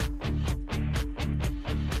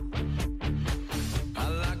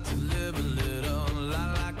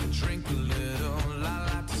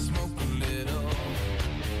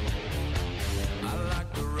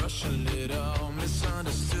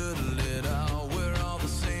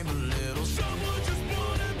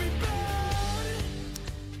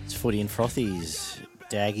Footy and Frothies.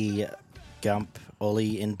 Daggy, Gump,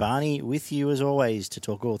 Ollie and Barney with you as always to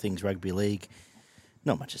talk all things rugby league.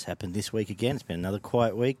 Not much has happened this week again. It's been another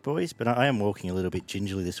quiet week, boys, but I am walking a little bit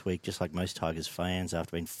gingerly this week, just like most Tigers fans,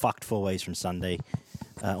 after being fucked 4 ways from Sunday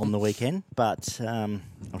on the weekend. But I'm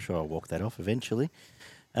sure I'll walk that off eventually.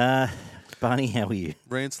 Barney, how are you?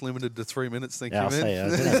 Rants limited to 3 minutes, thank you, I'll man. say I'm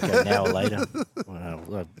going to have to go an hour later.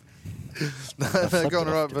 Well, No, going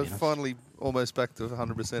all right, to but be honest. finally almost back to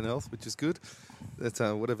 100% health, which is good. That's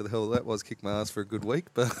whatever the hell that was, kicked my ass for a good week,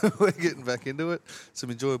 but we're getting back into it. Some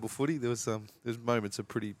enjoyable footy. There's moments of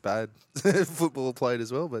pretty bad football played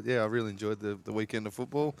as well, but yeah, I really enjoyed the weekend of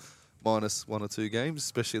football, minus 1 or 2 games,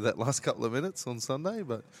 especially that last couple of minutes on Sunday,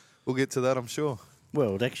 but we'll get to that, I'm sure.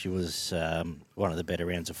 Well, it actually was one of the better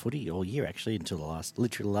rounds of footy all year, actually, until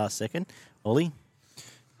literally the last second. Ollie?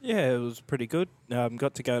 Yeah, it was pretty good.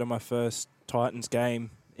 Got to go to my first Titans game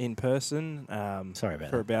in person. Sorry about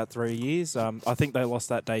for that. about 3 years. I think they lost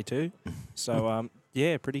that day too. So,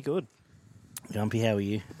 yeah, pretty good. Gumpy, how are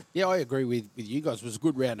you? Yeah, I agree with you guys. It was a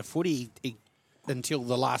good round of footy until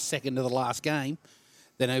the last second of the last game.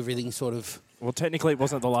 Then everything sort of... Well, technically it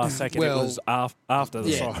wasn't the last second. Well, it was after the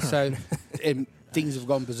Yeah, siren. so things have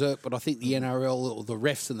gone berserk, but I think the NRL or the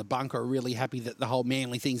refs and the bunker are really happy that the whole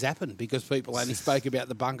Manly thing's happened because people only spoke about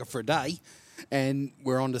the bunker for a day and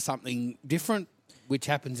we're on to something different, which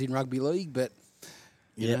happens in rugby league, but...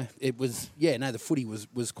 You know, it was, the footy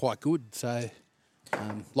was quite good. So,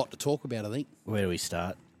 lot to talk about, I think. Where do we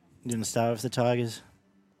start? You want to start with the Tigers?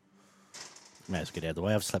 May as well get out of the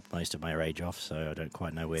way. I've slept most of my rage off, so I don't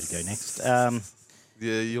quite know where to go next.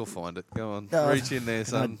 Yeah, you'll find it. Go on. Oh, Reach in there,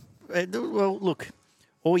 son. Well, look,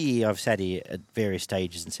 all year I've sat here at various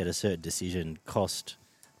stages and said a certain decision cost.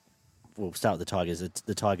 We'll start with the Tigers. It's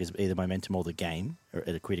the Tigers either momentum or the game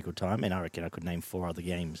at a critical time, and I reckon I could name 4 other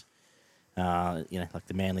games. Like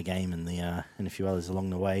the Manly game and a few others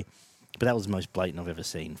along the way. But that was the most blatant I've ever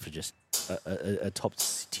seen for just a top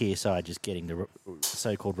tier side just getting the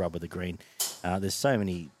so-called rub of the green. There's so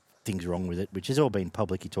many things wrong with it, which has all been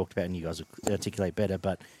publicly talked about, and you guys will articulate better.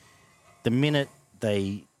 But the minute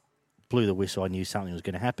they blew the whistle, I knew something was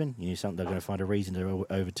going to happen. You knew something they were going to find a reason to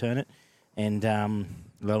overturn it. And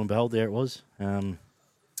lo and behold, there it was. I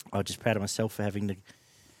was just proud of myself for having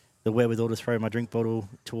the wherewithal to throw my drink bottle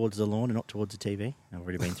towards the lawn and not towards the TV. I've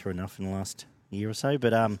already been through enough in the last year or so.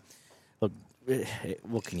 But look,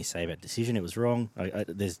 what can you say about the decision? It was wrong.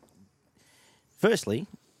 Firstly,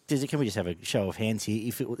 can we just have a show of hands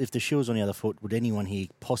here? If the shoe was on the other foot, would anyone here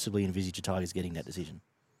possibly envisage the Tigers getting that decision?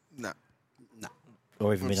 No.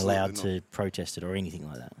 Or even been Absolutely allowed not. to protest it or anything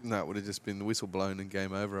like that? No, it would have just been the whistle blown and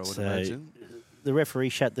game over, I would So, imagine. The referee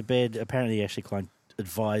shut the bed. Apparently, Ashley Klein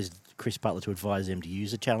advised Chris Butler to advise them to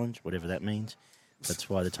use a challenge, whatever that means. That's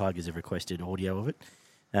why the Tigers have requested audio of it.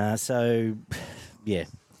 The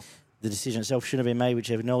decision itself shouldn't have been made, which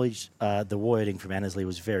I've acknowledged. The wording from Annesley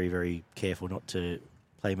was very, very careful not to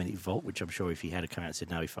play him any fault, which I'm sure if he had come out and said,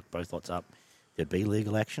 no, he fucked both lots up, there'd be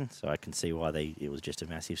legal action. So I can see why it was just a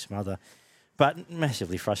massive smother. But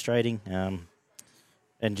massively frustrating.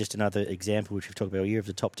 And just another example, which we've talked about all year, of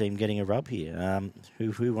the top team getting a rub here.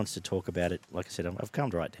 Who wants to talk about it? Like I said, I've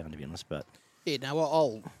calmed right down, to be honest. But Yeah, no,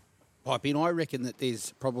 I'll pipe in. I reckon that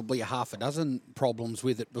there's probably a half a dozen problems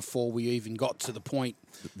with it before we even got to the point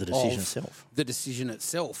the decision of itself. The decision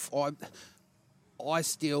itself. I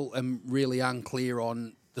still am really unclear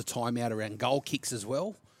on the timeout around goal kicks as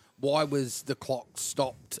well. Why was the clock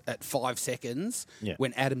stopped at 5 seconds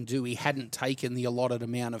when Adam Dewey hadn't taken the allotted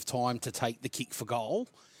amount of time to take the kick for goal?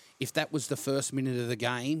 If that was the first minute of the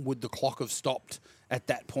game, would the clock have stopped at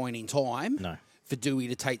that point in time? No. For Dewey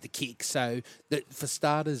to take the kick. So that for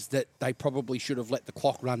starters, that they probably should have let the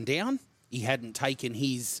clock run down. He hadn't taken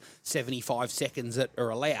his 75 seconds that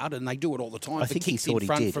are allowed, and they do it all the time. I think he thought he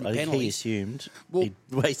did. I think he assumed. Well,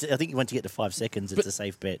 I think he wanted to get to 5 seconds. It's a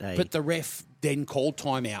safe bet. Hey. But the ref then called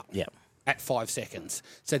timeout Yeah. at 5 seconds.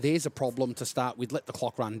 So there's a problem to start with. Let the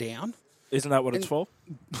clock run down. Isn't that what it's for?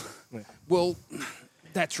 Well,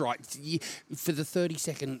 that's right. For the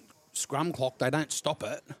 30-second scrum clock, they don't stop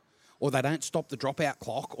it, or they don't stop the dropout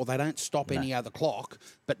clock, or they don't stop any other clock,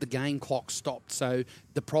 but the game clock stopped. So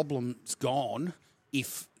the problem's gone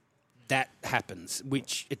if that happens,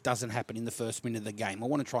 which it doesn't happen in the first minute of the game. I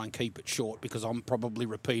want to try and keep it short because I'm probably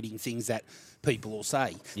repeating things that people will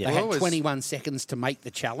say. Yeah. They had 21 seconds to make the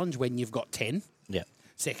challenge when you've got 10 Yeah.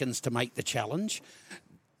 seconds to make the challenge.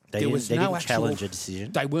 They didn't challenge a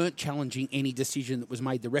decision. They weren't challenging any decision that was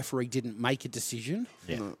made. The referee didn't make a decision.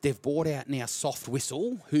 Yeah. No. They've brought out now soft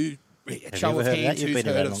whistle. A you show ever of heard of hands that? You've who's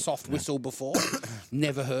been heard around of soft whistle before.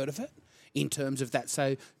 Never heard of it in terms of that.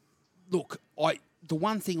 So, look, the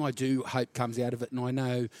one thing I do hope comes out of it, and I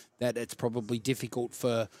know that it's probably difficult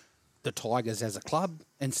for the Tigers as a club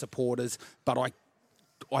and supporters, but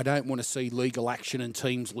I don't want to see legal action and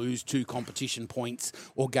teams lose 2 competition points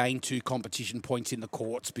or gain 2 competition points in the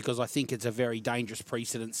courts, because I think it's a very dangerous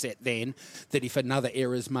precedent set then that if another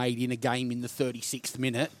error is made in a game in the 36th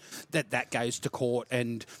minute, that goes to court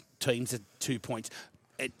and teams are 2 points.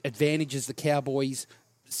 It advantages the Cowboys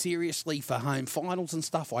seriously for home finals and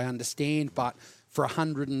stuff, I understand, but for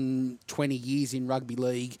 120 years in rugby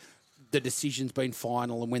league, the decision's been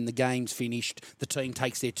final, and when the game's finished, the team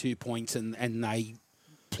takes their 2 points and they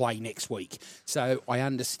play next week. So I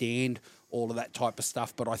understand all of that type of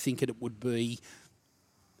stuff, but I think it would be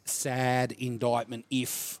sad indictment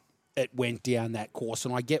if it went down that course.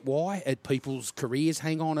 And I get why. People's careers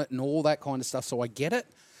hang on it and all that kind of stuff, so I get it.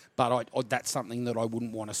 But that's something that I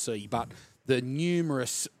wouldn't want to see. But the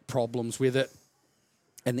numerous problems with it,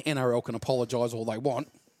 and the NRL can apologise all they want,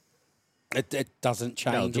 it doesn't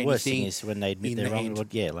change anything. The worst thing is when they admit they're wrong.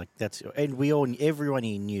 Yeah, like that's, and everyone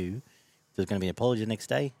here knew there was going to be an apology the next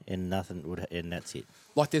day, and nothing would, and that's it.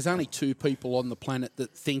 Like, there's only 2 people on the planet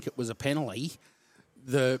that think it was a penalty: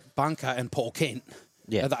 the bunker and Paul Kent.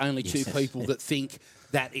 Yeah. Are the only 2 people that think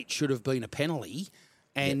that it should have been a penalty.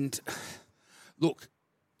 And look,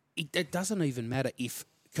 it doesn't even matter if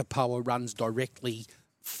Kapoa runs directly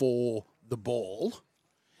for the ball.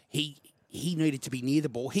 He needed to be near the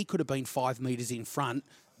ball. He could have been 5 metres in front,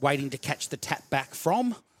 waiting to catch the tap back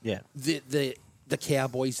from the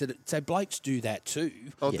Cowboys. So blokes do that too.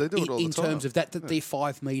 Oh, they do it all the in time. terms of that they're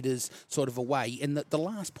 5 metres sort of away. And the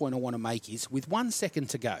last point I want to make is, with 1 second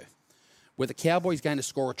to go, were the Cowboys going to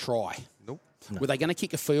score a try? Nope. Were they going to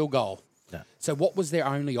kick a field goal? No. So what was their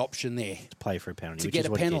only option there? To play for a penalty. To which get is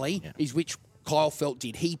a what he did, penalty, is which Kyle Felt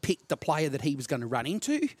did. He picked the player that he was going to run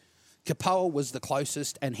into. Kapoa was the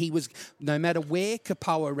closest, and he was, no matter where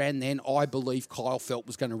Kapoa ran then, I believe Kyle Felt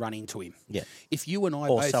was going to run into him. Yeah. If you and I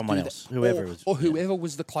Or both someone do else, that, whoever it was. or whoever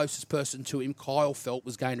was the closest person to him, Kyle Felt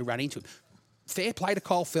was going to run into him. Fair play to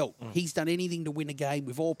Kyle Felt. He's done anything to win a game.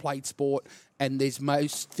 We've all played sport, and there's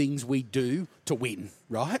most things we do to win,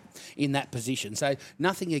 right, in that position. So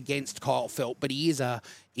nothing against Kyle Felt, but he is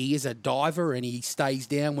a diver, and he stays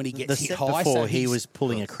down when he gets hit high. Before so he was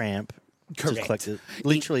pulling a cramp. Correct.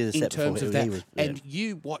 Literally the in set terms before of that. he was. And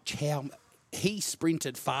you watch how he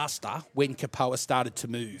sprinted faster when Kapoa started to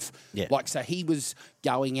move. Yeah. Like, so he was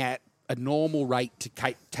going at a normal rate to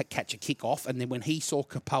catch a kick off, and then when he saw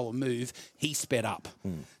Kapoa move, he sped up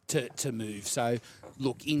to move. So,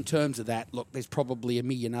 look, in terms of that, there's probably a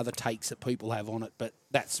million other takes that people have on it, but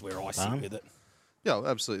that's where I sit with it. Yeah,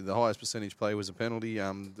 absolutely. The highest percentage play was a penalty.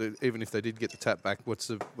 Even if they did get the tap back, what's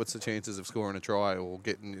the chances of scoring a try or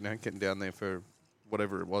getting down there for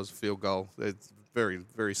whatever it was, field goal? It's very,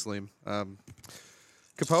 very slim.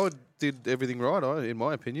 Kapoa did everything right, in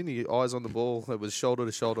my opinion. He eyes on the ball. It was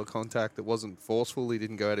shoulder-to-shoulder contact. It wasn't forceful. He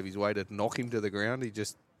didn't go out of his way to knock him to the ground. He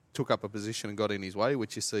just took up a position and got in his way,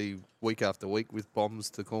 which you see week after week with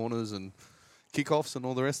bombs to corners and kickoffs and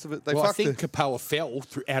all the rest of it. I think Kapoa fell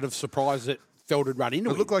out of surprise that Feld had run into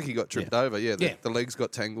him. It looked like he got tripped over. Yeah, the legs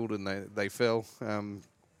got tangled and they fell.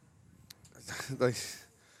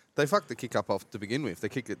 They fucked the kick up off to begin with. They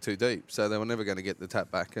kicked it too deep, so they were never going to get the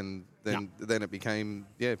tap back. And then it became,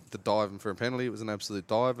 the diving for a penalty. It was an absolute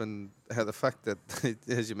dive. And how the fact that,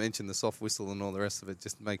 as you mentioned, the soft whistle and all the rest of it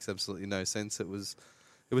just makes absolutely no sense. It was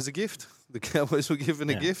a gift. The Cowboys were given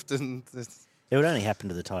a gift. And it would only happen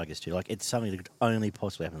to the Tigers too. Like, it's something that could only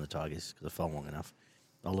possibly happen to the Tigers because they're far long enough.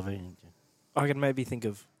 Oliver? I can maybe think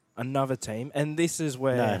of another team, and this is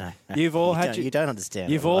where no. you've all had you don't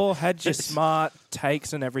understand. You've all had your smart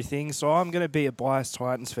takes and everything. So I'm going to be a biased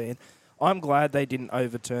Titans fan. I'm glad they didn't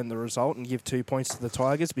overturn the result and give 2 points to the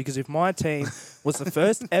Tigers, because if my team was the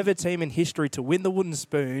first ever team in history to win the wooden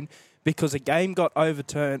spoon because a game got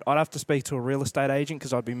overturned, I'd have to speak to a real estate agent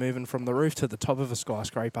because I'd be moving from the roof to the top of a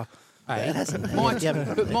skyscraper. Hey,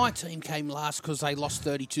 my team came last because they lost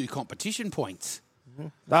 32 competition points.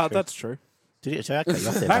 That's true. So I cut you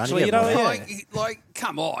off there, Actually, Barney. Like,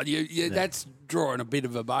 come on, that's drawing a bit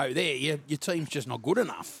of a bow there. Your team's just not good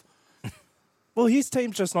enough. Well, his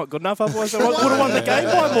team's just not good enough. Otherwise, they would have won the game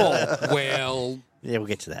by more. Well, yeah, we'll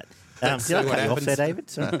get to that. Did I cut you off there,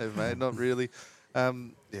 David? Sorry. No, mate, not really.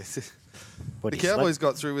 Yes. What The do you- Cowboys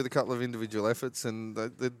got through with a couple of individual efforts, and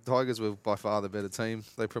the Tigers were by far the better team.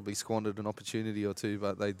 They probably squandered an opportunity or two,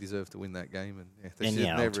 but they deserved to win that game, and they should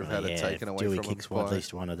never have had it taken away Dewey from them. kicks one, at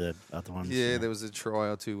least one of the other ones. Yeah, there was a try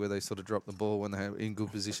or two where they sort of dropped the ball when they were in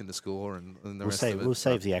good position to score, and the rest of it. We'll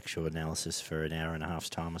save the actual analysis for an hour and a half's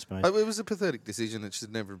time, I suppose. It was a pathetic decision. It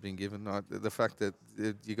should never have been given. The fact that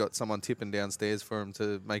you got someone tipping downstairs for him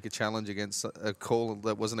to make a challenge against a call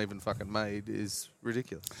that wasn't even fucking made is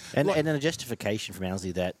ridiculous. And then a justification from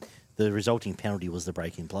Owsley that the resulting penalty was the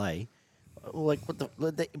break in play. Like,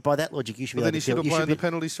 by that logic, you should be Well, able then he to should appeal. have blown the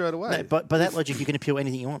penalty straight away. No, but by that logic, you can appeal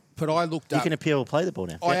anything you want. But I looked You up. can appeal or play the ball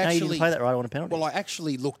now. I No, you actually- didn't play that right. I want a penalty. Well, I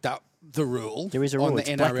actually looked up the rule. There is a on rule. the It's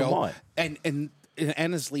NRL, black and white. and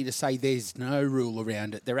honestly, to say there's no rule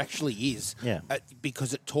around it, there actually is. Yeah.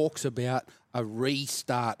 Because it talks about a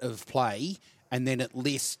restart of play, and then it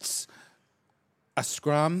lists a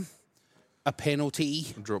scrum, a penalty,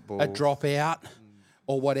 Drop ball. a dropout,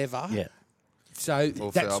 or whatever. yeah. So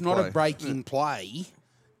Or that's foul not play. a break in play.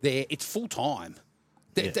 There, it's full time.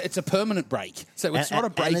 It's a permanent break. So it's not a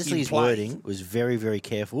break in Annesley's play. wording was very, very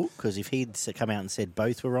careful because if he'd come out and said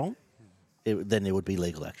both were wrong, then there would be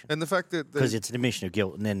legal action And the fact that, because it's an admission of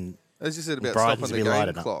guilt. And then as you said about Brighton's stopping a the bit game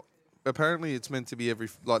lighter now. clock, apparently it's meant to be the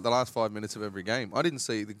last 5 minutes of every game. I didn't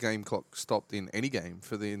see the game clock stopped in any game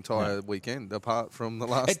for the entire weekend, apart from the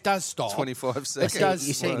last It does stop. 25 seconds. does-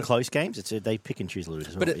 you see it in close games, they pick and choose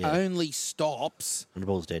losers. But it only stops when the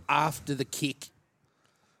ball's dead. after the kick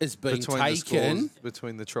is being between the taken scores,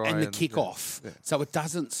 between the try and the and kick-off. Yeah. So it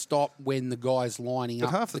doesn't stop when the guy's lining But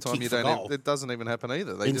up half the the time kick you for don't. goal. It doesn't even happen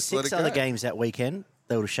either. They In just let it 6 go. other games that weekend,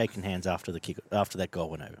 they would have shaken hands after that goal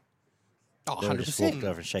went over. Oh, They would have just walked 100%.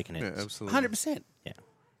 over and shaken Yeah, hands. absolutely. 100%. Yeah.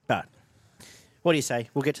 But what do you say?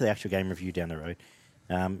 We'll get to the actual game review down the road.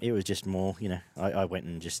 It was just more, I went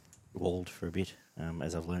and just walled for a bit,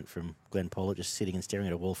 as I've learnt from Glenn Pollard. Just sitting and staring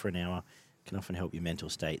at a wall for an hour can often help your mental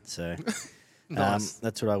state. So Nice.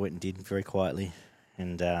 that's what I went and did very quietly.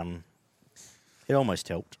 And it almost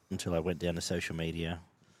helped until I went down to social media.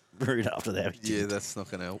 Rude after that. Yeah, that's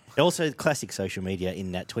not going to help. Also, classic social media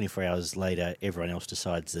in that 24 hours later, everyone else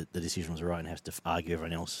decides that the decision was right and has to argue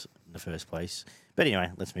everyone else in the first place. But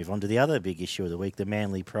anyway, let's move on to the other big issue of the week, the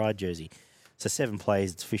Manly Pride jersey. So 7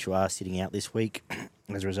 players, it's official, are sitting out this week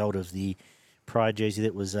as a result of the Pride jersey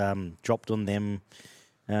that was dropped on them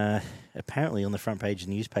apparently on the front page of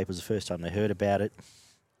the newspapers the first time they heard about it.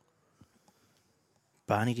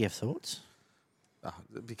 Barney, do you have thoughts?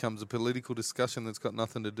 It becomes a political discussion that's got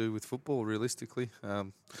nothing to do with football, realistically. At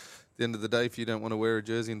the end of the day, if you don't want to wear a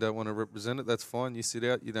jersey and don't want to represent it, that's fine. You sit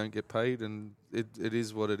out, you don't get paid, and it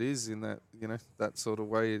is what it is in that, that sort of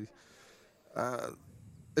way.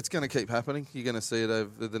 It's going to keep happening. You're going to see it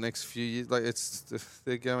over the next few years.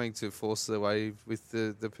 They're going to force their way with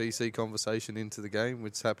the PC conversation into the game,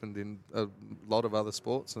 which happened in a lot of other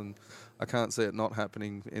sports, and I can't see it not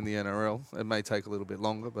happening in the NRL. It may take a little bit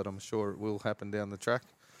longer, but I'm sure it will happen down the track.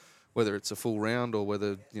 Whether it's a full round or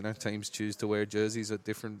whether teams choose to wear jerseys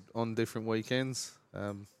on different weekends.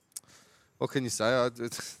 What can you say?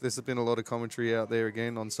 There's been a lot of commentary out there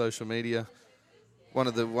again on social media. One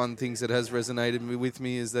of the things that has resonated with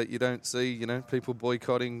me is that you don't see, people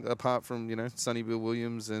boycotting apart from, Sonny Bill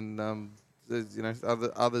Williams and,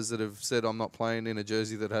 others that have said, I'm not playing in a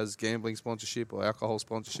jersey that has gambling sponsorship or alcohol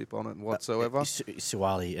sponsorship on it and whatsoever.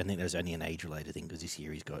 Suwali, I think there's only an age-related thing because this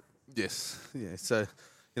year he's got... Yes, yeah. So,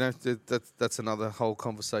 that's another whole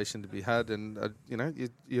conversation to be had. And,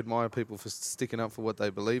 you admire people for sticking up for what they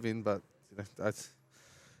believe in, but,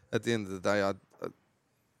 at the end of the day, I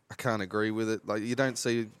can't agree with it. Like, you don't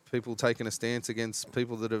see people taking a stance against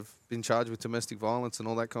people that have been charged with domestic violence and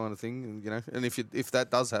all that kind of thing. And if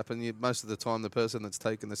that does happen, most of the time the person that's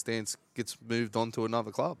taken the stance gets moved on to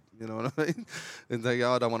another club. You know what I mean? And they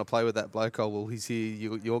go, I don't want to play with that bloke. Oh, well, he's here.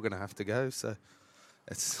 You're going to have to go. So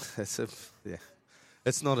it's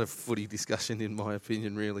not a footy discussion in my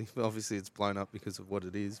opinion, really. Obviously, it's blown up because of what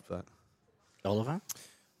it is. But Oliver?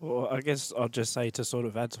 Well, I guess I'll just say to sort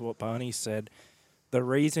of add to what Barney said, the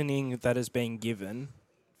reasoning that is being given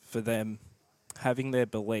for them having their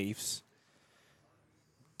beliefs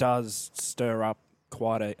does stir up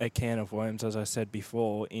quite a can of worms, as I said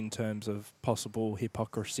before, in terms of possible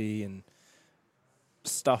hypocrisy and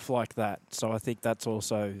stuff like that. So I think that's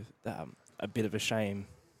also a bit of a shame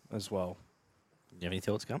as well. Do you have any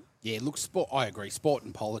thoughts, Gum? Yeah, look, I agree. Sport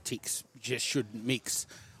and politics just shouldn't mix.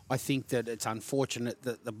 I think that it's unfortunate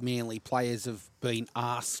that the Manly players have been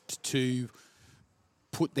asked to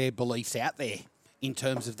put their beliefs out there in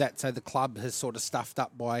terms of that. So the club has sort of stuffed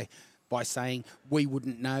up by saying we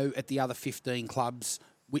wouldn't know at the other 15 clubs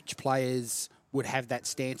which players would have that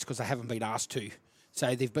stance because they haven't been asked to.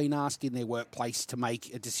 So they've been asked in their workplace to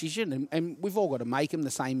make a decision, and we've all got to make them, the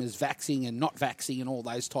same as vaxing and not vaxing and all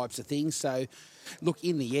those types of things. So, look,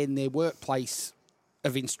 in the end, their workplace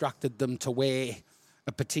have instructed them to wear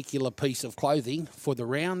a particular piece of clothing for the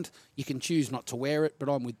round. You can choose not to wear it, but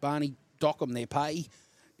I'm with Barney. Dock them their pay.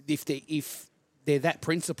 If they're that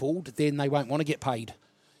principled, then they won't want to get paid.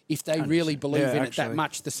 If they really believe in it that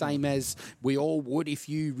much, the same as we all would, if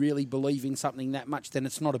you really believe in something that much, then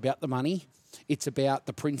it's not about the money. It's about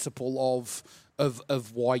the principle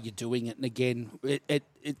of why you're doing it. And again,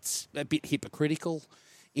 it's a bit hypocritical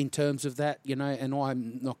in terms of that, you know, and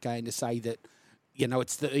I'm not going to say that, you know,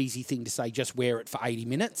 it's the easy thing to say, just wear it for 80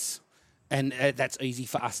 minutes. And that's easy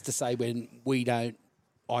for us to say when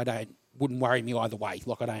wouldn't worry me either way.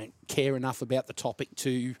 Like, I don't care enough about the topic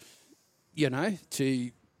to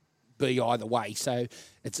be either way. So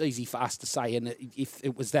it's easy for us to say, and if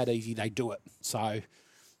it was that easy, they'd do it. So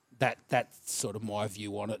that's sort of my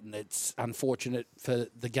view on it, and it's unfortunate for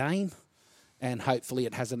the game, and hopefully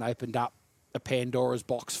it hasn't opened up a Pandora's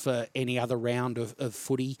box for any other round of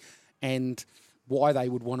footy. And why they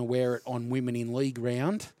would want to wear it on women in league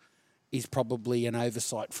round is probably an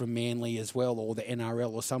oversight from Manly as well, or the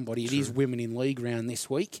NRL or somebody. True. It is women in league round this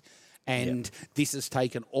week, and this has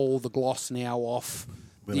taken all the gloss now off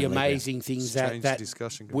the amazing things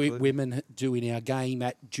that women do in our game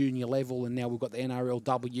at junior level, and now we've got the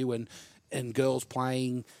NRLW and girls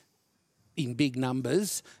playing in big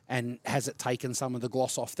numbers. And has it taken some of the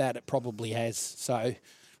gloss off that? It probably has. So,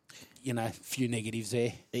 you know, a few negatives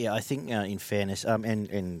there. Yeah, I think in fairness,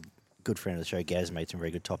 and good friend of the show, Gaz, made some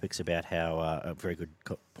very good topics about how, very good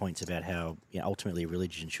points about how, you know, ultimately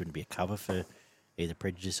religion shouldn't be a cover for either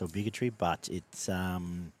prejudice or bigotry, but it's,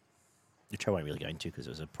 which I won't really go into because it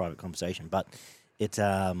was a private conversation, but it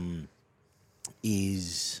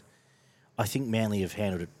is, I think Manly have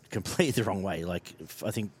handled it completely the wrong way. Like,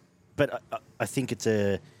 I think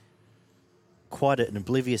it's quite an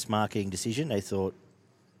oblivious marketing decision. They thought,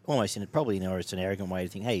 almost probably an arrogant way to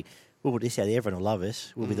think, hey, we'll put this out there, everyone will love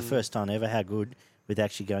us. We'll be the first time ever. How good? With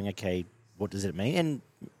actually going, okay, what does it mean? And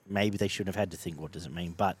maybe they shouldn't have had to think, what does it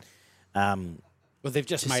mean? But well, they've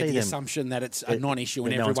just made the assumption that it's a non-issue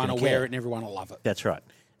and everyone will wear it and everyone will love it. That's right.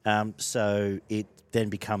 So it then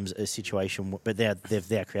becomes a situation, but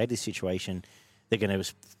they've created this situation. They're going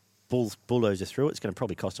to bulldozer through it. It's going to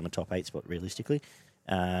probably cost them a top 8 spot, realistically.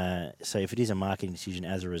 So if it is a marketing decision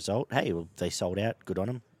as a result, hey, well, they sold out. Good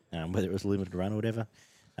on them, whether it was a limited run or whatever.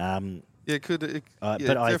 It but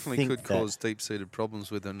definitely could cause deep-seated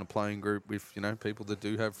problems within the playing group with, you know, people that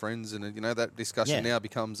do have friends, and, you know, that discussion now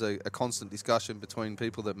becomes a constant discussion between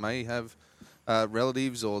people that may have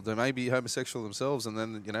relatives or they may be homosexual themselves, and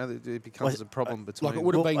then, you know, it becomes a problem between... Like, it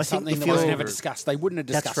would have been something that was never discussed. They wouldn't have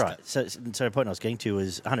discussed it. That's right. So the point I was getting to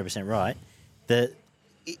was 100% right.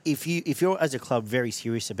 If you're, as a club, very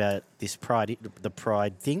serious about this the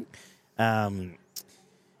pride thing,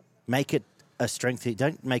 make it a strength.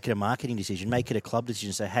 Don't make it a marketing decision. Make it a club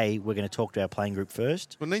decision. Say, hey, we're going to talk to our playing group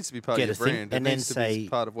first. Well, it needs to be part of your brand. It needs to be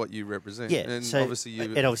part of what you represent. Yeah, and so obviously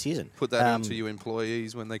it obviously isn't. Put that onto your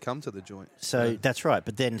employees when they come to the joint. So that's right.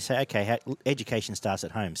 But then say, okay, education starts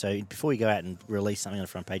at home. So before you go out and release something on the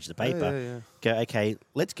front page of the paper, go, okay,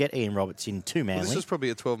 let's get Ian Roberts in to Manly. Well, this was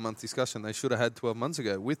probably a 12-month discussion they should have had 12 months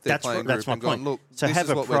ago with their playing group and gone, look, so this have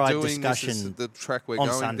is a what pride we're doing, discussion this is the track we're on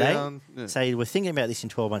going Sunday. down. Yeah. Say, we're thinking about this in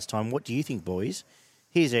 12 months' time. What do you think, boys?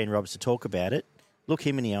 Here's Ian Roberts to talk about it. Look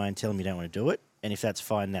him in the eye and tell him you don't want to do it. And if that's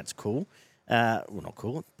fine, that's cool. Well, not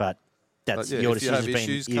cool, but that's your decision. If you have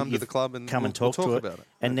issues, come to the club and we'll talk about it.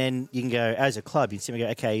 And then you can go, as a club, you can go,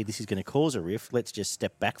 okay, this is going to cause a rift. Let's just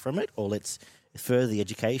step back from it, or let's further the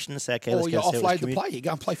education and say, okay, let's go. Or you offload the player. You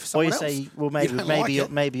go and play for someone else. Or you say, well,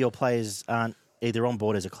 maybe your players aren't either on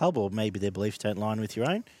board as a club, or maybe their beliefs don't line with your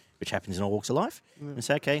own, which happens in all walks of life. And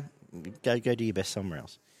say, okay, go do your best somewhere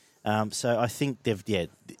else. So I think this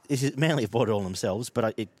is Manly have bought it all themselves,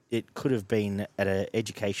 but it could have been at an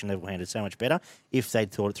education level handled so much better if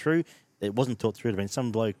they'd thought it through. It wasn't thought through. It had been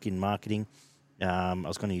some bloke in marketing. I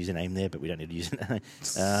was going to use a name there, but we don't need to use it.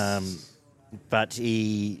 But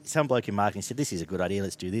some bloke in marketing said, this is a good idea,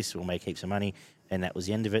 let's do this, we'll make heaps of money, and that was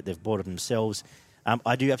the end of it. They've bought it themselves.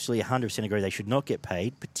 I do absolutely 100% agree they should not get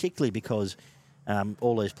paid, particularly because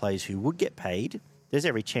all those players who would get paid, there's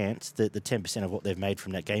every chance that the 10% of what they've made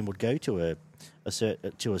from that game would go to a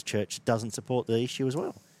church that doesn't support the issue as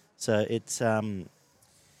well. So it's...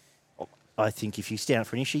 I I think if you stand up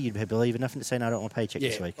for an issue, you'd be believe enough to say, no, I don't want a paycheck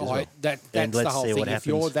this week as well. That's And the let's whole see thing. what If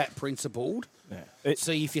you're happens. that principled, Yeah.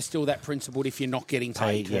 see if you're still that principled if you're not getting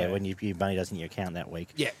paid. When your money doesn't hit your account that week.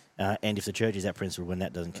 Yeah. And if the church is that principle, when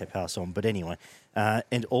that doesn't pass on. But anyway,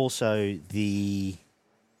 and also the...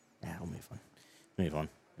 I'll move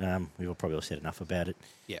on. We've probably all said enough about it.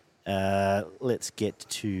 Yeah. Let's get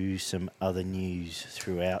to some other news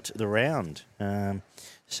throughout the round.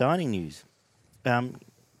 Signing news. You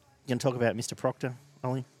going to talk about Mr. Proctor,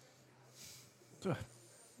 Ollie?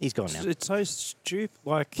 He's gone now. It's so stupid.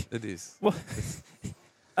 Like, It is. well,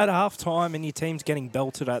 at half time and your team's getting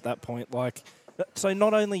belted at that point. Like, so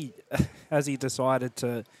not only has he decided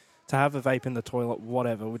to have a vape in the toilet,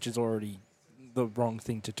 whatever, which is already the wrong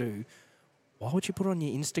thing to do, why would you put it on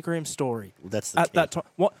your Instagram story That's the at key. that time?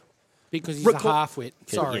 What? Because he's Record- a half-wit.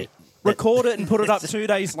 Sorry. Yeah. Record it and put it up 2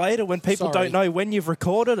 days later when people Sorry. don't know when you've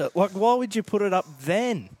recorded it. Like, why would you put it up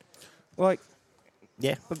then? Like,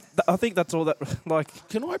 Yeah. I think that's all that, like...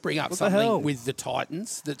 Can I bring up What the hell? something with the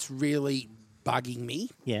Titans that's really bugging me?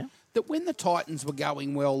 Yeah. That when the Titans were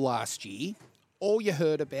going well last year, all you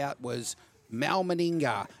heard about was Mal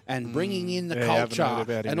Meninga and bringing in the Yeah, I haven't heard culture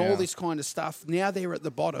about him and all now. this kind of stuff. Now they're at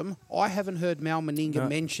the bottom. I haven't heard Mal Meninga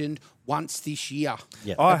mentioned once this year.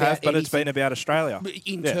 Yeah. I about have, but it's anything been about Australia.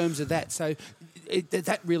 in Yeah. terms of that. So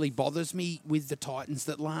that really bothers me with the Titans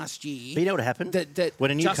that last year. But you know what happened? That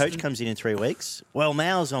when a new Justin- coach comes in 3 weeks, well,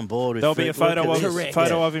 Mal's on board. With There'll be a photo look at of, this. Correct.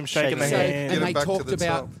 photo Yeah. of him shaking the Shaking So, hand. hand. Get and it they back to talked the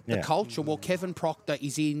about top. the Yeah. culture. Well, Kevin Proctor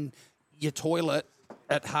is in your toilet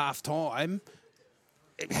at half time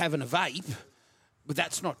having a vape, but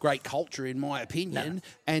that's not great culture in my opinion.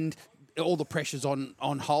 And all the pressures on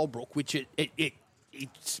Holbrook, which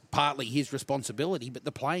it's partly his responsibility, but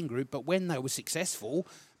the playing group. But when they were successful,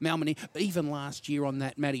 Malmany, even last year on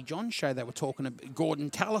that Matty John show, they were talking. Gordon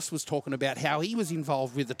Tallis was talking about how he was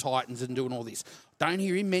involved with the Titans and doing all this. Don't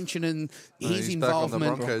hear him mentioning his he's back on the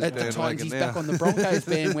involvement Broncos at the Titans. bandwagon He's now. back on the Broncos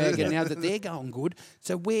bandwagon now that they're going good.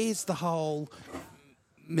 So where's the whole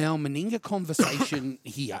Mal Meninga conversation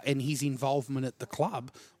here and his involvement at the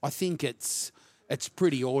club? I think it's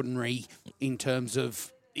pretty ordinary in terms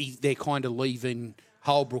of they're kind of leaving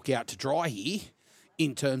Holbrook out to dry here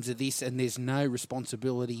in terms of this, and there's no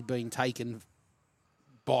responsibility being taken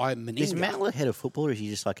by Meninga. Is Mal a head of football, or is he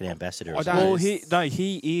just like an ambassador? Or I something? don't- Well,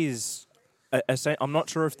 he is. I'm not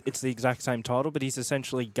sure if it's the exact same title, but he's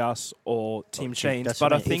essentially Gus or Tim Sheens. That's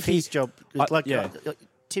But what I mean. think if his he's job, yeah.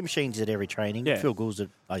 Tim Sheen's at every training. Yeah. Phil Gould's at,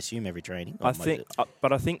 I assume, every training. I think,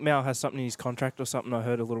 but I think Mal has something in his contract or something. I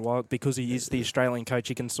heard a little while because he is the Australian coach.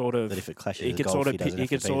 He can sort of That if it clashes he with could golf, sort of he doesn't he have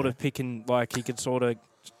to could be sort there. of pick and like he could sort of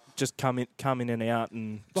just come in and out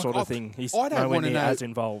and Like, sort of thing. He's I don't nowhere wanna near know- as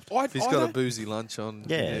involved. If he's got a boozy lunch on,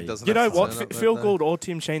 Yeah. he doesn't You know have to what? turn up that Phil day. Gould or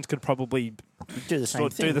Tim Sheens could probably do the same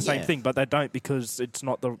sort thing. do the same yeah. thing, but they don't because it's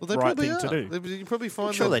not the Well, they right probably thing are. to do. You probably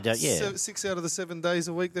find sure that they don't, yeah. 6 out of the 7 days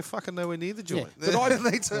a week, they're fucking nowhere near the joint. Yeah, but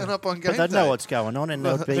They turn up on game But they know day. what's going on, and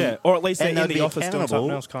they'll be, Yeah, or at least they're and in they'll the be office doing something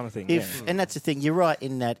accountable else, kind of thing. If and that's the thing, you're right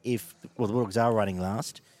in that if the Bulldogs are running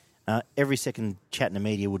last, every second chat in the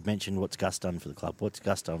media would mention what's Gus done for the club, what's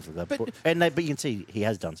Gus done for the club, but you can see he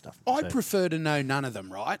has done stuff. I so. prefer to know none of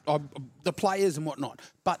them, right? The players and whatnot.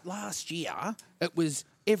 But last year, it was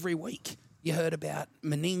every week you heard about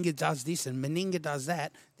Meninga does this and Meninga does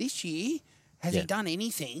that. This year, has he Yeah. done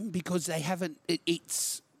anything? Because they haven't.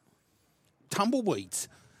 It's tumbleweeds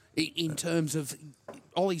in terms of.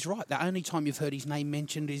 Ollie's right. The only time you've heard his name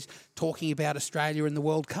mentioned is talking about Australia in the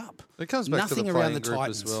World Cup. It comes back Nothing to the around playing the group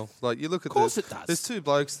Titans. as well. Like you look at Of course the, it does. There's 2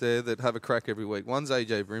 blokes there that have a crack every week. One's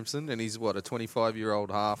AJ Brimson, and he's a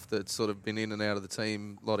 25-year-old half that's sort of been in and out of the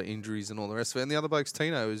team, a lot of injuries and all the rest of it. And the other bloke's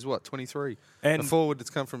Tino, who's 23, And- a forward that's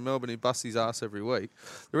come from Melbourne who busts his ass every week.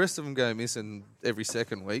 The rest of them go missing every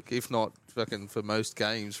second week, if not fucking for most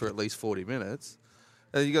games for at least 40 minutes.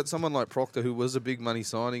 You got someone like Proctor, who was a big money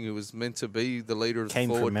signing, who was meant to be the leader of the Came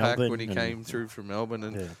from forward pack Melbourne when he and- came through from Melbourne,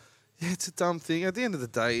 and. Yeah. Yeah, it's a dumb thing. At the end of the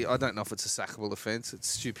day, I don't know if it's a sackable offence. It's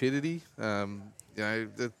stupidity. I'm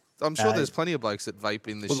sure there's plenty of blokes that vape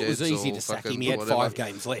in the Well, it sheds. was easy or to sack fucking him. He had whatever. 5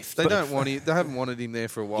 games left. They But- don't want him. They haven't wanted him there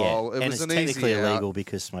for a while. Yeah, It and was it's an technically easy out. illegal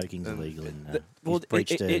because smoking's illegal and Well, he's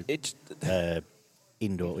breached it's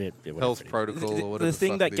indoor whatever health it is. protocol or whatever. the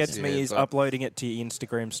thing fuck that it gets me yeah, is but uploading it to your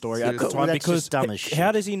Instagram story at the Seriously. time That's because just dumb as how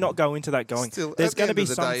shit. does he not go into that going? Still, There's at the going to end be of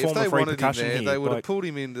the some day, form if they of wanted him repercussion there, here. they would have like- pulled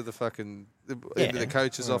him into the fucking into the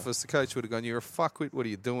coach's office. The coach would have gone, "You're a fuckwit. What are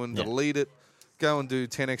you doing? Yeah. Delete it. go and do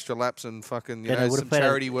 10 extra laps and fucking, And they would've some put out-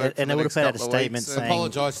 charity work. and for they the would've next put out a couple of statement weeks. saying-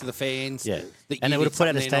 Apologise to the fans. Yeah, that and they you would did have put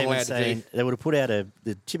out a something they're not statement allowed to saying do. they would have put out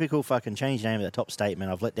the typical fucking change name of the top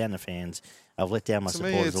statement. I've let down the fans. I've let down my To me,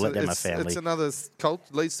 supporters. I've let down my family. it's another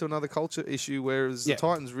leads to another culture issue. Whereas Yeah. the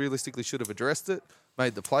Titans realistically should have addressed it,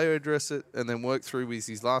 made the player address it, and then worked through with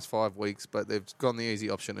his last 5 weeks. But they've gone the easy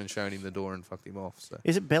option and shown him the door and fucked him off. So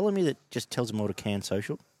Is it Bellamy that just tells them all to can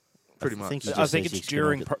social? pretty I much. think he I just think says it's he's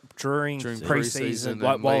gonna- during During pre-season, and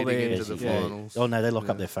like while leading they're into the finals. Oh no, they lock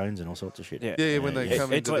Yeah. up their phones and all sorts of shit. Yeah. Yeah, when they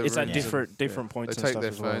come It's into like, the it's at room, different They points and take stuff their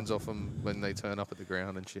as well. phones off them when they turn up at the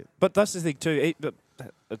ground and shit. But that's the thing too. But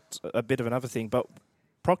it's a bit of another thing. But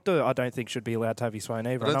Proctor, I don't think should be allowed to have his phone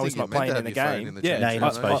either. I I don't know think he's not you're meant playing to in the have your phone game. in the Yeah, No, you're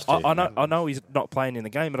not supposed to. I know he's not playing in the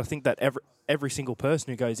game, but I think that every single person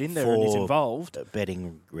who goes in there and is For involved.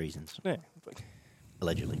 betting reasons, Yeah.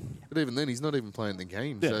 allegedly. But even then, he's not even playing the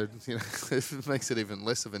game, Yeah. so it makes it even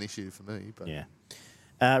less of an issue for me. But Yeah.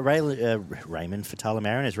 Raymond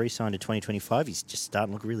Fatala-Marin has re-signed to 2025. He's just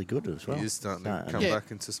starting to look really good as well. he is starting to come Yeah.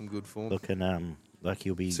 back into some good form. Looking like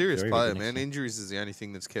he'll be Serious very player, good next man. year. Injuries is the only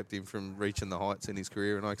thing that's kept him from reaching the heights in his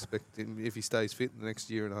career, and I expect him, if he stays fit, the next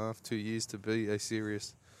year and a half, 2 years, to be a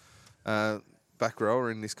serious back rower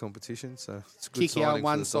in this competition. So it's a good Kiki on signing for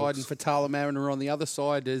one the side and Dogs. Fatala Mariner on the other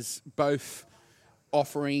side is both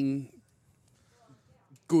offering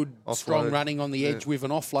good, strong Offload. running on the edge Yeah. with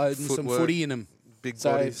an offload and some Footwork. footy in them. Big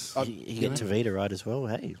So, bodies. You get Tavita right as well.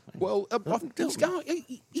 Hey, Well, he's going.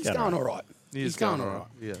 He's going going all all right. He is going all all right.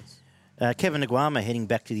 Yes. Kevin Nguama heading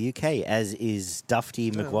back to the UK, as is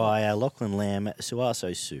Dufty, Maguire, Lachlan Lamb,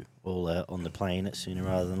 Suaso Su, all on the plane sooner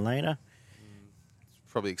rather than later.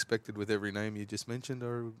 Probably expected with every name you just mentioned,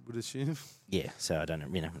 I would assume. Yeah, so I don't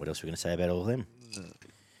know, what else we're going to say about all of them.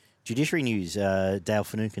 Judiciary news, Dale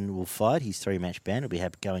Finucane will fight. His 3-match ban will be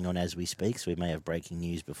going on as we speak, so we may have breaking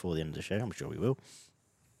news before the end of the show. I'm sure we will.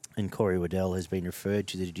 And Corey Waddell has been referred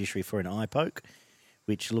to the judiciary for an eye poke,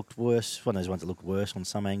 which looked worse. One of those ones that looked worse on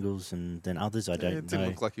some angles than others. I It don't didn't know.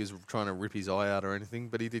 look like he was trying to rip his eye out or anything,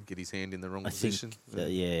 but he did get his hand in the wrong I position. think,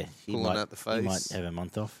 he Pulling might, out the he might face. have a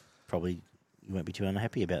month off. Probably you won't be too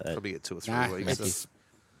unhappy about that. Probably get 2 or 3 Nah, weeks. it's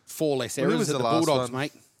 4 less Well, who errors was at the the last Bulldogs, one?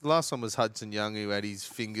 mate. The last one was Hudson Young, who had his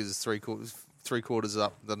fingers three quarters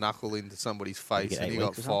up the knuckle into somebody's face, get and 8 he got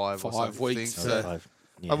weeks or 5 or 5 something. weeks. Oh, So 5.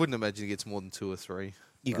 I Yeah. wouldn't imagine he gets more than 2 or 3.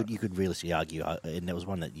 You could realistically argue, and there was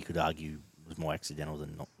one that you could argue was more accidental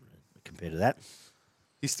than not compared to that.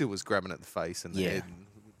 He still was grabbing at the face and the Yeah. head.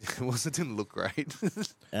 It didn't look great.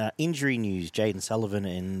 Injury news: Jaden Sullivan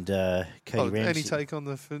and Cody Ramsey. Any take on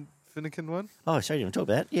the Finucane one? Oh, sorry, didn't talk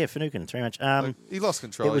about that. Yeah, Finucane, 3 much. He lost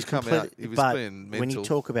control. It was he come complete- out. He was but being mental. when you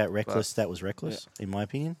talk about reckless, that was reckless, in my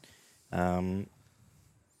opinion.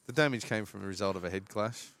 The damage came from a result of a head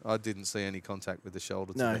clash. I didn't see any contact with the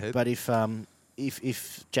shoulder to No, the head. but if Jack But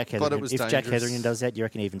it Hetherington, was if Jack dangerous. Hetherington does that, do you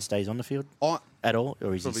reckon he even stays on the field at all,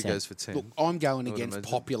 or is Probably he sent? goes for 10. Look, I'm going I would against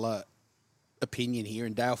imagine. popular opinion here,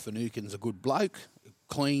 and Dale Finucane's a good bloke,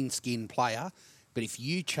 clean skinned player. But if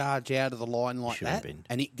you charge out of the line like Shouldn't that have been.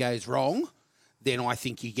 and it goes wrong, then I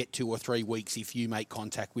think you get 2 or 3 weeks if you make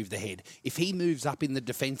contact with the head. If he moves up in the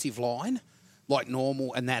defensive line like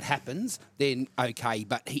normal and that happens, then okay.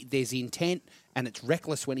 But there's intent and it's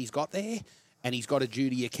reckless when he's got there, and he's got a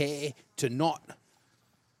duty of care to not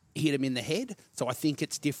hit him in the head. So I think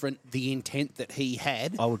it's different, the intent that he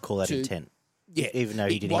had. I would call that to- intent. Yeah, even though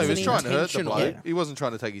he it didn't. Well, he was wasn't trying to hurt the intentional. bloke. Yeah. He wasn't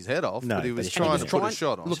trying to take his head off, No, but he but was he's trying trying to to- put a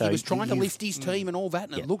shot on. Look, So he was trying to you've- lift his team and all that,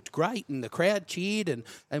 and Yeah. it looked great, and the crowd cheered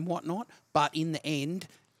and whatnot. But in the end,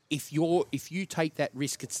 if you take that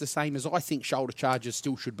risk, it's the same as I think shoulder charges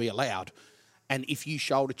still should be allowed. And if you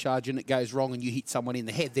shoulder charge and it goes wrong and you hit someone in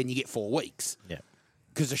the head, then you get 4 weeks Yeah.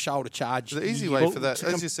 because a shoulder charge. The easy you- way Well, for that, to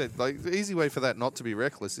as you said, like the easy way for that not to be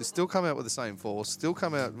reckless is still come out with the same force, still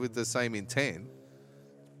come out with the same intent,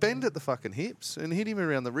 bend at the fucking hips and hit him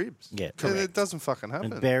around the ribs. Yeah. And Correct. it doesn't fucking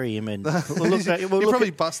happen. And bury him and You look probably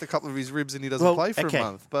at, bust a couple of his ribs and he doesn't Well, play for okay. a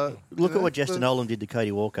month. But look at what Justin Olam did to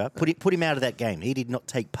Cody Walker. Put him out of that game. He did not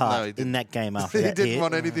take No, part he in didn't. that game after He that didn't hit.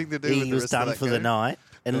 want anything to do with He the was rest of done that for the game. night.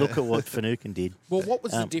 And look at what Finucane did. Well, what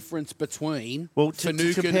was the difference between well, to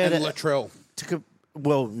Finucane compare and that- Latrell?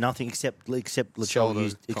 Well, nothing except Latrell Shoulder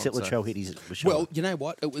used except contact. Latrell hit his shoulder. Well, you know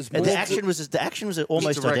what? It was more And the good- action was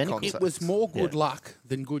almost direct identical. contact. It was more good Yeah. luck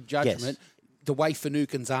than good judgment. The way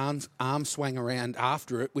Finucane's arm swung around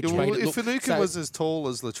after it, which Well, made it if look... Finucane so- was as tall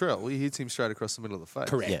as Latrell, he hits him straight across the middle of the face.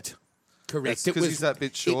 Correct. Correct. Because he's that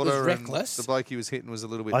bit shorter It was and reckless. the bloke he was hitting was a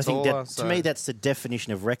little bit I think taller. that to me that's the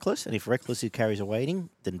definition of reckless, and if reckless carries a weighting,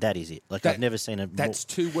 then that is it. Like That- I've never seen a that's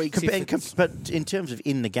more, 2 weeks if it's- but in terms of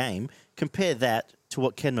in the game, compare that to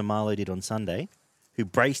what Ken Mamalo did on Sunday. who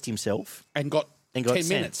braced himself And got and got 10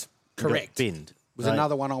 sent minutes. and got Correct. binned. Was right?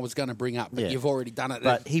 another one I was going to bring up, but Yeah. you've already done it.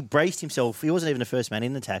 But he braced himself. He wasn't even the first man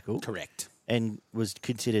in the tackle. Correct. And was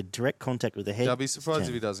considered direct contact with the head. I'd be surprised if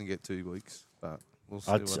 10. he doesn't get 2 weeks, but we'll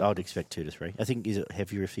see. I'd expect 2 to 3. I think is it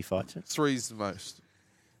heavier if he fights it. 3's the most.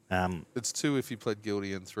 It's 2 if he pled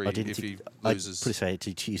guilty and 3 I didn't if he think, loses. I'd put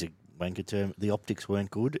it to use a wanker term. The optics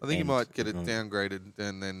weren't good. I think he and- might get it downgraded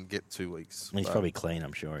and then get 2 weeks. He's but probably clean,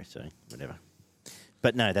 I'm sure. So whatever.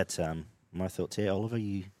 But no, that's my thoughts here. Oliver,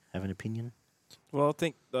 you have an opinion? Well, I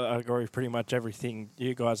think I agree with pretty much everything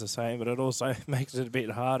you guys are saying, but it also makes it a bit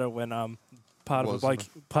harder when part of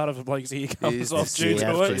the bloke's ear comes off due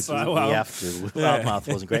to it. So The aftermath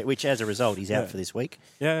wasn't great, which as a result, he's out for this week.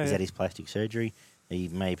 Yeah, He's had his plastic surgery. He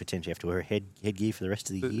may potentially have to wear headgear for the rest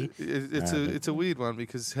of the year. It's a weird one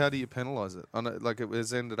because how do you penalise it? I know, like it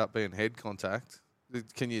has ended up being head contact.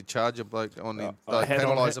 Can you charge a bloke on head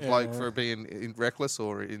penalise on a bloke head, for being reckless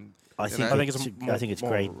or in? I you think know? I think it's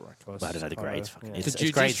more grade. reckless. I don't know the grades. Yeah. It's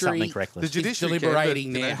The grade something judiciary- reckless. The judiciary deliberating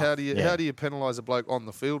can, but, you know, now. how do you Yeah. how do you penalise a bloke on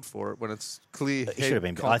the field for it when it's clear It should have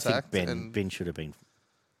been. head I think contact? Ben should have been.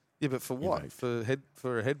 Yeah, but for what? know.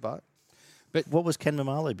 For a headbutt? What was Ken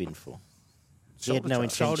Mamalo been for? He had Shoulder no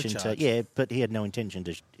charge. Shoulder intention to. charge. Yeah, but he had no intention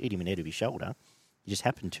to hit him in the head of his shoulder. He just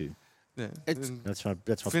happened to. Yeah. It's- And That's my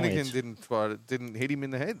point. Finnegan It's- didn't hit him in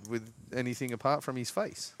the head with anything apart from his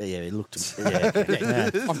face. Yeah, it looked. Yeah, okay.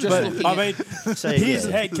 I'm just looking I at, mean, So, his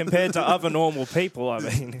yeah. head compared to other normal people, I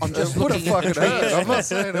mean. I'm just It would have looking at the fucking hurt. I'm not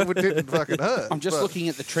saying it didn't fucking hurt. I'm just but- looking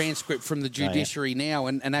at the transcript from the judiciary now,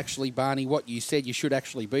 and actually, Barney, what you said, you should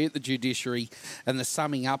actually be at the judiciary, and the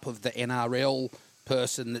summing up of the NRL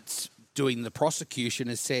person that's doing the prosecution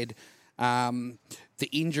has said the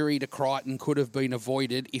injury to Crichton could have been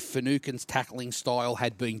avoided if Finucane's tackling style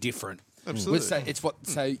had been different. Absolutely.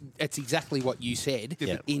 So it's exactly what you said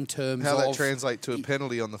Yeah. in terms How of that translates to a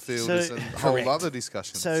penalty on the field So- is a whole Correct. other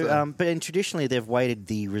discussion. But and traditionally they've weighted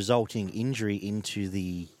the resulting injury into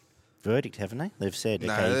the verdict, haven't they? They've said,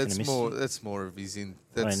 no, okay, he's that's gonna miss. more. That's more of his in.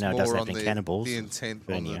 Well, That's no, it doesn't more have on been cannibals. the intent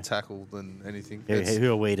But on the yeah. tackle than anything. Who, It's-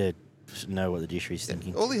 who are we to know what the judiciary's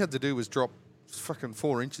thinking? all he had to do was drop fucking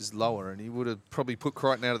 4 inches lower, and he would have probably put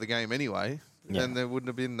Crichton out of the game anyway. Yeah. And there wouldn't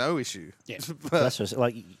have been no issue. Yeah. But, That's just,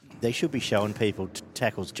 like they should be showing people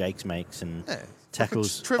tackles Jakes makes and yeah.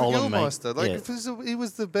 tackles Fucking Trevor Olam make. Gilmeister. Like Yeah. he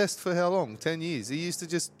was the best for how long? 10 years. He used to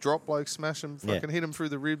just drop blokes, smash them, Yeah. fucking hit them through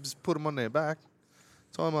the ribs, put them on their back,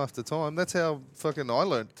 time after time. That's how fucking I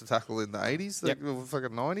learned to tackle in the 80s, Yep. or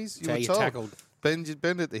fucking 90s. That's how were you told, tackled.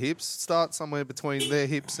 Bend at the hips, start somewhere between their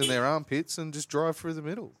hips and their armpits, and just drive through the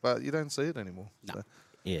middle. But you don't see it anymore. No. So,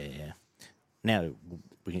 Yeah. Now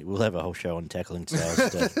we'll have a whole show on tackling styles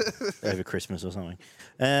over Christmas or something.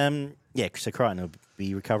 So Crichton will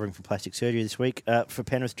be recovering from plastic surgery this week. For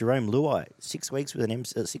Penrith, Jerome Luai, 6 weeks with an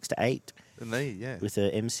 6 to 8 the knee, yeah. with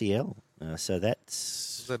a MCL. So Was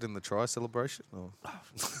that's that in the try celebration? Or?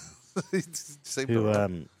 It seemed who.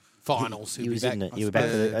 alright. Finals. He he'll be was back, in. I You were back.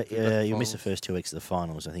 suppose. For Yeah, back you missed the finals. first 2 weeks of the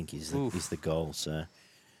finals. I think is Oof. the goal. So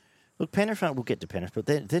look, Penrith. We'll get to Penrith, but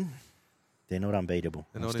then they're not unbeatable.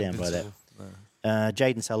 They're I'll not stand by that. invincible. No.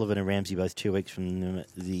 Jaden Sullivan and Ramsey both 2 weeks from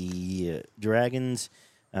the Dragons.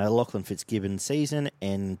 Lachlan Fitzgibbon season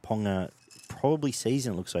and Ponga probably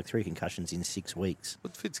season. It looks like 3 concussions in 6 weeks.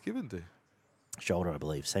 What did Fitzgibbon do? Shoulder, I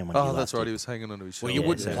believe. Same one. Oh, that's right. He was hanging onto his shoulder. Well, you Yeah,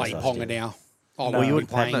 wouldn't so play that's Ponga last year. now. Well, you would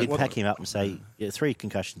play. you'd pack him up and say 3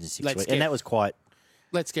 concussions in 6 Let's weeks, get- and that was quite.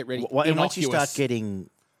 Let's get ready. And once you start Innocuous. getting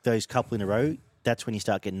those couple in a row, that's when you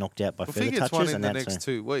start getting knocked out by Well, if further he gets touches, one in and the that's next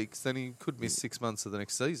 2 weeks, then he could miss 6 months of the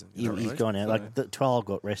next season. You know what I he's mean? gone out. So Like the 12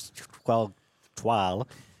 got rest. 12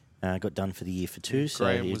 got done for the year for 2. So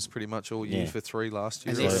Graham he- was pretty much all year Yeah. for 3 last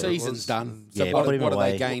year. And or their whatever it season's was. done. Yeah, So put what, him what are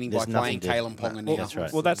away. they gaining by There's playing nothing to- Kalen Ponga now? That's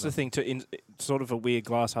right. Well, that's the thing too. In sort of a weird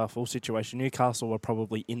glass half full situation, Newcastle were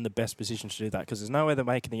probably in the best position to do that because there's no way they're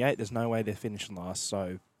making the 8. There's no way they're finishing last.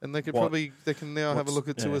 So And they could What- they can now have a what's- look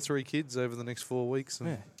at 2 yeah. or 3 kids over the next 4 weeks. And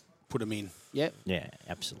yeah. Put them in. Yep. Yeah,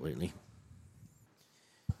 absolutely.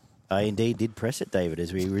 I indeed did press it, David,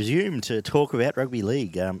 as we resume to talk about rugby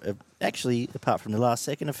league. Actually, apart from the last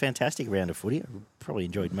second, a fantastic round of footy. I probably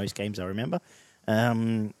enjoyed most games I remember.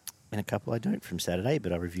 And a couple I don't from Saturday,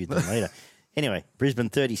 but I reviewed them later. Anyway, Brisbane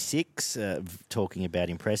 36, talking about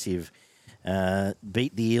impressive,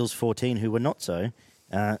 beat the Eels 14, who were not so.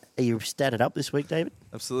 Are you statted up this week, David?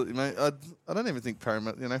 Absolutely, mate. I don't even think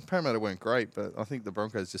Parramatta weren't great, but I think the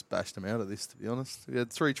Broncos just bashed them out of this, to be honest. We had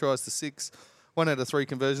 3 tries to 6. 1 out of 3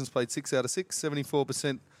 conversions, played 6 out of 6.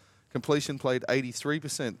 74% completion, played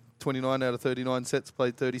 83%. 29 out of 39 sets,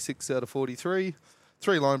 played 36 out of 43.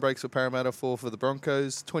 3 line breaks for Parramatta, 4 for the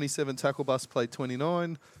Broncos. 27 tackle busts, played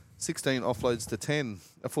 29. 16 offloads to 10.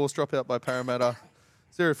 A forced dropout by Parramatta,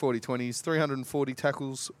 0 40-20s, 340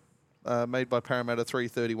 tackles made by Parramatta,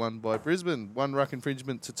 331 by Brisbane. 1 ruck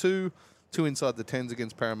infringement to 2, 2 inside the 10s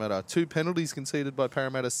against Parramatta. 2 penalties conceded by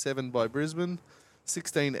Parramatta, 7 by Brisbane.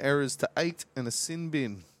 16 errors to 8 and a sin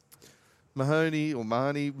bin. Mahoney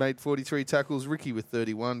made 43 tackles. Ricky with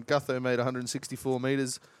 31. Gutho made 164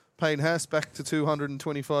 metres. Payne Haas back to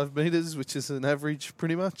 225 metres, which is an average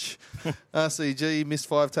pretty much. RCG missed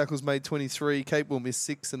 5 tackles, made 23. Capewell missed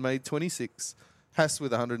 6 and made 26. Haas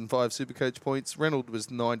with 105 Supercoach points. Reynolds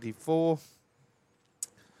was 94.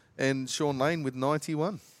 And Sean Lane with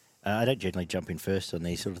 91. I don't generally jump in first on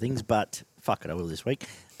these sort of things, but fuck it, I will this week.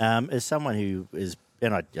 As someone who is,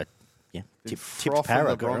 and I tipped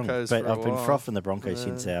Para, got wrong, but I've been frothing the Broncos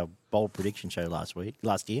since our bold prediction show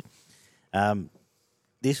last year.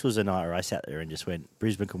 This was a night where I sat there and just went,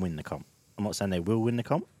 Brisbane can win the comp. I'm not saying they will win the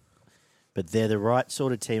comp, but they're the right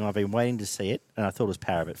sort of team. I've been waiting to see it, and I thought it was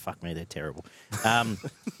Para, but fuck me, they're terrible.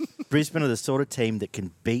 Brisbane are the sort of team that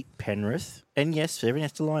can beat Penrith. And yes, everyone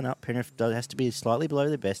has to line up. Penrith has to be slightly below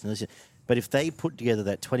their best. But if they put together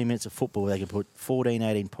that 20 minutes of football where they can put 14,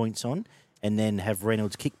 18 points on and then have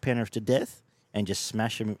Reynolds kick Penrith to death and just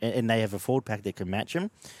smash them, and they have a forward pack that can match them,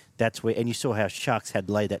 that's where... And you saw how Sharks had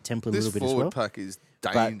laid that template a little bit as well. This forward pack is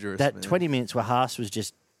dangerous, but that man. 20 minutes where Haas was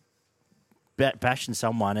just bashing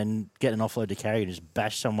someone and getting an offload to carry and just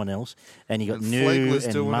bash someone else. And you got New Flegler's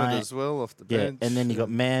and doing May, it as well off the bench. and then you got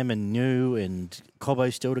Mam and New and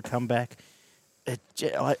Cobbo still to come back.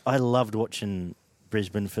 I loved watching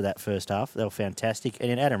Brisbane for that first half. They were fantastic.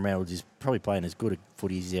 And then Adam Reynolds is probably playing as good a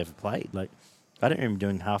footy as he's ever played. Like, I don't remember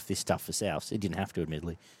doing half this stuff for Souths. He didn't have to,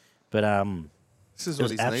 admittedly. But this is it what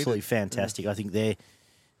was he's absolutely needed. fantastic. I think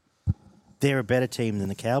they're a better team than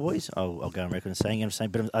the Cowboys. I'll go on record and saying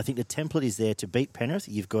but I think the template is there to beat Penrith.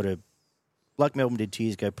 You've got to, like Melbourne did 2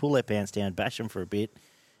 years ago, pull their pants down, bash them for a bit,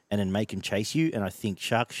 and then make them chase you. And I think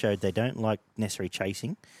Sharks showed they don't like necessarily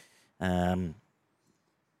chasing. And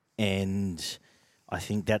I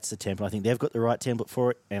think that's the template. I think they've got the right template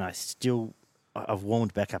for it. And I've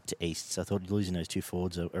warmed back up to East. So I thought losing those 2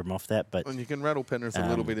 forwards are off that. But And you can rattle Penrith a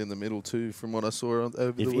little bit in the middle too, from what I saw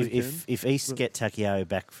over the weekend. If East get Takiao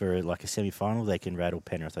back for like a semi-final, they can rattle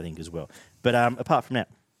Penrith, I think, as well. But apart from that,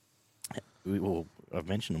 I've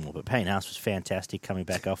mentioned them all, but Payne Haas was fantastic coming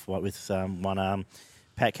back off with one arm.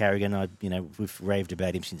 Pat Carrigan, we've raved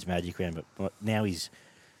about him since Magic Round, but now he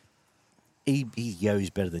yo's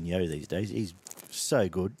better than Yo these days. He's so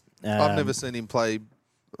good. I've never seen him play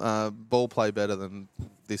ball play better than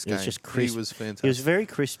this game. It was just crisp. He was fantastic. He was very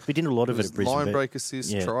crisp. He did a lot of it at Brisbane. Line break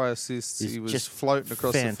assists, try assists. He's He was just floating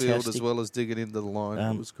across the field fantastic. as well as digging into the line.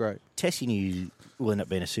 It was great. Tessinu will end up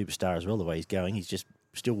being a superstar as well, the way he's going. He's just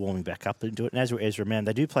still warming back up into it. And as with Ezra Mam,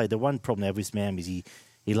 they do play. The one problem they have with Mam is he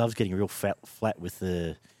loves getting real flat with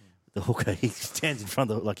the hooker. He stands in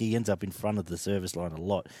front of he ends up in front of the service line a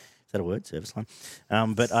lot. Is that a word? Service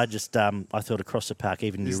line. But I just I thought across the park,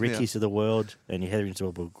 even your Rickies of the world and your Heathers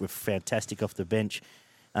of the world were fantastic off the bench.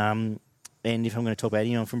 And if I'm going to talk about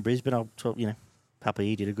anyone from Brisbane, I'll talk. Papa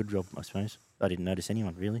E did a good job, I suppose. I didn't notice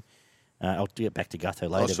anyone really. I'll get back to Gutho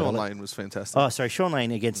later. Sean Lane was fantastic. Oh, sorry, Sean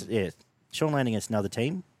Lane against another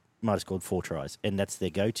team might have scored 4 tries, and that's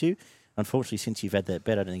their go-to. Unfortunately, since you've had that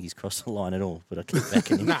bet, I don't think he's crossed the line at all. But I keep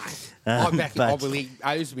backing him. No, I'll back him. He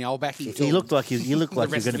owes me. I'll back him. He looked like you were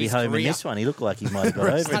going to be home in this one. He looked like he might have got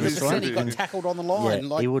over in this one. 100%. He got tackled on the line.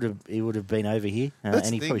 Yeah, he would have been over here, That's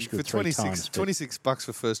and he the probably thing, scored for 3 times. but $26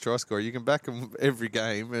 for first try score. You can back him every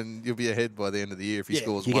game, and you'll be ahead by the end of the year if he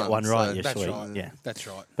scores you one. get one right. You're That's sweet. right. Yeah, That's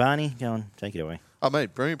right. Barney, go on, take it away. Oh,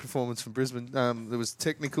 mate, brilliant performance from Brisbane. There was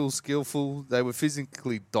technical, skillful. They were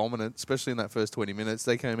physically dominant, especially in that first 20 minutes.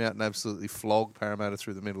 They came out and absolutely flogged Parramatta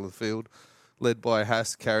through the middle of the field, led by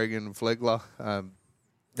Haas, Carrigan and Flegler.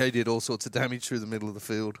 They did all sorts of damage through the middle of the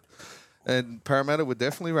field. And Parramatta were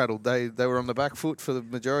definitely rattled. They were on the back foot for the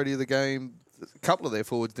majority of the game. A couple of their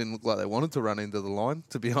forwards didn't look like they wanted to run into the line,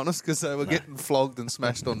 to be honest, because they were getting flogged and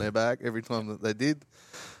smashed on their back every time that they did.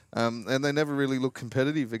 And they never really looked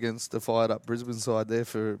competitive against the fired-up Brisbane side there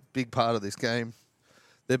for a big part of this game.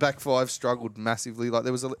 Their back five struggled massively. Like,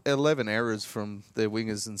 there was 11 errors from their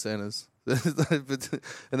wingers and centres.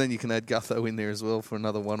 And then you can add Gutho in there as well for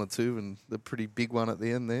another 1 or 2, and the pretty big one at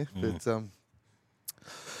the end there. But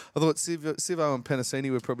I thought Sivo and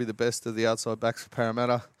Penasini were probably the best of the outside backs for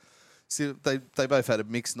Parramatta. They both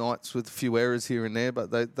had mixed nights with a few errors here and there,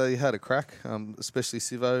 but they had a crack, especially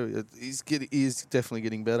Sivo. He's definitely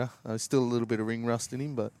getting better. Still a little bit of ring rust in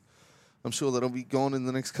him, but I'm sure that'll be gone in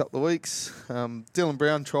the next couple of weeks. Dylan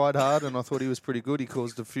Brown tried hard, and I thought he was pretty good. He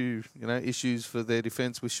caused a few issues for their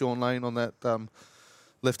defence with Sean Lane on that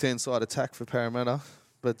left-hand side attack for Parramatta.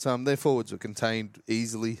 But their forwards were contained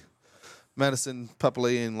easily. Madison,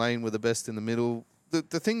 Papali'i and Lane were the best in the middle. The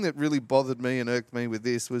thing that really bothered me and irked me with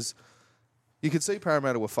this was you could see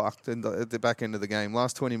Parramatta were fucked at the back end of the game.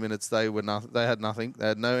 Last 20 minutes, they had nothing. They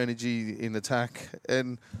had no energy in attack.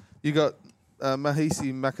 And you got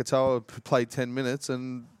Mahisi Makatoa played 10 minutes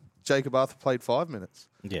and Jacob Arthur played 5 minutes.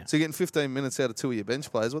 Yeah. So you're getting 15 minutes out of 2 of your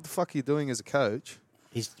bench players. What the fuck are you doing as a coach?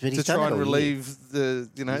 He's To done try it and all relieve year. the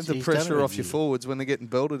He's done pressure it off all your year. forwards when they're getting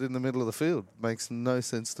belted in the middle of the field. Makes no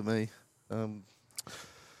sense to me.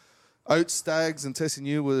 Oates, Staggs, and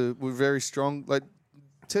Tessinu were very strong. Like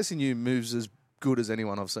Tessinu moves as good as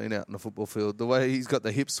anyone I've seen out in the football field. The way he's got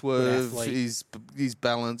the hip swerve, athlete. his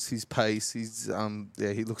balance, his pace.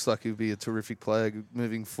 He looks like he'll be a terrific player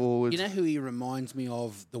moving forward. You know who he reminds me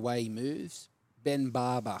of the way he moves? Ben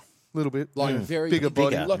Barber. A little bit, Like very bigger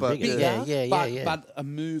body, Bigger, like but bigger. bigger, Yeah. but a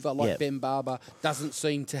mover like Yeah. Ben Barber doesn't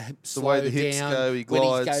seem to slow way the hips down go, he when he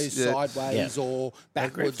glides, goes yeah. sideways Yeah. or I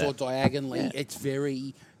agree with backwards or that. diagonally. Yeah. It's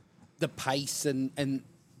very the pace and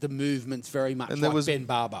the movement's very much And like Ben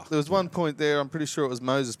Barber. There was one point there, I'm pretty sure it was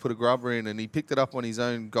Moses put a grubber in and he picked it up on his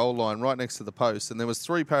own goal line right next to the post and there was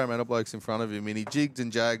 3 Parramatta blokes in front of him and he jigged and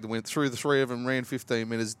jagged and went through the 3 of them, ran 15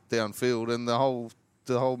 metres downfield and the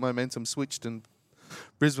whole momentum switched and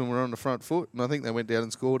Brisbane were on the front foot and I think they went down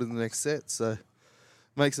and scored in the next set. So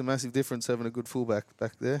makes a massive difference having a good fullback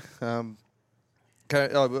back there.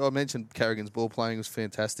 I mentioned Carrigan's ball playing was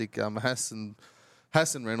fantastic. Haas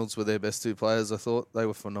and Reynolds were their best 2 players, I thought. They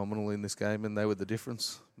were phenomenal in this game and they were the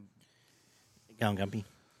difference. Go on, Gumpy.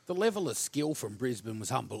 The level of skill from Brisbane was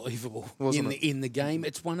unbelievable Wasn't it? in the game.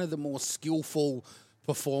 It's one of the more skillful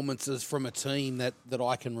performances from a team that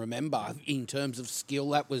I can remember in terms of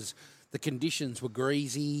skill. That was the conditions were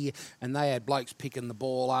greasy and they had blokes picking the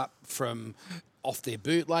ball up from off their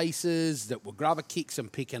bootlaces that were grubber kicks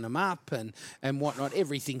and picking them up and whatnot.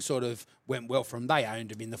 Everything sort of went well from they owned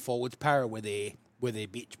them in the forwards. Para were their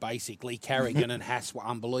bitch, basically. Carrigan and Haas were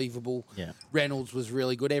unbelievable. Yeah. Reynolds was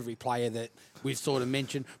really good. Every player that we've sort of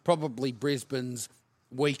mentioned, probably Brisbane's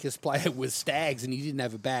weakest player was Staggs, and he didn't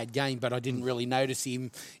have a bad game, but I didn't really notice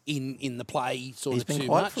him in the play He's of been too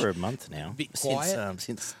quiet much. for a month now. Bit quiet.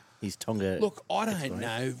 Since his Tonga. Look, I don't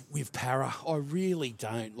know with Para. I really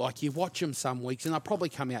don't. Like, you watch them some weeks, and they'll probably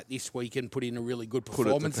come out this week and put in a really good it to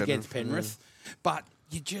performance against Penrith. But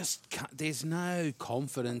you just can't, there's no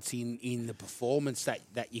confidence in the performance that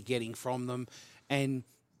you're getting from them. And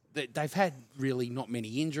they've had really not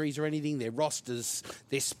many injuries or anything. Their rosters,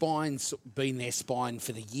 their spine's been their spine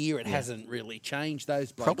for the year. It hasn't really changed.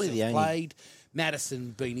 Those blokes Probably have the only- played.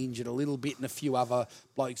 Madison been injured a little bit, and a few other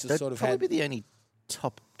blokes have They'd sort of probably had... be the only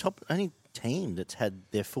top only team that's had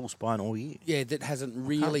their full spine all year. Yeah, that hasn't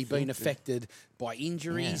really been think affected by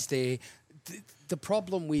injuries. The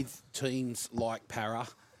problem with teams like Para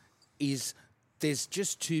is there's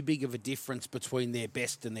just too big of a difference between their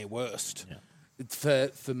best and their worst for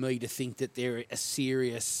me to think that they're a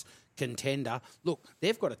serious contender. Look,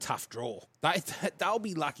 they've got a tough draw. They'll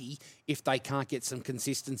be lucky if they can't get some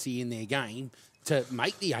consistency in their game to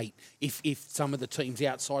make the 8. If some of the teams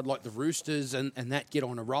outside, like the Roosters and that, get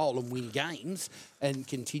on a roll and win games and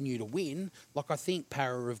continue to win, like I think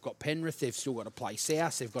Para have got Penrith, they've still got to play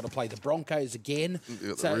South, they've got to play the Broncos again. They've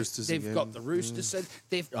got the Roosters they've again. got the Roosters. So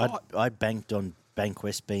they've got... I banked on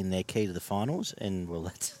Bankwest being their key to the finals, and well,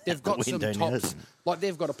 that's They've out got the some window now, tops, isn't it? like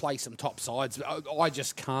they've got to play some top sides. I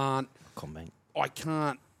just can't. Combank. I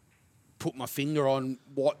can't put my finger on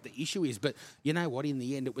what the issue is. But you know what? In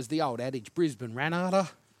the end, it was the old adage: Brisbane ran harder.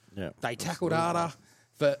 Yeah, They tackled harder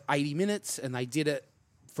for 80 minutes, and they did it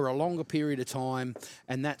for a longer period of time,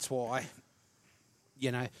 and that's why,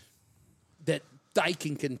 you know, that they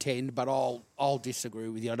can contend. But I'll disagree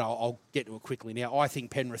with you, and I'll get to it quickly now. I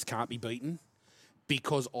think Penrith can't be beaten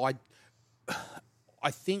because I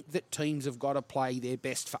think that teams have got to play their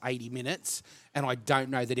best for 80 minutes, and I don't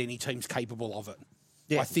know that any team's capable of it.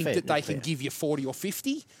 Yeah, I think fair, that they fair. can give you 40 or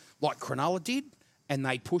 50, like Cronulla did, and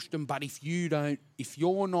they pushed them. But if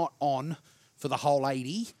you're not on for the whole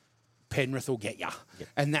 80, Penrith will get you. Yep.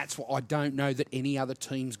 And that's what I don't know that any other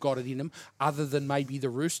team's got it in them, other than maybe the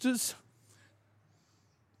Roosters.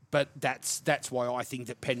 But that's why I think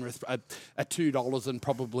that Penrith are $2 and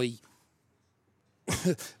probably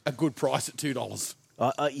a good price at $2.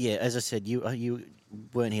 Yeah, as I said, you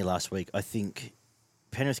weren't here last week. I think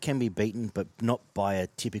Penrith can be beaten, but not by a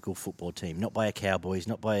typical football team, not by a Cowboys,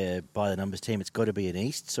 not by the numbers team. It's got to be an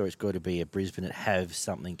East, or it's got to be a Brisbane that have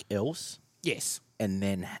something else. Yes.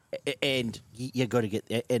 you got to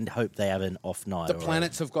get and hope they have an off night. The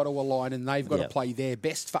planets have got to align, and they've got Yeah. to play their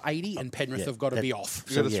best for 80, and Penrith Yeah, have got to that- be off.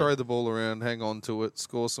 You got to yeah. throw the ball around, hang on to it,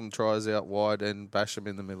 score some tries out wide, and bash them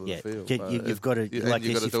in the middle Yeah, of the field. you've got to and like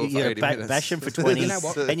you've this. got to If do it you for gotta 80 minutes. bash them for 20, You know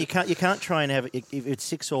what? and you can't try and have if it's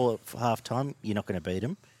 6-all for half time. You're not going to beat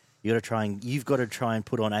them. You've got to try and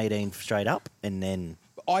put on 18 straight up, and then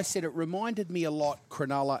I said it reminded me a lot,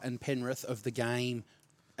 Cronulla and Penrith, of the game,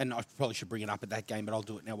 and I probably should bring it up at that game, but I'll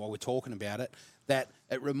do it now while we're talking about it, that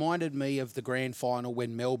it reminded me of the grand final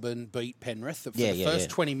when Melbourne beat Penrith. For the first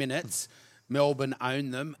 20 minutes, Melbourne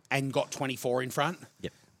owned them and got 24 in front.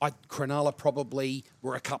 Yep. Cronulla probably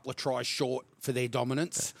were a couple of tries short for their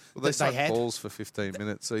dominance Well, they that suck they had. balls for 15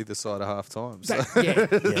 minutes either side of half time. So.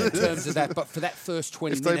 In terms of that. But for that first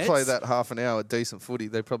 20 If minutes... they play that half an hour decent footy,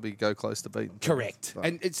 they probably go close to beating. Correct. But-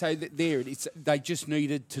 And so there it is. They just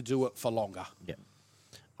needed to do it for longer. yeah.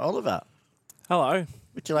 Oliver, Hello.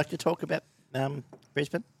 would you like to talk about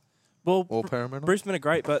Brisbane? Well, Or Parramatta? Brisbane are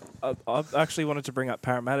great, but I've actually wanted to bring up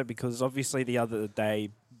Parramatta because obviously the other day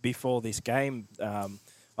before this game,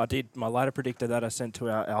 I did my ladder predictor that I sent to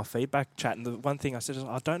our feedback chat, and the one thing I said is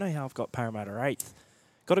I don't know how I've got Parramatta 8th.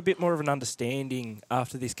 Got a bit more of an understanding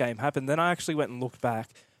after this game happened. Then I actually went and looked back.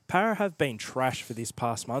 Para have been trash for this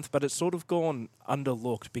past month, but it's sort of gone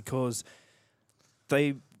underlooked because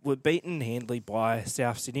they were beaten handily by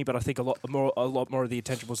South Sydney, but I think a lot more of the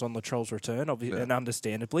attention was on Latrell's return, obviously, and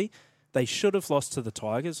understandably. They should have lost to the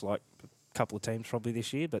Tigers, like a couple of teams probably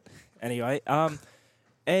this year, but anyway.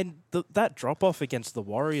 And that drop-off against the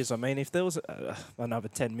Warriors, I mean, if there was another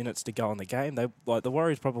 10 minutes to go in the game, the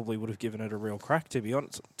Warriors probably would have given it a real crack, to be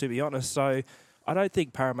honest. So I don't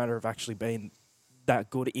think Parramatta have actually been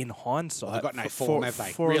that good in hindsight. They've got no form, have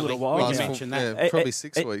they? For Really? a little while. Well, you now. mentioned that. Yeah, probably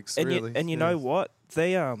 6 weeks, and really. You know what?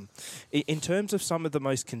 They in terms of some of the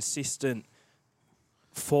most consistent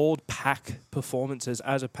forward pack performances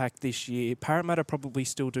as a pack this year, Parramatta probably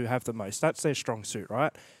still do have the most. That's their strong suit,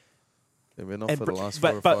 right? They've been off And for Br- the last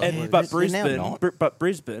but 4 or but 5 and, weeks. but They're now Brisbane, not.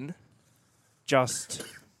 Brisbane just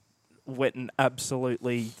went and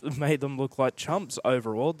absolutely made them look like chumps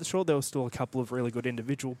overall. Sure, there was still a couple of really good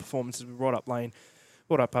individual performances. We brought up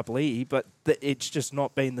Papali'i, but it's just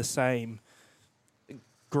not been the same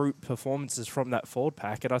group performances from that forward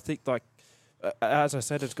pack. And I think, as I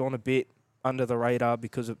said, it's gone a bit under the radar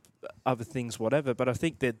because of other things, whatever. But I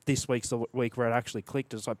think that this week's the week where it actually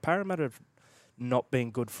clicked. It's like Parramatta have not been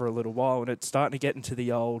good for a little while, and it's starting to get into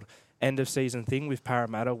the old end of season thing with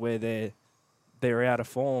Parramatta where they're out of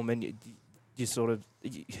form, and you sort of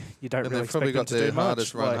you don't And really they've probably expect them got to their do much.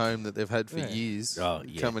 hardest run Like, home that they've had for Yeah. years Oh,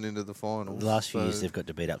 yeah. coming into the finals. The last few So- years they've got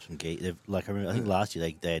to beat up some geese. I remember last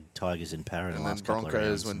year they had Tigers and Para in the and then last couple of Broncos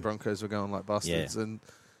rounds. when and- Broncos were going like bastards, and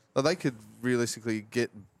they could realistically get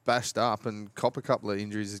bashed up and cop a couple of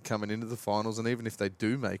injuries coming into the finals, and even if they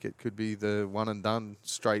do make it, could be the one and done,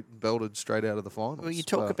 belted straight out of the finals. Well, you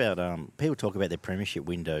talk But about people talk about their premiership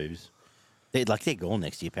windows. They're gone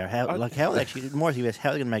next year, Para. How are they actually more how are they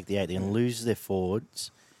going to make the 8? They're going to lose their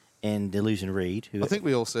forwards, and they're losing Reid. Who I think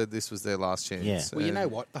we all said this was their last chance. Yeah. Well, you and know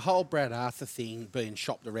what? The whole Brad Arthur thing being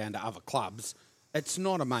shopped around to other clubs, it's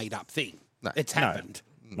not a made-up thing. No. It's happened.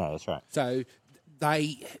 no, that's right. So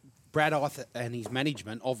Brad Arthur and his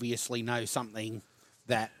management obviously know something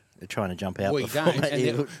that They're trying to jump out we before don't,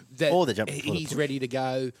 and that or they jump before the he's push. ready to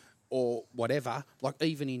go or whatever. Like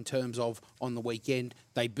even in terms of on the weekend,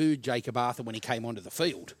 they booed Jacob Arthur when he came onto the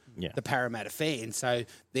field. Yeah. The Parramatta fans, so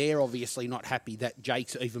they're obviously not happy that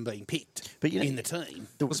Jake's even being picked But, you know- in the team.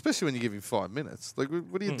 Well, especially when you give him 5 minutes. Like,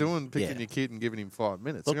 what are you doing picking Yeah. your kid and giving him 5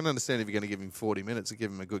 minutes? Look- I can understand if you're going to give him 40 minutes and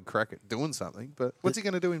give him a good crack at doing something, but what's he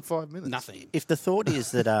going to do in 5 minutes? Nothing. If the thought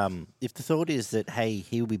is that hey,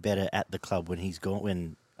 he'll be better at the club when he's gone,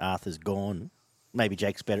 when Arthur's gone, maybe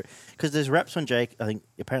Jake's better because there's raps on Jake. I think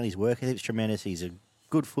apparently his work ethic's tremendous. He's a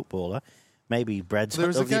good footballer. Maybe Brad's There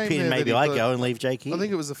was a of the game opinion. there Maybe that he I played- go and leave Jake here. I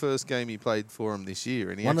think it was the first game he played for him this year,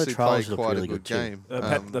 and he One of the actually trials played looked quite really a good good too.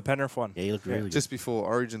 game. The Penrith one. Yeah, he looked really good. Just before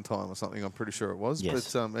Origin time or something, I'm pretty sure it was.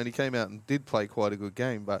 Yes. But and he came out and did play quite a good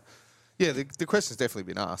game. But yeah, the question's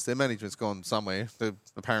definitely been asked. Their management's gone somewhere.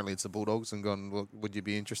 Apparently, it's the Bulldogs and gone. Well, would you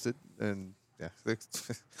be interested? And yeah,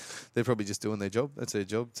 they're probably just doing their job. That's their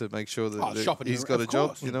job to make sure that shopping he's him, got of a job.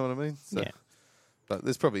 course. You know what I mean? So, Yeah. But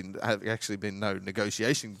there's probably actually been no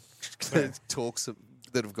negotiation talks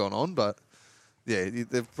that have gone on. But yeah,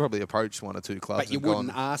 they've probably approached 1 or 2 clubs. But you and gone,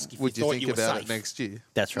 wouldn't ask if you would you thought think you were about safe. it next year?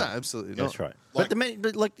 That's right. No, absolutely not. That's right. Like-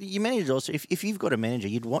 but like your manager also, if you've got a manager,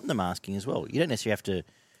 you'd want them asking as well. You don't necessarily have to.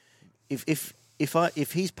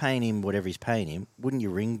 If he's paying him whatever he's paying him, wouldn't you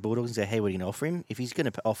ring Bulldogs and say, hey, what are you going to offer him? If he's going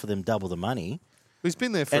to offer them double the money, He's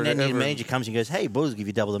been there for And then the ever. manager comes and goes, "Hey, boys, will give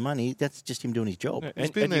you double the money." That's just him doing his job.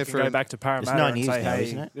 And, been and there you can for go an- back to Parramatta 9 and years say, now, hey,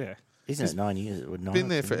 isn't it? yeah. Isn't it 9 years? Or nine, Been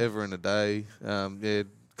there isn't it? forever and a day. Yeah,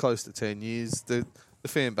 close to 10 years. The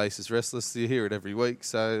fan base is restless. You hear it every week.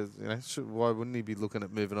 So, why wouldn't he be looking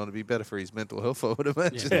at moving on? It'd be better for his mental health, I would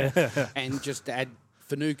imagine. And just to add,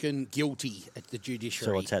 Finucane guilty at the judiciary.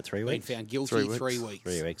 So what's that, 3 Been weeks? found guilty 3 weeks. 3 weeks.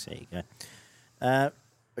 3 weeks. There you go.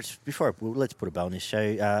 Let's put a bow on this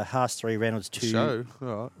show. Haas 3, Reynolds 2. Show. All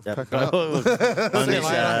right. Uh, Pack it up. on See you this,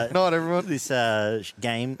 later. Night, everyone. this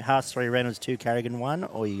game, Haas 3, Reynolds 2, Carrigan 1,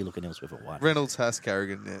 or are you looking elsewhere for 1? Reynolds has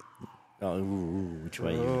Carrigan net. Oh, which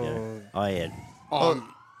way are you going to go? I had.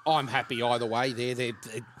 I'm happy either way. They're Yeah,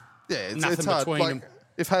 it's Nothing hard. between them.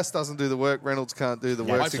 If Haas doesn't do the work, Reynolds can't do the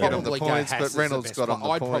work I'd to get him the probably go points, Haas but as the Reynolds best got him the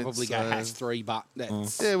player. points. I'd probably go Haas 3, but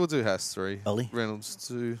that's... Yeah, we'll do Haas 3. Ollie? Reynolds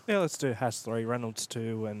 2. Yeah, let's do Haas 3, Reynolds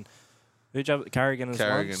 2, and who'd you have? Carrigan as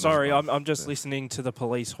Carrigan one. as Sorry, one. I'm just listening to the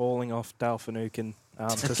police hauling off Dale Finucane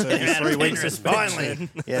to serve his 3 weeks suspension.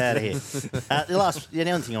 Get out of here.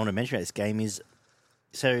 The only thing I want to mention about this game is,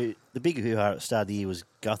 so the big hoo-ha at the start of the year was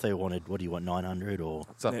Gutho wanted, 900 or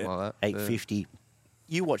Something Yeah. like that. 850.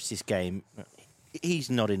 You watch this game, he's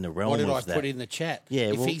not in the realm What did of I that. put in the chat? Yeah,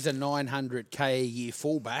 if well- he's a 900k a year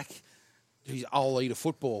fullback, I'll eat a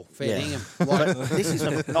football. Fair Yeah. dingham. But this is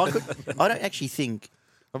I don't actually think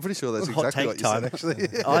I'm pretty sure that's hot exactly take what you time. said,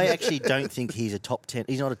 actually. I actually don't think he's a top 10.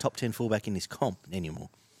 He's not a top 10 fullback in this comp anymore.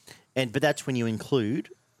 But that's when you include.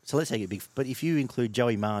 So let's take it big. But if you include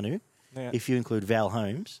Joey Manu, Yeah. if you include Val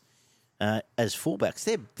Holmes as fullbacks,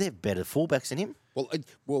 they're better fullbacks than him.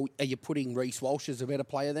 Well, are you putting Reece Walsh as a better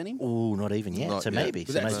player than him? Oh, not even yet. Not so yet. maybe. But,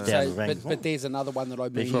 So that's- maybe down the so- ranks. but there's another one that I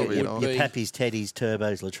mentioned. probably It not. would Your be- Pappies, Teddies,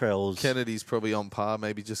 Turbos, Latrells. Kennedy's probably on par,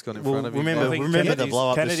 maybe just got in Well, front of him. remember I think the Kennedy's- blow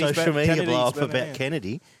up, the Kennedy's social better- media Kennedy's blow up better, about yeah.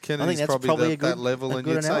 Kennedy. Kennedy's I think that's probably a good, that level, a and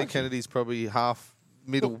good you'd say analogy. Kennedy's probably half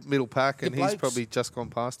middle pack, and your he's blokes- probably just gone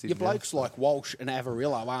past him. Your yeah. blokes like Walsh and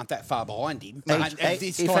Avarillo aren't that far behind him. Hey, And hey,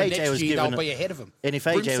 this if time AJ next was year, given they'll a- be ahead of him. And if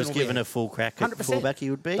AJ Brimson was will given be a full crack at 100%. fullback, he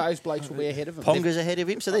would be. Those blokes will be ahead of him. Ponga's ahead of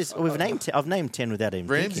him. So I've named 10 without him. thinking.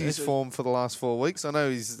 Ramsey's form for the last 4 weeks. I know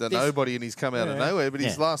he's a This- nobody and he's come out of Yeah. nowhere, but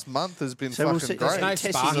his Yeah. last month has been So we'll fucking see- great. no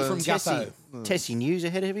Tessie- spark from Tessie- Gutho. Tessie News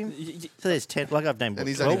ahead of him. So there's 10. Like I've named. And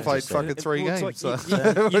he's 12 only played just so. fucking 3 Well, games. it's So. like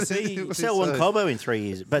you What see- did he Sell one say? Cobo in 3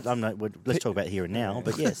 years, but let's talk about here and now.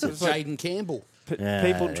 But yes, it's, Jaden Campbell. Yeah,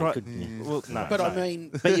 People it try. could- yeah. Well, no, But no. I mean,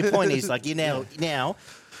 but your point is like you've gone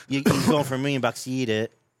from $1 million a year to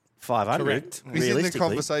 500. Correct. He's in the Realistically,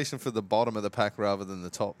 conversation for the bottom of the pack rather than the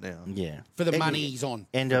top now. yeah. for the And- money he's on.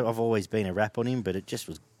 And I've always been a rap on him, but it just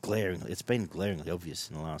was glaringly. It's been glaringly obvious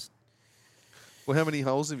in the last. Well, how many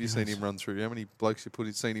holes have you seen him run through? How many blokes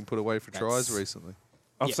you seen him put away for tries That's- recently?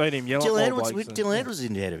 I've Yeah. seen him yell Dylan at Edwards, more blokes. Dylan Edwards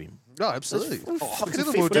is ahead of him. No, absolutely. fucking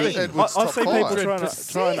Dylan 15. Edwards I've top seen people 5.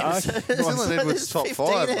 trying to argue. Dylan Edwards top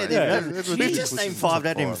 5, mate. ahead Yeah. of him. Edwards You is just pushing named 5 top that I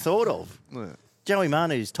hadn't even 5. thought of. Yeah. Joey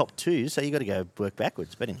Manu's top 2, so you got to go work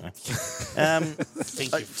backwards. But anyway,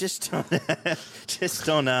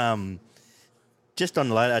 just on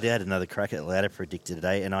the ladder, I had another crack at the ladder predicted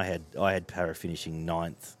today, and I had Para finishing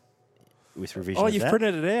 9th with revision. Oh, of you've that.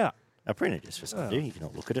 printed it out. I printed it just for something to do. You can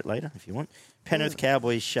look at it later if you want. Penrith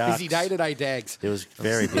Cowboys Sharks. Busy day today, Dags. It was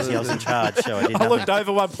very busy. I was in charge, so I did I nothing. looked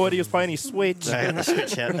over one point. He was playing his Switch. So I had to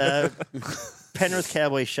switch out. Penrith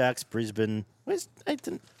Cowboys Sharks Brisbane. Where's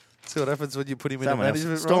Nathan? See what happens when you put him in a Someone else.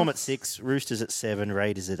 management Storm role? at 6, Roosters at 7,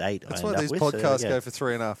 Raiders at 8. That's I why end up these with, so there podcasts we go for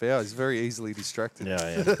 3.5 hours. Very easily distracted.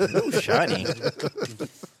 Yeah, yeah. Ooh, shiny. All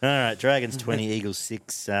right, Dragons 20, Eagles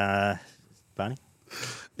 6. Barney?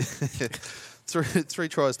 Three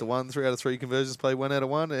tries to 1, 3 out of 3 conversions played, 1 out of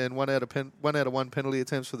 1, and 1 out of 1 penalty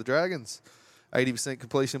attempts for the Dragons. 80%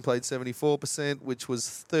 completion, played 74%, which was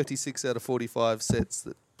 36 out of 45 sets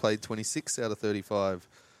that played 26 out of 35.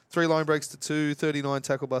 3 line breaks to 2, 39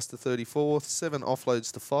 tackle busts to 34, 7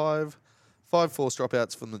 offloads to 5, 5 forced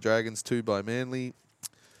dropouts from the Dragons, 2 by Manly.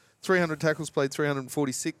 300 tackles played,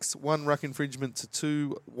 346, 1 ruck infringement to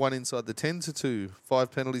 2, 1 inside the 10 to 2,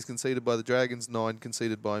 5 penalties conceded by the Dragons, 9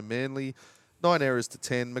 conceded by Manly, 9 errors to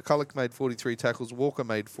 10. McCulloch made 43 tackles, Walker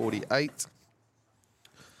made 48.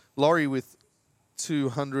 Laurie with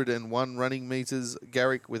 201 running metres,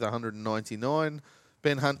 Garrick with 199.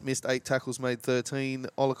 Ben Hunt missed 8 tackles, made 13.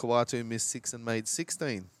 Olakawatu missed 6 and made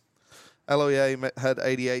 16. Aloiai had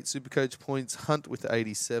 88 Supercoach points, Hunt with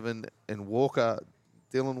 87, and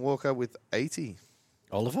Dylan Walker with 80.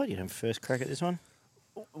 Oliver, you have first crack at this one?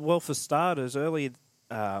 Well, for starters, earlier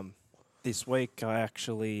this week, I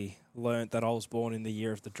actually learnt that I was born in the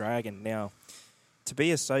year of the dragon. Now, to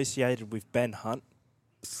be associated with Ben Hunt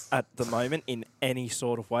at the moment in any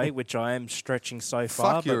sort of way, which I am stretching so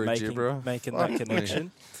far, Fuck, you're but a gibber. making Fuck that me.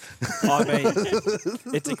 connection. I mean,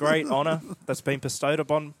 it's a great honour that's been bestowed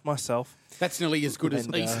upon myself. That's nearly as good as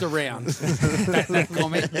And, Easter round. that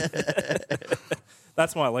comment.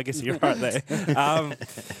 That's my legacy right there.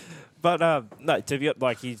 No, to be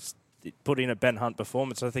like he's put in a Ben Hunt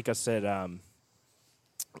performance. I think I said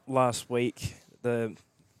last week the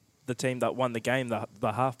team that won the game,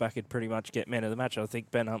 the halfback would pretty much get man of the match. I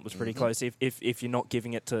think Ben Hunt was pretty close. If you're not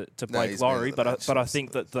giving it to Blake he's man Lowry, of the match, but I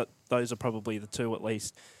think that those are probably the two at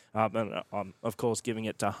least. And I'm of course giving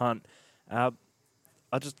it to Hunt. I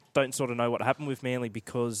just don't sort of know what happened with Manly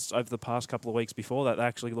because over the past couple of weeks before that, they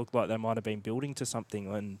actually looked like they might have been building to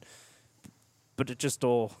something, but it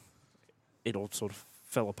all sort of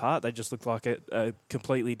fell apart. They just looked like a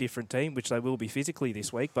completely different team, which they will be physically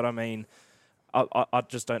this week. But I mean, I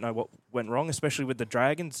just don't know what went wrong, especially with the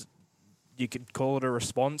Dragons. You could call it a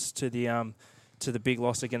response to the big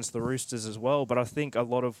loss against the Roosters as well. But I think a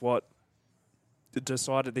lot of what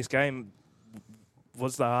decided this game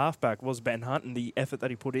was the halfback, was Ben Hunt, and the effort that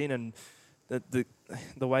he put in, and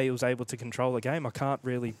the way he was able to control the game. I can't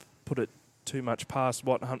really put it too much past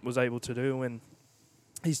what Hunt was able to do, and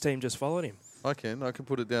his team just followed him. I can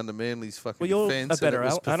put it down to Manly's fucking Well, you're defence. a better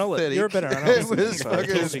and it was analyst. pathetic. You're a better analyst. It was So, of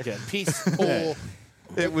fucking- course you can. Piss poor.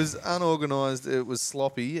 It was unorganised, it was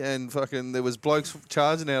sloppy, and fucking there was blokes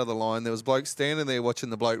charging out of the line. There was blokes standing there watching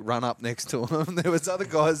the bloke run up next to him. There was other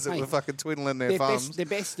guys that Mate, were fucking twiddling their thumbs. Their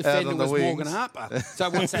best out defender on the was wings. Morgan Harper. So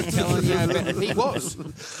what's that telling you? He was.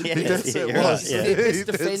 Yeah, Yes, it you're was. right, yeah. Their best Yes,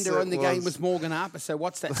 defender it on the game was. was Morgan Harper. So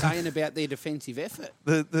what's that saying about their defensive effort?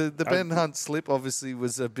 The Ben Hunt slip obviously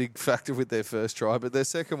was a big factor with their first try, but their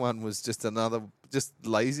second one was just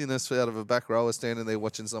laziness out of a back rower standing there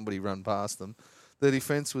watching somebody run past them. The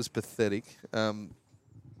defence was pathetic. The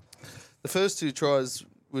first two tries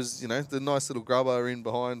was, the nice little grubber in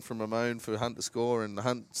behind from Ramon for Hunt to score and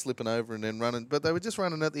Hunt slipping over and then running. But they were just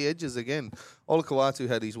running at the edges again. Ola Kawatu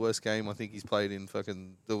had his worst game I think he's played in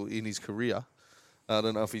in his career. I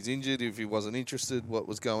don't know if he's injured, if he wasn't interested, what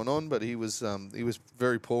was going on, but he was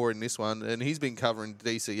very poor in this one, and he's been covering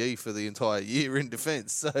DCE for the entire year in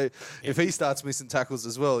defence. So if he starts missing tackles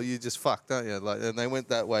as well, you just fucked, don't you? And they went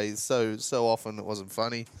that way so often it wasn't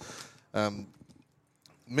funny.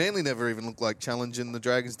 Manly never even looked like challenging the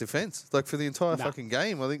Dragons' defence. Like for the entire fucking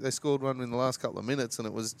game, I think they scored one in the last couple of minutes, and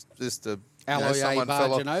it was just Aloye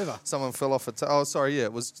barging over. Someone fell off it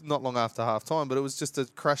was not long after half time, but it was just a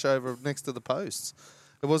crash over next to the posts.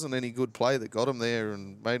 It wasn't any good play that got him there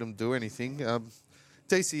and made him do anything.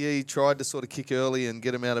 DCE tried to sort of kick early and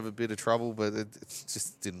get him out of a bit of trouble, but it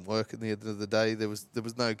just didn't work at the end of the day. There was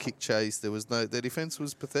no kick chase. Their defence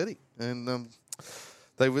was pathetic, and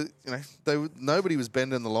nobody was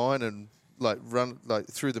bending the line and run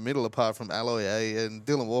through the middle apart from Aloye, and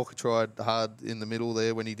Dylan Walker tried hard in the middle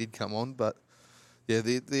there when he did come on, but yeah,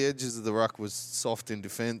 the edges of the ruck was soft in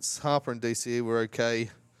defence. Harper and DCE were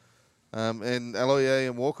okay, and Aloye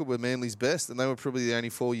and Walker were Manly's best, and they were probably the only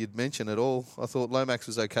four you'd mention at all. I thought Lomax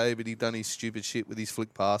was okay, but he'd done his stupid shit with his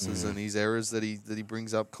flick passes and his errors that he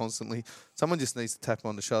brings up constantly. Someone just needs to tap him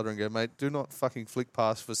on the shoulder and go, mate, do not fucking flick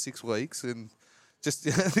pass for 6 weeks and just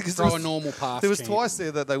Throw a normal pass. There was champ. twice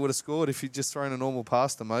there that they would have scored if he'd just thrown a normal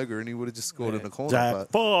pass to Moga and he would have just scored in the corner.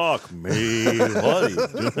 That But fuck me. What are you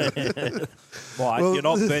doing? Why? You're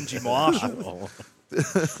not Benji Marshall.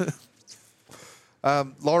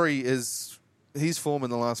 Laurie his form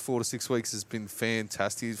in the last 4 to 6 weeks has been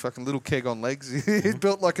fantastic. He's fucking little keg on legs. He's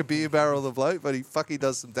built like a beer barrel of bloke, but he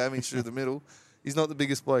does some damage through the middle. He's not the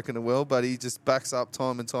biggest bloke in the world, but he just backs up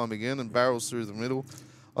time and time again and barrels through the middle.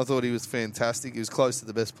 I thought he was fantastic. He was close to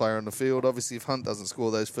the best player on the field. Obviously, if Hunt doesn't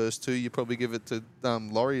score those first two, you probably give it to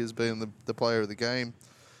Laurie as being the player of the game.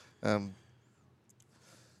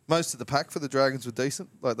 Most of the pack for the Dragons were decent.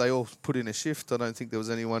 Like they all put in a shift. I don't think there was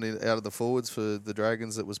anyone out of the forwards for the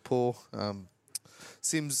Dragons that was poor.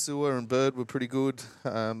 Sims, Sewer, and Bird were pretty good,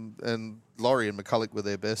 and Laurie and McCulloch were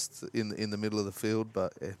their best in the middle of the field.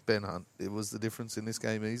 But Ben Hunt, it was the difference in this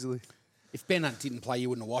game easily. If Ben Hunt didn't play, you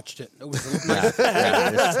wouldn't have watched it. It was the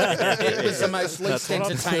most least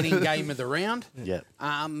entertaining game of the round. Yeah.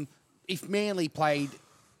 If Manly played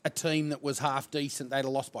a team that was half decent, they'd have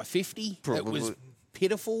lost by 50. It was Probably.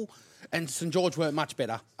 pitiful. And St George weren't much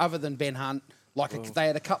better, other than Ben Hunt. They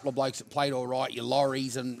had a couple of blokes that played all right, your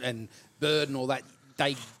Lorries and Bird and all that.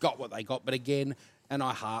 They got what they got. But again, and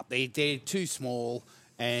I harp, they're too small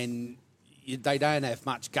and they don't have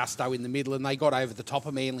much gusto in the middle, and they got over the top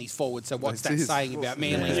of Manly's forward. So what's that saying about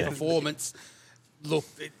Manly's performance? Look,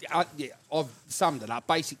 I've summed it up.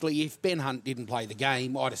 Basically, if Ben Hunt didn't play the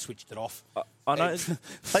game, I'd have switched it off. I know.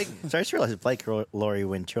 Blake, so I just realised that Blake Laurie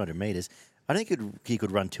went 200 metres. I think he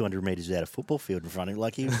could run 200 metres without a football field in front of him.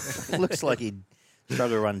 Like, he looks like he'd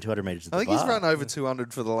struggle to run 200 metres at the I think he's bar. run over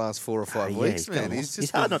 200 for the last 4 or 5 Yeah, weeks, he's man. got- He's he's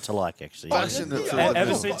just hard been not to like, actually. punching it through Ever the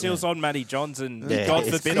middle. since he was on Matty Johnson, Yeah, God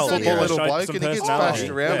it's forbid, He's cold. only a footballer little showed bloke some and he gets personality. bashed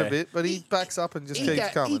around Yeah. a bit, but he backs up and just He, keeps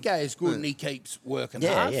coming. he goes good and he keeps working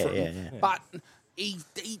Yeah, hard yeah, for him. yeah, yeah. But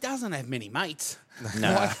he doesn't have many mates.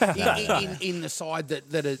 No. Like, in the side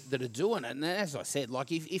that are doing it. And as I said,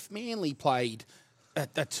 like if Manly played a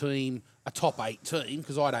top 8 team,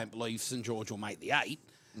 because I don't believe St George will make the 8,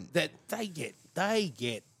 that they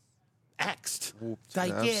get axed. Whooped. They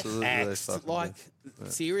get Absolutely, they axed. fucking Like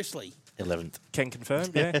seriously. 11th. Can confirm,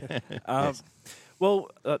 yeah. Well,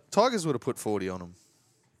 Tigers would have put 40 on him.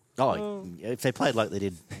 Oh, if they played like they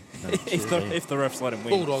did. if the refs let him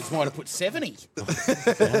win. Bulldogs might have put 70.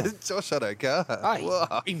 Josh Adokar. Hey,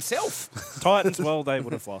 Wow. himself. Titans, well, they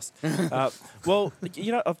would have lost. Well,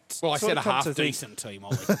 you know, I've Well, I sort said a of come half to think- decent team,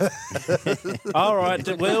 Ollie. All right,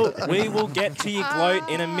 we will get to your gloat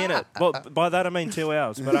in a minute. Well, by that I mean 2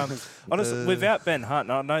 hours. But honestly, without Ben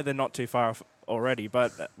Hunt, and I know they're not too far off already,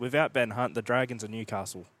 but without Ben Hunt, the Dragons are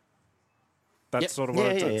Newcastle. That's Yep. sort of what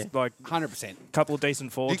Yeah, it's yeah. like. 100%. Couple of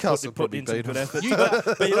decent forwards Newcastle put in some probably good beat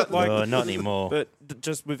effort. But you know, like, Oh, not anymore. but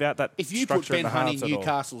just without that If you put structure in Ben the Hunt in halves at all.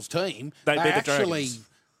 Newcastle's team, They'd they're be the actually Dragons.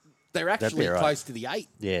 they're actually right. close to the 8.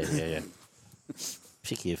 Yeah.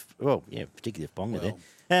 Particularly if Bonga Well,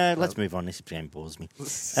 there. Let's move on. This game bores me.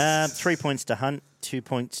 3 points to Hunt, 2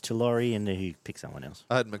 points to Laurie, and who pick someone else.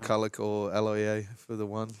 I had McCulloch or Aloye for the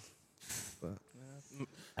one.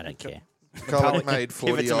 I don't care. McCulloch made Give it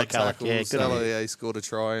 40 to odd McCulloch, yeah, tackles. good on him. Aloye scored a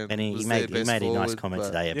try and, And he was made their he best made a nice forward, comment but-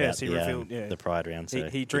 today about Yes, he revealed, the pride round. So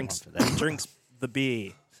he drinks good one for that. he drinks the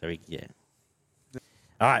beer. So yeah.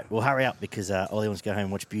 All right, well, hurry up because Ollie wants to go home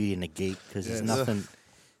and watch Beauty and the Geek because there's Yes. nothing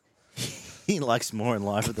he likes more in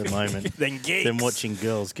life at the moment Then geeks. than watching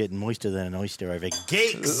girls get moister than an oyster over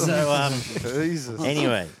geeks. So Jesus.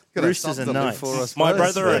 anyway, Gotta have Roosters something and to live for, I Knights. My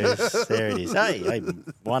suppose. brother- There it is. Hey,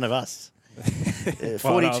 one of us.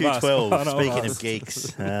 One of us. 42-12. One of Speaking us. of geeks,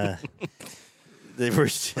 the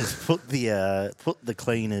Roosters put the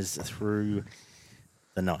cleaners through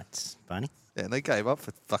the Knights. Barney. Yeah, and they gave up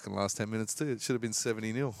for fucking last 10 minutes too. It should have been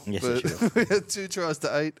 70-0. Yes, but it should have. we had 2 tries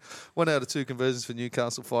to 8, 1 out of 2 conversions for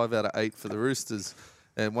Newcastle, 5 out of 8 for the Roosters,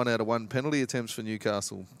 and 1 out of 1 penalty attempts for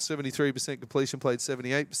Newcastle. 73% completion, played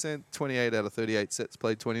 78%, 28 out of 38 sets,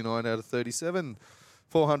 played 29 out of 37.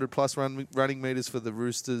 400 plus running metres for the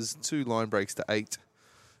Roosters, 2 line breaks to 8.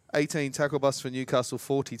 18 tackle busts for Newcastle,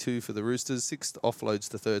 42 for the Roosters, 6 offloads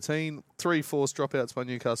to 13, 3 forced dropouts by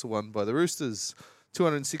Newcastle, 1 by the Roosters.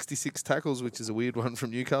 266 tackles, which is a weird one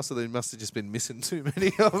from Newcastle. They must have just been missing too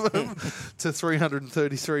many of them, to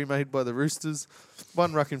 333 made by the Roosters.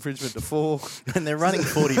 1 ruck infringement to 4. And they're running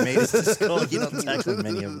 40 metres to score. You're not tackling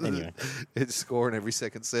many of them. Anyway. It's scoring every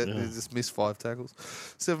second set. Yeah. They just missed 5 tackles.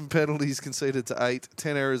 7 penalties conceded to 8.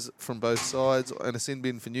 10 errors from both sides and a sin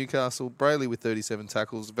bin for Newcastle. Brayley with 37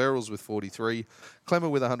 tackles. Verrills with 43. Clemmer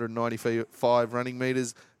with 195 running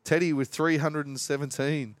metres. Teddy with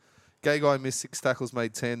 317. Gagai missed 6 tackles,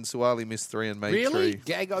 made 10. Suwali missed 3 and made Really? 3.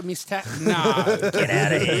 Gago missed No. Get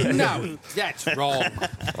out of here. No, that's wrong.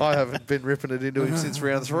 I haven't been ripping it into him since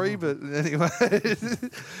round 3, but anyway.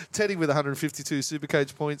 Teddy with 152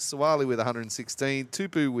 Supercoach points, Suwali with 116,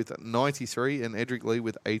 Tupu with 93, and Edric Lee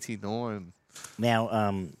with 89.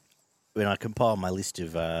 Now, when I compile my list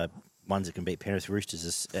of ones that can beat Penrith,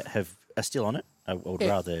 Roosters are still on it. I would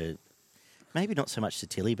rather... Maybe not so much to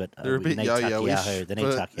Tilly, but They're a we bit need yo-yo-ish, Takiaho. They need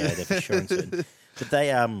but- Takiaho there for sure. and certain. But they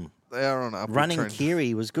They are on an upward running trend.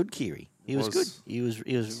 Kiri was good. Kiri, he was good. Was.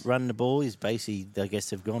 He was running the ball. He's basically, I guess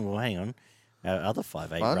they've gone. Well, hang on, our other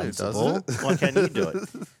 5'8" Manu runs the does ball. it. Why can't you do it?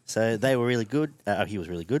 So they were really good. He was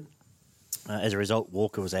really good. As a result,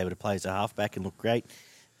 Walker was able to play as a halfback and look great.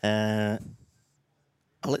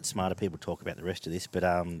 I'll let smarter people talk about the rest of this, but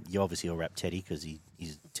you obviously all wrap Teddy because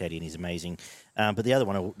he's Teddy and he's amazing. But the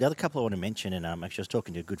other couple I want to mention, and actually I was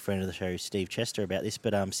talking to a good friend of the show, Steve Chester, about this,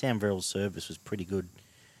 but Sam Verrill's service was pretty good,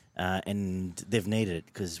 and they've needed it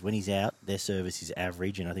because when he's out, their service is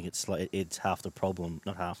average, and I think it's half the problem,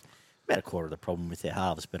 not half, about a quarter of the problem with their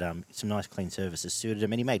halves, but some nice clean services suited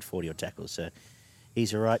him, and he made 40-odd tackles, so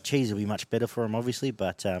he's all right. Cheese will be much better for him, obviously,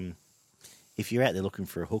 but... if you're out there looking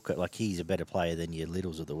for a hooker, like he's a better player than your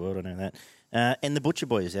Littles of the world, I know that. And the Butcher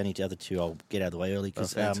Boys, the only other two I'll get out of the way early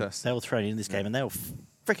because fantastic. they were thrown in this game and they were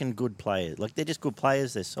freaking good players. Like they're just good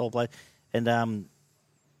players, they're solid players. And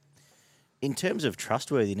in terms of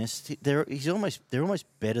trustworthiness, they're almost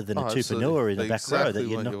better than a Oh, absolutely. Tupanua in the back row Exactly that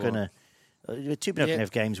you're what not you going to want. Two not going to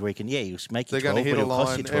have games where you can, you make you They're 12, gonna hit but a it'll cost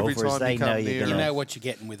line you 12, every whereas time they you know come you're near going You to... know what you're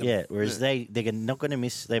getting with them. Yeah, whereas they're not going to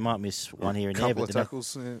miss. They might miss one here and there, couple but of they're not-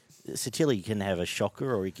 tackles. Yeah. Satilli can have a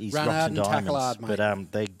shocker, or he's Run rocks hard and and tackle diamonds. hard, mate.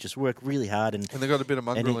 But they just work really hard and And they've got a bit of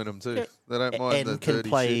mongrel he- in them too. They don't mind the and can dirty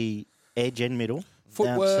play shit. edge and middle.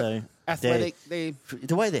 Footwork, so athletic.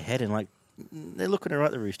 the way they're heading, like they're looking all right.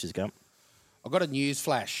 The Roosters, Gump. I've got a news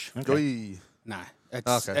flash. Okay. Oi. No,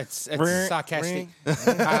 it's Okay. it's sarcastic.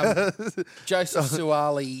 Joseph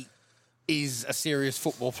Suwali is a serious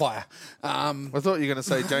football player. I thought you were going to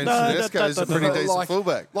say James No, Tedesco's a pretty decent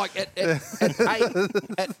fullback. Like at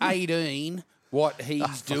 18, what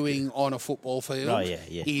he's doing on a football field Oh, yeah.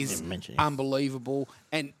 is Didn't mention him. unbelievable.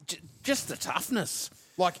 And just the toughness.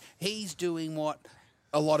 Like, he's doing what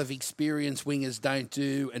a lot of experienced wingers don't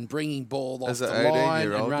do, and bringing ball off As the an line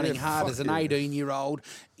 18-year-old, and running yeah, hard fuck as an yeah. 18-year-old.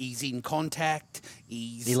 He's in contact.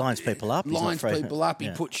 He lines people up. He's not Lines afraid- people up. He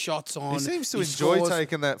yeah. puts shots on. He seems to he enjoy scores.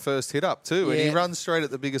 taking that first hit up too, and he Yeah. runs straight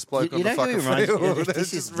at the biggest bloke on You the know fucking who reminds field. me? It This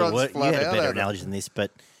just is the runs word. You flat had a out better at him. analogy than this,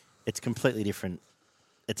 but it's completely different.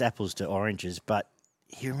 It's apples to oranges, but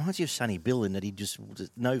he reminds you of Sonny Bill in that he just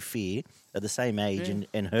no fear at the same age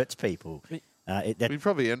and hurts people. We'd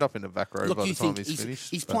probably end up in the back row Look, by you the time think he's finished.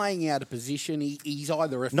 he's but- playing out of position. He's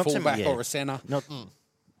either a Not so- fullback yeah. or a centre. Not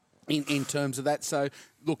In terms of that. So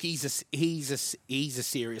look, he's a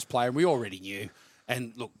serious player, and we already knew.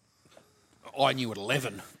 And look, I knew at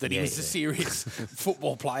 11 that he was a serious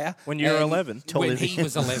football player. When you were And 11? when he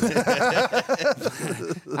was 11,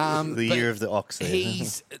 the but year of the ox. There.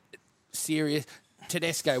 he's serious.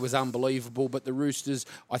 Tedesco was unbelievable, but the Roosters,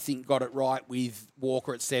 I think, got it right with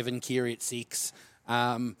Walker at 7, Keary at 6.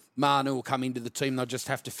 Manu will come into the team. They'll just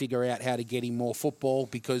have to figure out how to get him more football,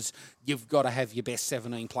 because you've got to have your best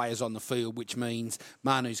 17 players on the field, which means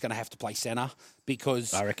Manu's going to have to play centre,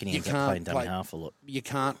 because I reckon he you ends up can't playing dummy half a lot. You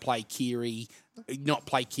can't play Keary, not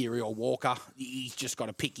play Keary or Walker. He's just got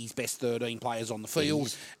to pick his best 13 players on the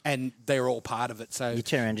field, and they're all part of it. So You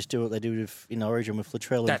turn around and just do what they do in Origin with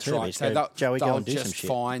Latrell that's and Turby. right. Just So go, Joey, they'll go and do just some shit.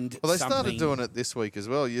 find Well, they started something- doing it this week as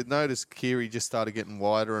well. You'd notice Keary just started getting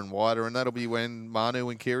wider and wider, and that'll be when Manu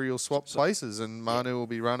and Keary will swap places, and Manu will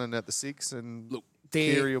be running at the 6, and Look,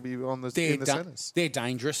 Keary will be on the in the centres. they're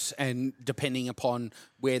dangerous, and depending upon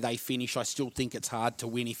where they finish, I still think it's hard to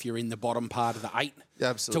win if you're in the bottom part of the 8 Yeah,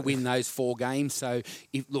 absolutely. to win those 4 games. So,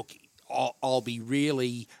 I'll be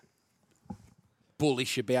really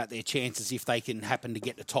bullish about their chances if they can happen to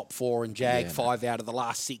get the top 4 and jag 5 out of the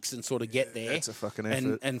last 6 and sort of get there. That's a fucking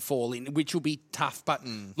effort. And fall in, which will be tough. But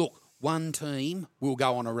look, one team will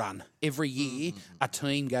go on a run. Every year, a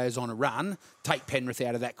team goes on a run. Take Penrith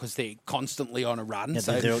out of that because they're constantly on a run. Yeah,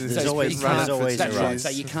 so there's so always- you can't- there's always that's a right. run. So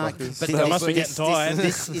you can't. Fuckers. But They there'll must be getting tired.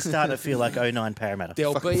 This is starting to feel like 09 Parramatta.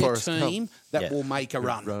 There'll Fucking be a Forrest Gump. team that Yeah. will make a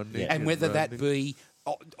run, Run, yeah. and whether that Run. be,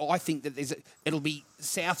 I think that it'll be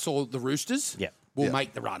Souths or the Roosters. Yeah. will Yeah.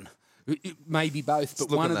 make the run. Maybe both, but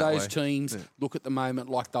looking one of that those way. teams look at the moment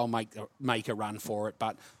like they'll make a run for it.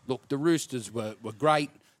 But look, the Roosters were great.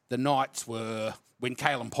 The Knights were, when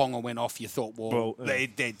Kalen Ponga went off, you thought, well, they're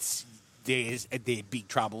big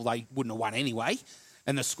trouble. They wouldn't have won anyway.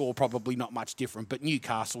 And the score probably not much different. But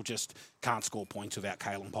Newcastle just can't score points without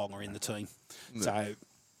Kalen Ponga in the team. So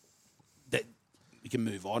that we can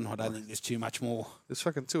move on. I don't think there's too much more. There's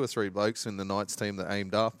fucking 2 or 3 blokes in the Knights team that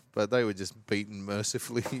aimed up, but they were just beaten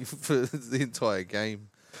mercifully for the entire game.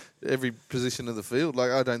 Every position of the field.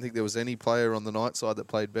 Like, I don't think there was any player on the Knights side that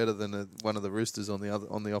played better than one of the Roosters on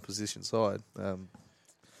the opposition side.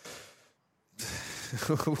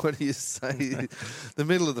 What do you say? The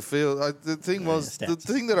middle of the field. The thing was, the stats.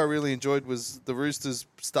 thing that I really enjoyed was the Roosters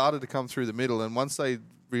started to come through the middle, and once they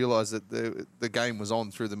realised that the game was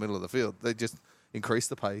on through the middle of the field, they just increased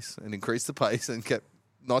the pace and kept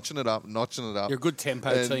notching it up. You're a good tempo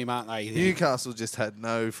And team, aren't they? Newcastle just had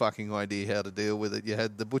no fucking idea how to deal with it. You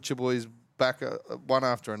had the Butcher Boys back one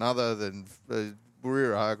after another, then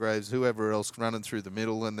Warrior Hargraves, whoever else running through the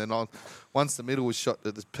middle, and then once the middle was shot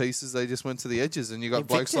to the pieces, they just went to the edges, and you got Yeah,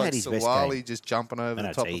 blokes Victor like had his best Sawali game. just jumping over I know the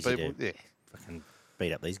it's top of easy people. to Yeah. fucking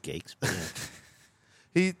beat up these geeks. But,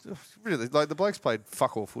 He really, like, the bloke's played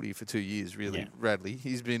fuck all footy for 2 years, really, Yeah. Radley.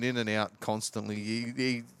 He's been in and out constantly.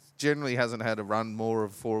 He generally hasn't had a run more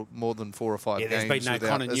than 4 or 5 Yeah, there's games been no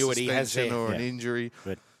without continuity, a has suspension there? or an Yeah. injury.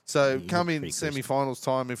 but So he come looked in pretty crisp. semi-finals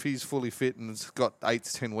time, if he's fully fit and has got 8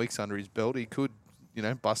 to 10 weeks under his belt, he could,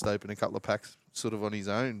 bust open a couple of packs sort of on his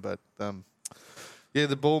own. But yeah,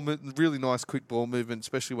 the ball, really nice quick ball movement,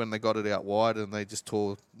 especially when they got it out wide and they just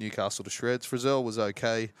tore Newcastle to shreds. Frizzell was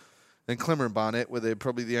okay. And Clemmer and Barnett were there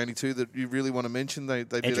probably the only two that you really want to mention. They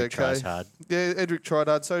did Edric okay. tries hard. Yeah, Edric tried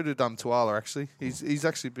hard. So did Tuala, actually. He's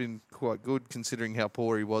actually been quite good considering how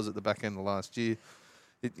poor he was at the back end of last year.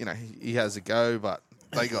 He has a go, but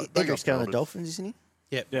they got Edric's going to the belted. Dolphins, isn't he?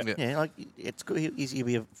 Yep. Yeah. Yeah, like it's good. He'll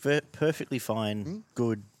be a perfectly fine,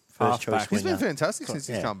 good Halfback. first choice He's winger. been fantastic since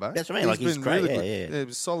he's Yeah. come back. That's what I mean, like, he's been great, really yeah, good. yeah. He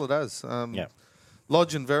was solid as. Yeah.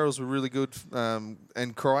 Lodge and Verrills were really good,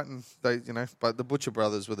 and Crichton. But the Butcher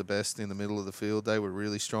brothers were the best in the middle of the field. They were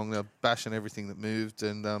really strong. They were bashing everything that moved,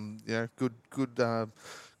 and good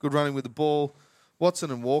running with the ball.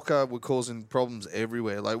 Watson and Walker were causing problems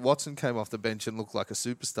everywhere. Like Watson came off the bench and looked like a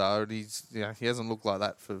superstar, and he hasn't looked like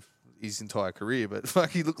that for his entire career. But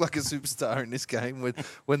he looked like a superstar in this game.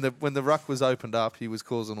 When the ruck was opened up, he was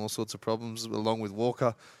causing all sorts of problems along with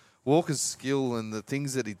Walker. Walker's skill and the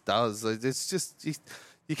things that he does, it's just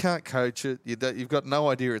you can't coach it. You've got no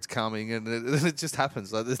idea it's coming, and it just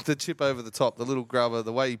happens. Like the chip over the top, the little grubber,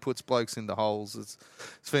 the way he puts blokes into holes, it's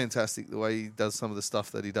fantastic. The way he does some of the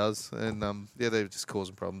stuff that he does, and they're just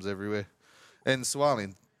causing problems everywhere. And Suwali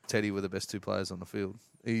and Teddy were the best two players on the field,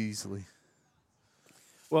 easily.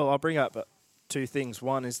 Well, I'll bring up two things.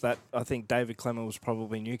 One is that I think David Clemmer was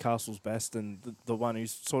probably Newcastle's best and the one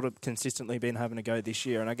who's sort of consistently been having a go this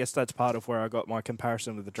year. And I guess that's part of where I got my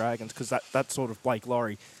comparison with the Dragons, because that's sort of Blake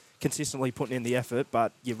Laurie consistently putting in the effort,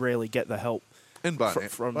 but you rarely get the help. And Barnett.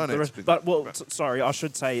 From Barnett's the rest. been- But sorry, I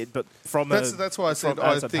should say it. But That's why I said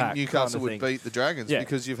I as a think pack Newcastle kind of would thing. beat the Dragons, Yeah.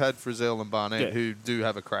 because you've had Frizzell and Barnett Yeah. who do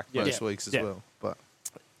have a crack Yeah. most Yeah. weeks as Yeah. well. But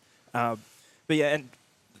But yeah, and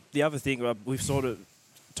the other thing, we've sort of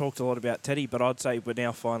talked a lot about Teddy, but I'd say we're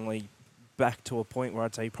now finally back to a point where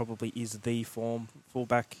I'd say he probably is the form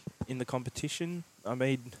fullback in the competition. I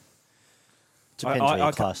mean, Depends where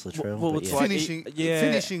you class Latrell. well, but it's yeah. like-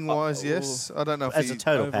 finishing wise, uh, yes. I don't know if As he a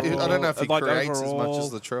total package. I don't know if he Like creates as much overall- as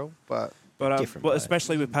Latrell, but but different well, player.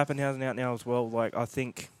 especially with Pappenhausen out now as well. Like I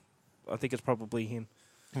think it's probably him.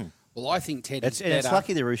 Well, I think Teddy's And it's better.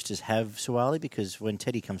 lucky the Roosters have Suwali, because when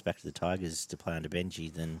Teddy comes back to the Tigers to play under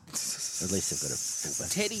Benji, then at least they've got a fullback.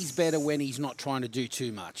 Teddy's better when he's not trying to do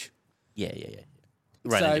too much. Yeah.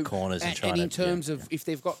 Running the corners and and trying in to... terms of if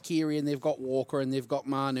they've got Kiri and they've got Walker and they've got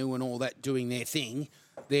Manu and all that doing their thing,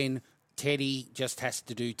 then Teddy just has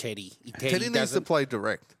to do Teddy. Teddy needs to doesn't- play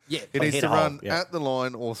direct. Yeah. He Like needs hit to a hole, run yeah. at the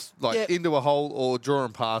line or Yeah. into a hole or draw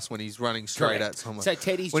and pass when he's running straight Correct. at someone. So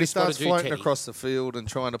Teddy's when he just gotta starts do floating Teddy. across the field and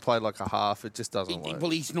trying to play like a half, it just doesn't work.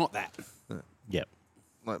 Well, he's not that. Yep.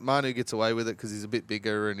 Like Manu gets away with it because he's a bit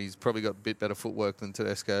bigger and he's probably got a bit better footwork than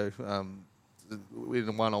Tedesco in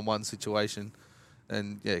a one-on-one situation.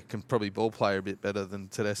 And, can probably ball play a bit better than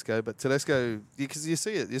Tedesco. But Tedesco, because you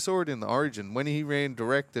see it, you saw it in the Origin. When he ran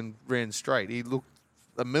direct and ran straight, he looked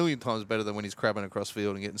a million times better than when he's crabbing across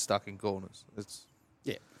field and getting stuck in corners. It's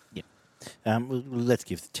Yeah. Well, let's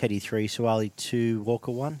give Teddy 3, Suwali 2,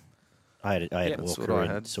 Walker 1. I had that's Walker what I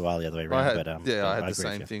and had. Suwali the other way I around. had, but, I had agree the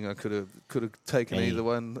same with thing. I could have taken Any- either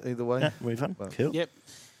way. Yeah, move on. But- Cool. Yep.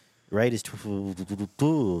 Raiders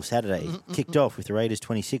Saturday kicked off with the Raiders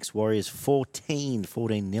 26, Warriors 14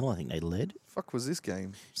 0 I think they led. Fuck was this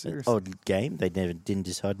game? Seriously. Odd game. They didn't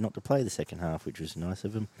decide not to play the second half, which was nice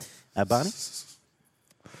of them. Barney?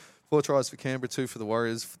 4 tries for Canberra, 2 for the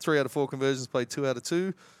Warriors. 3 out of 4 conversions played 2 out of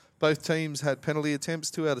 2. Both teams had penalty attempts,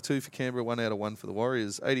 2 out of 2 for Canberra, 1 out of 1 for the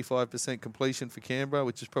Warriors. 85% completion for Canberra,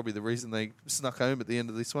 which is probably the reason they snuck home at the end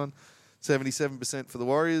of this one. 77% for the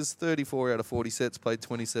Warriors. 34 out of 40 sets played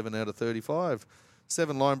 27 out of 35.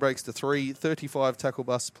 7 line breaks to 3. 35 tackle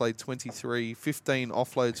busts played 23. 15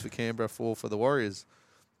 offloads for Canberra, 4 for the Warriors.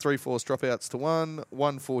 3 forced dropouts to 1.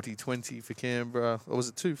 1 40-20 for Canberra. Or was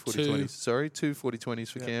it 2 40-20s? Sorry, 2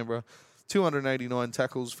 40-20s for Canberra. 289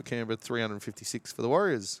 tackles for Canberra, 356 for the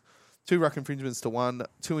Warriors. 2 ruck infringements to 1.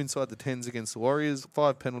 2 inside the 10s against the Warriors.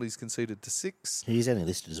 5 penalties conceded to 6. He's only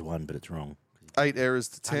listed as 1, but it's wrong. 8 errors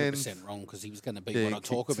to 10. 100% wrong because he was going to be what I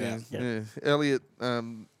talk kicked, about. Yeah.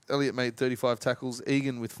 Elliott made 35 tackles.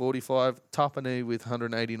 Egan with 45. Tapane with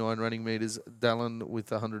 189 running metres. Dallin with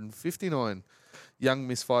 159. Young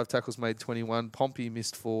missed 5 tackles, made 21. Pompey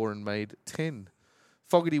missed 4 and made 10.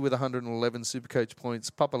 Fogarty with 111 Supercoach points.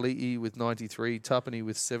 Papali'i with 93. Tapane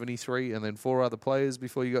with 73. And then 4 other players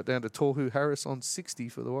before you got down to Tohu Harris on 60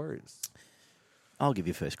 for the Warriors. I'll give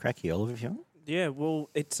you first crack here, Oliver, if you want. Yeah, well,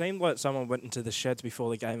 it seemed like someone went into the sheds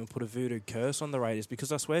before the game and put a voodoo curse on the Raiders,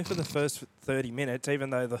 because I swear for the first 30 minutes,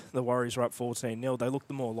 even though the Warriors were up 14-0, they looked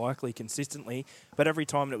the more likely consistently. But every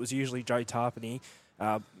time it was usually Joe Tarpany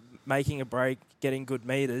making a break, getting good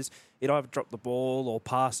meters, he'd either drop the ball or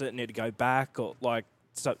pass it and it'd go back, or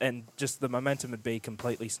and just the momentum would be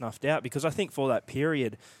completely snuffed out. Because I think for that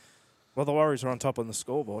period, Well, the Warriors were on top on the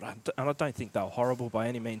scoreboard, and I don't think they were horrible by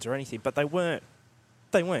any means or anything, but they weren't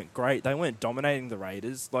great. They weren't dominating the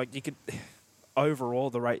Raiders. Like, you could...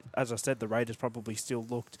 Overall, as I said, the Raiders probably still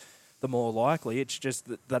looked the more likely. It's just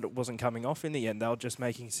that it wasn't coming off in the end. They were just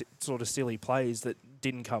making sort of silly plays that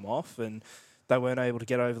didn't come off, and they weren't able to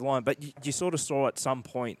get over the line. But you sort of saw at some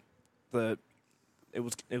point that it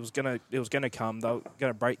was gonna come. They were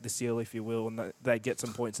gonna break the seal, if you will, and they'd get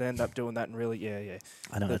some points and end up doing that. And really, yeah.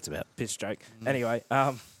 I know what that's about. Piss joke. Anyway.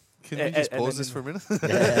 Can we just pause this for a minute?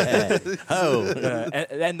 Yeah. Oh.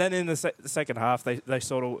 And then in the second half, they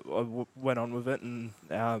sort of went on with it and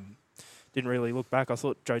didn't really look back. I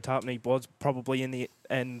thought Joe Tarpany was probably in the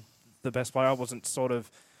end the best player. I wasn't sort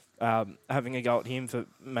of having a go at him for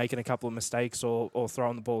making a couple of mistakes or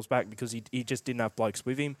throwing the balls back because he just didn't have blokes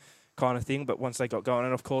with him kind of thing. But once they got going,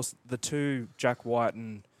 and of course the two, Jack White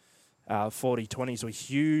and 40-20s, were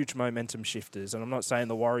huge momentum shifters. And I'm not saying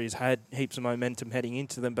the Warriors had heaps of momentum heading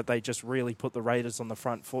into them, but they just really put the Raiders on the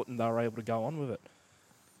front foot and they were able to go on with it.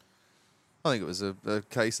 I think it was a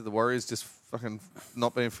case of the Warriors just fucking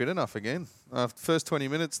not being fit enough again. First 20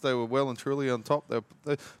 minutes, they were well and truly on top.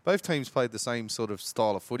 Both teams played the same sort of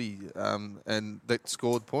style of footy and that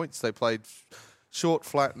scored points. They played short,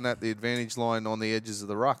 flat, and at the advantage line on the edges of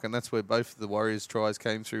the ruck, and that's where both of the Warriors' tries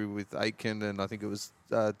came through with Aitken, and I think it was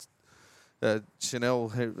Chanel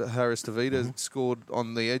Harris-Tavita scored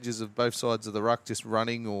on the edges of both sides of the ruck, just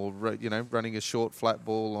running or running a short, flat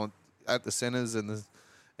ball on at the centres and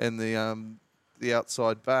the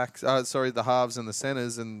outside backs. The halves and the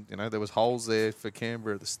centres, and there was holes there for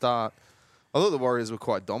Canberra at the start. I thought the Warriors were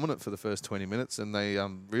quite dominant for the first 20 minutes, and they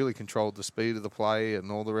really controlled the speed of the play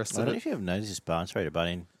and all the rest I of don't know it. if you have noticed this, Barnes. Sorry to butt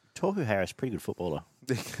in. Tohu Harris, pretty good footballer.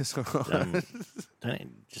 Just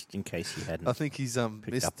in case you hadn't. I think he's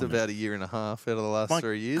missed up on about a year and a half out of the last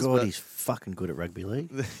 3 years. God, but he's fucking good at rugby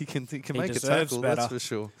league. he can make a deserves tackle, better. that's for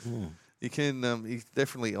sure. You can he's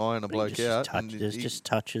definitely iron a bloke out. There's just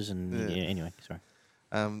touches and anyway, sorry.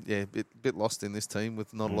 A bit lost in this team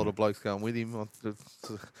with not a lot of blokes going with him.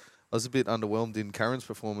 I was a bit underwhelmed in Curran's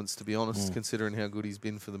performance, to be honest, considering how good he's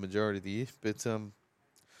been for the majority of the year. But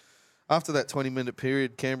after that 20-minute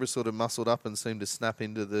period, Canberra sort of muscled up and seemed to snap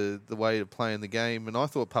into the way of playing the game. And I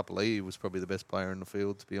thought Papali'i was probably the best player in the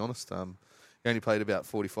field, to be honest. He only played about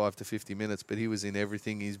 45 to 50 minutes, but he was in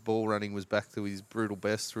everything. His ball running was back to his brutal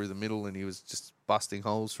best through the middle, and he was just busting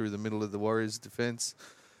holes through the middle of the Warriors' defence.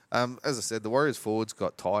 As I said, the Warriors forwards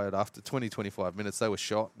got tired after 20, 25 minutes. They were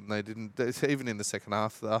shot, and they didn't, even in the second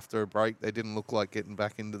half, after a break, they didn't look like getting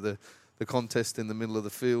back into the contest in the middle of the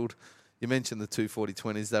field. You mentioned the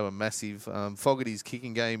 20s, they were massive. Fogarty's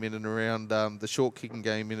kicking game in and around, the short kicking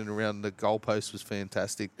game in and around the goalpost was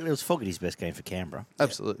fantastic. It was Fogarty's best game for Canberra.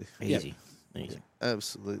 Absolutely. Easy.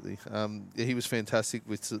 Absolutely. He was fantastic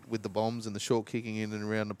with the bombs and the short kicking in and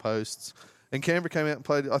around the posts. And Canberra came out and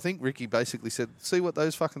played. I think Ricky basically said, see what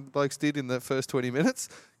those fucking blokes did in the first 20 minutes?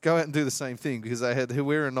 Go out and do the same thing, because they had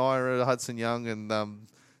Huira Naira, Hudson Young, and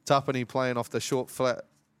Tapani playing off the short, flat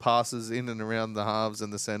passes in and around the halves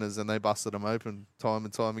and the centres, and they busted them open time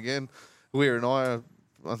and time again. Huira Naira,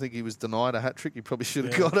 I think he was denied a hat trick. He probably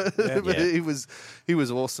should have got it, but he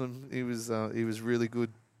was awesome. He was really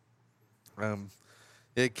good.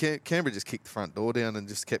 Canberra just kicked the front door down and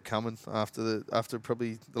just kept coming. After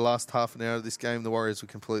probably the last half an hour of this game, the Warriors were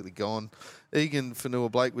completely gone. Egan,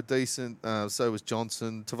 Fanua-Blake were decent. So was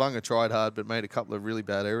Johnson. Tavanga tried hard but made a couple of really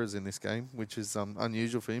bad errors in this game, which is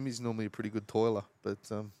unusual for him. He's normally a pretty good toiler.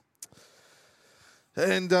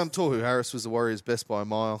 Tohu Harris was the Warriors' best by a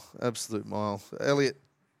mile, absolute mile. Elliott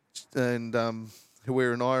and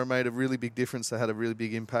Huira Naira made a really big difference. They had a really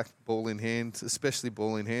big impact, ball in hand, especially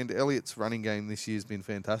ball in hand. Elliott's running game this year has been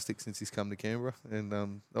fantastic since he's come to Canberra,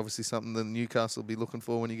 and obviously something that Newcastle will be looking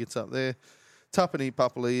for when he gets up there. Tapani,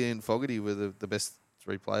 Papali'i and Fogarty were the best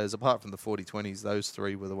three players. Apart from the 40-20s, those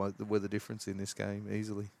three were the difference in this game,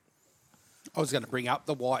 easily. I was going to bring up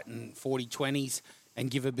the White and 40-20s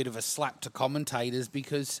and give a bit of a slap to commentators,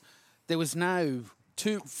 because there was no...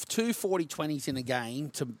 Two 40-20s in a game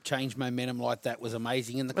to change momentum like that was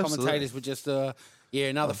amazing. And the commentators were just, another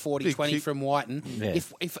 40-20 from Whiten. Yeah.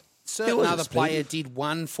 If certain other player did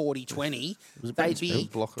one 40-20, they'd be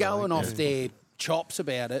going off their chops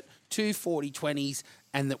about it. Two 40-20s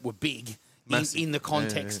and that were big in the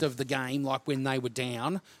context of the game, like when they were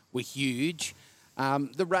down, were huge.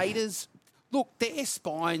 The Raiders, look, their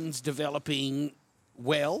spine's developing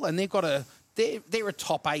well, and they're a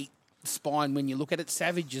top 8 spine when you look at it.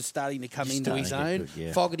 Savage is starting to come into his own.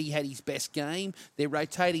 Fogarty had his best game. They're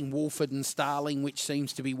rotating Wolford and Starling, which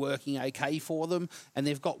seems to be working okay for them. And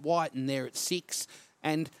they've got White in there at 6.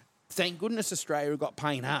 And thank goodness Australia got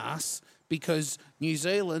Payne Haas because New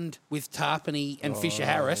Zealand with Tarpany and Fisher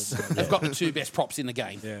Harris have got the two best props in the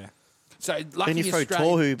game. Yeah. So lucky Then you throw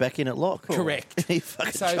Australia, Tohu back in at lock. Correct. He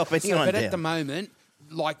fucking chop anyone but down. at the moment,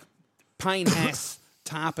 like Payne Haas,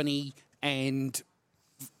 Tarpany, and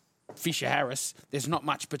Fisher Harris, there's not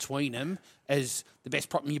much between them as the best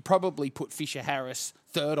prop. You probably put Fisher Harris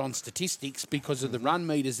third on statistics because of the run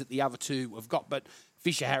meters that the other two have got, but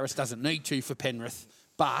Fisher Harris doesn't need to for Penrith.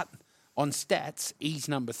 But on stats, he's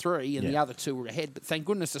number 3, and the other two are ahead. But thank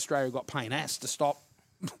goodness Australia got Payne Haas to stop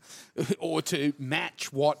or to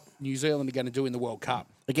match what New Zealand are going to do in the World Cup.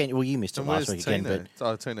 Again, well, you missed it And last where's week again, Tino? but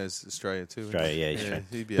Oh, Tino's Australia too. isn't he? Australia, yeah, he's Australia.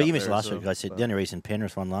 he'd be But up you missed there last as week. well, I said but- the only reason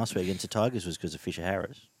Penrith won last week against the Tigers was because of Fisher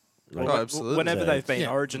Harris. Like, Oh, absolutely. Whenever So- they've been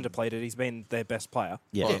Yeah. Origin depleted, he's been their best player.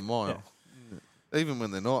 yeah. By a mile. Even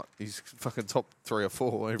when they're not, he's fucking top 3 or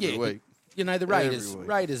 4 every week. You know, the Every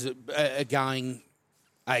Raiders week. are going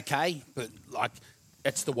okay, but like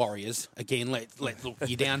it's the Warriors. Again, look,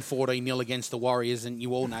 you're down 14-0 against the Warriors, and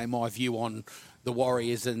you all know my view on the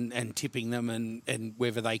Warriors and tipping them and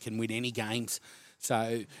whether they can win any games.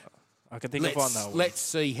 So I can think of one though. let's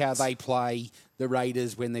see how they play the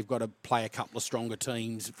Raiders when they've got to play a couple of stronger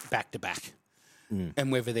teams back to back,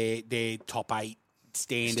 and whether they're top 8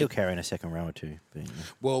 standard. Still carrying a second row or two. But,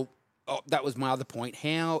 Well, that was my other point.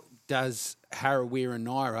 How does Harawira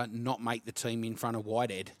Naira not make the team in front of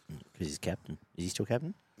Whitehead? because he's captain. Is he still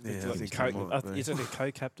captain? Yeah, I Isn't think it he might be. isn't it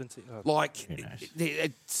co-captaincy? Oh, Like, Who knows?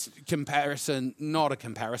 it's comparison, not a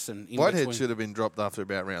comparison. In Whitehead between. should have been dropped after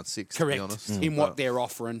about round 6, Correct, to be honest. in what they're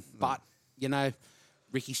offering. But, you know,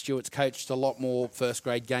 Ricky Stewart's coached a lot more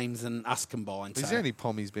first-grade games than us combined. He's so. the only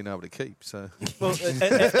pom he's been able to keep, so... well,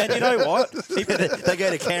 and you know what? they go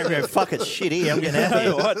to Canberra and go, fuck it, shit here, I'm getting out of You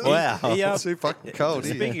know here. what? Wow. He, It's too fucking cold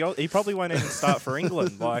here. speaking of, he probably won't even start for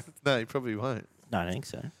England. Like, No, he probably won't. No, I don't think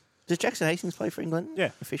so. Does Jackson Hastings play for England?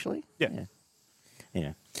 Yeah. Officially? Yeah.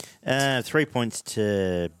 Yeah. 3 points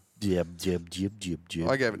to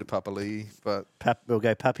I gave it to Papa Lee, but We'll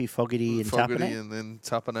go Puppy, Fogarty, and Fogarty Tapane. and then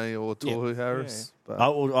Tapane or Tohu Harris. But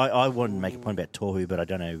I wanted to make a point about Tohu, but I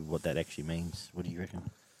don't know what that actually means. What do you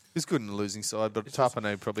reckon? he's good in the losing side, but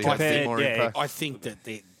Tapane probably had a bit compared- more yeah, impact. I think that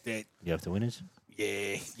You go with the winners?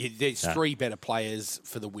 there's No. 3 better players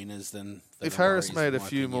for the winners than for If the Harris Warriors, made in a my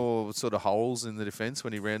few opinion. more sort of holes in the defence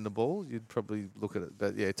when he ran the ball, you'd probably look at it.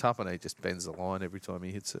 But yeah, Tapane just bends the line every time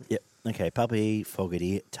he hits it. Yep. Okay, Puppy,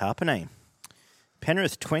 Fogarty, Tapane.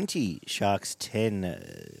 Penrith 20, Sharks 10,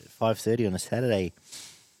 5:30 on a Saturday.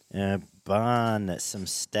 Barn, some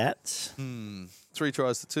stats. 3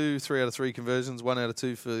 tries to 2, 3 out of 3 conversions, 1 out of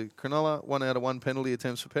 2 for Cronulla, 1 out of 1 penalty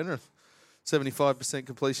attempts for Penrith. 75%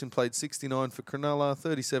 completion, played 69 for Cronulla,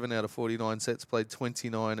 37 out of 49 sets, played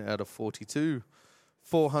 29 out of 42.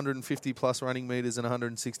 450 plus running metres and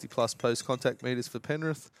 160 plus post contact metres for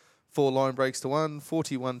Penrith. 4 line breaks to 1,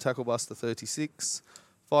 41 tackle busts to 36,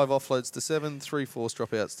 5 offloads to 7, 3 forced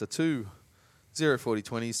dropouts to 2. 0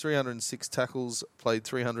 40-20s, 306 tackles, played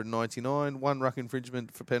 399, 1 ruck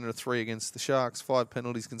infringement for Penrith, 3 against the Sharks, 5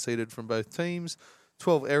 penalties conceded from both teams,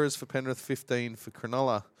 12 errors for Penrith, 15 for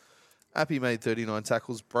Cronulla. Appy made 39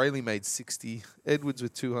 tackles, Brayley made 60, Edwards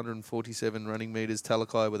with 247 running metres,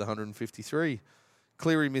 Talakai with 153.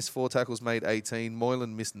 Cleary missed 4 tackles, made 18,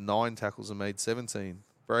 Moylan missed 9 tackles and made 17.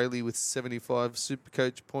 Brayley with 75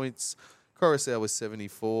 Supercoach points, Coruscant was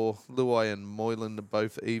 74. Luai and Moylan are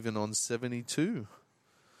both even on 72.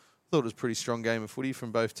 Thought it was a pretty strong game of footy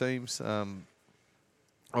from both teams.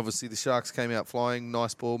 Obviously, the Sharks came out flying.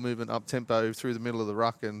 Nice ball movement, up-tempo through the middle of the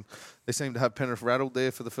ruck. And they seemed to have Penrith rattled there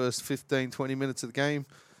for the first 15, 20 minutes of the game,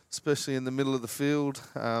 especially in the middle of the field.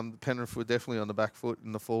 Penrith were definitely on the back foot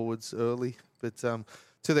in the forwards early. But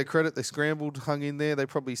to their credit, they scrambled, hung in there. They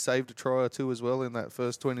probably saved a try or two as well in that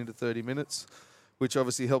first 20 to 30 minutes, which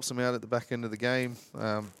obviously helps them out at the back end of the game.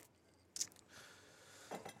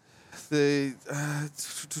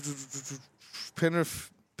 Penrith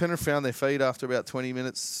found their feet after about 20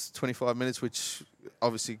 minutes, 25 minutes, which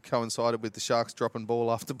obviously coincided with the Sharks dropping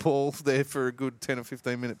ball after ball there for a good 10 or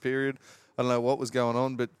 15-minute period. I don't know what was going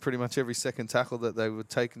on, but pretty much every second tackle that they were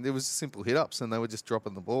taking, there was simple hit-ups, and they were just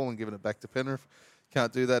dropping the ball and giving it back to Penrith.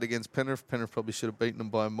 Can't do that against Penrith. Penrith probably should have beaten them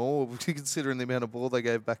by more, considering the amount of ball they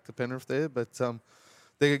gave back to Penrith there. But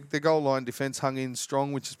their goal line defence hung in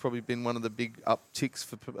strong, which has probably been one of the big upticks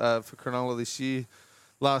for Cronulla this year.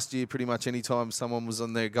 Last year, pretty much any time someone was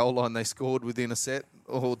on their goal line, they scored within a set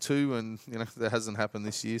or two, and that hasn't happened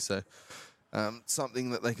this year. So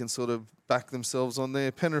something that they can sort of back themselves on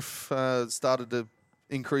there. Penrith started to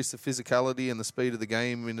increase the physicality and the speed of the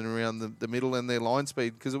game in and around the middle and their line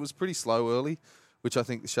speed, because it was pretty slow early which I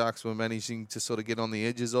think the Sharks were managing to sort of get on the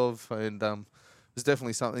edges of. And it was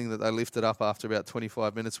definitely something that they lifted up after about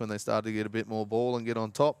 25 minutes when they started to get a bit more ball and get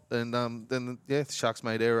on top. And then the Sharks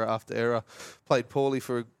made error after error, played poorly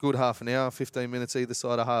for a good half an hour, 15 minutes either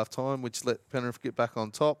side of half time, which let Penrith get back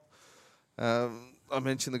on top. I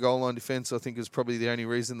mentioned the goal line defence. I think is probably the only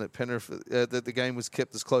reason that Penrith that the game was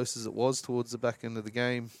kept as close as it was towards the back end of the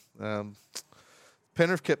game.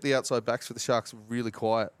 Penrith kept the outside backs for the Sharks really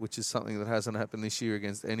quiet, which is something that hasn't happened this year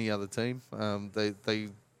against any other team. They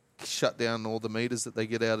shut down all the meters that they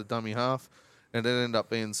get out of dummy half, and it ended up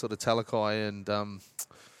being sort of Talakai and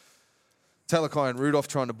Rudolph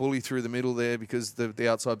trying to bully through the middle there because the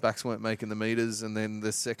outside backs weren't making the meters, and then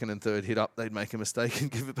the second and third hit up, they'd make a mistake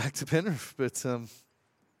and give it back to Penrith. But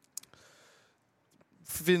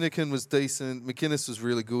Finucane was decent. McInnes was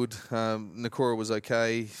really good. Nakora was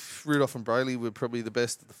okay. Rudolph and Brayley were probably the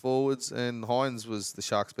best of the forwards, and Hines was the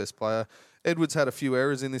Sharks' best player. Edwards had a few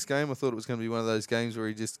errors in this game. I thought it was going to be one of those games where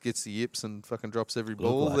he just gets the yips and fucking drops every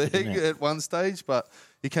ball like there it, at one stage, but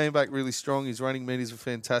he came back really strong. His running meters were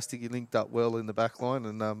fantastic. He linked up well in the back line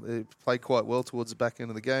and he played quite well towards the back end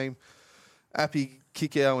of the game. Appy,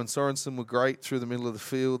 Kikau and Sorensen were great through the middle of the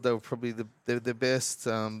field. They were probably the best.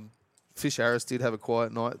 Fish Harris did have a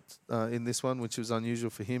quiet night in this one, which was unusual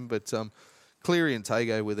for him, but Cleary and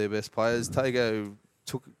Tago were their best players. Tago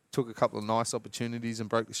took a couple of nice opportunities and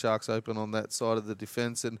broke the Sharks open on that side of the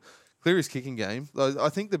defence. And Cleary's kicking game, I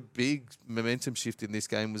think the big momentum shift in this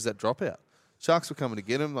game was that dropout. Sharks were coming to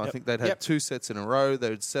get him. I think they'd had 2 sets in a row. They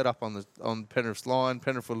would set up on Penrith's line.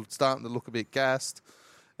 Penrith were starting to look a bit gassed.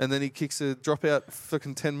 And then he kicks a dropout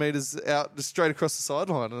fucking 10 metres out just straight across the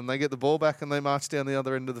sideline. And they get the ball back and they march down the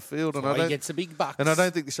other end of the field. And he gets a big bucks. And I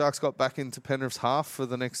don't think the Sharks got back into Penrith's half for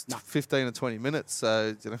the next 15 or 20 minutes.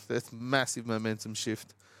 So, that's massive momentum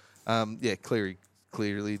shift.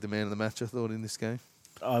 Clearly the man of the match, I thought, in this game.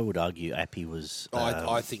 I would argue Appy was.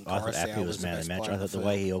 I think Appy was man of the match. I thought the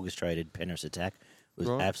way he orchestrated Penrith's attack was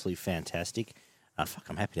absolutely fantastic.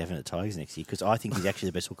 I'm happy to have him at the Tigers next year because I think he's actually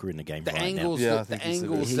the best hooker in the game right now. The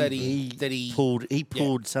angles that he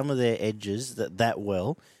pulled some of their edges that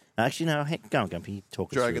well. Actually, no, go on, Gumpy.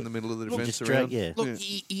 Talk Dragging the middle of the defence around. Look,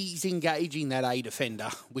 he's engaging that A defender,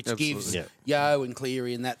 which gives Yo and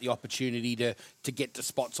Cleary and that the opportunity to get to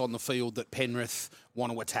spots on the field that Penrith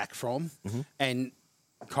want to attack from, and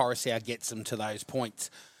Coruscant gets them to those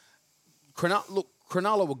points.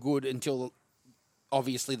 Cronulla were good until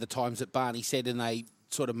obviously the times that Barney said, and they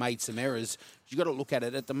sort of made some errors. You've got to look at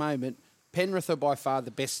it at the moment. Penrith are by far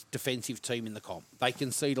the best defensive team in the comp. They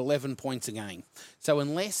concede 11 points a game. So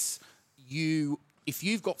if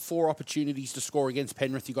you've got 4 opportunities to score against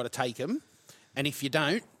Penrith, you've got to take them. And if you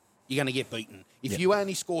don't, you're going to get beaten. If you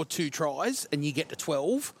only score 2 tries and you get to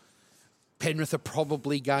 12, Penrith are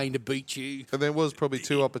probably going to beat you. And there was probably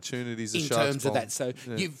 2 opportunities in terms of that. So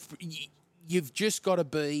you've just got to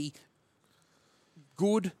be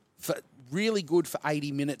really good for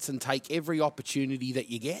 80 minutes and take every opportunity that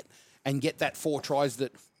you get and get that 4 tries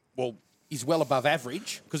that, is well above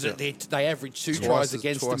average because they average 2 tries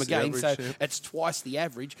against them a game. So it's twice the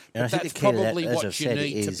average. And but that's probably what you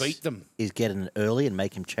need to beat them. Is getting it early and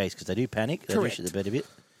make them chase because they do panic. They Correct. Push it the bit a bit.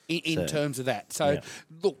 In terms of that. So,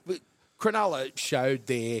 look, Cronulla showed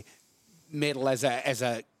their medal as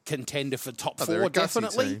a contender for top 4,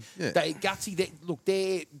 definitely. Yeah. They gutsy. Look,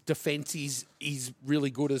 their defence is really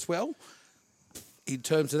good as well. In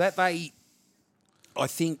terms of that, I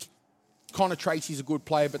think Connor Tracy's a good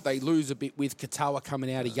player, but they lose a bit with Katoa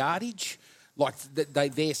coming out of yardage. Like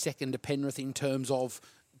they're second to Penrith in terms of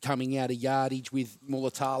coming out of yardage with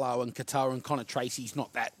Mulatalo and Katoa, and Connor Tracy's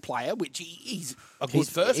not that player, which he's a good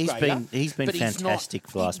first grader. He's been fantastic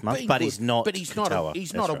for last month, but he's not. But he's Katoa.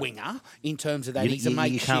 He's not a winger in terms of that. He's a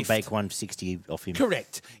makeshift. You can't bake 160 off him.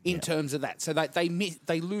 Correct in terms of that. So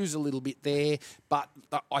they lose a little bit there, but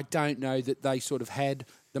I don't know that they sort of had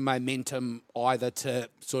the momentum either to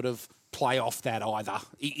sort of play off that either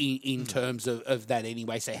in terms of that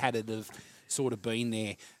anyway. So had it have sort of been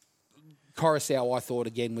there. Coruscant, I thought,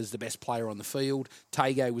 again, was the best player on the field.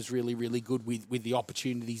 Tago was really, really good with the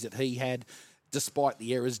opportunities that he had. Despite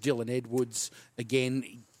the errors, Dylan Edwards, again,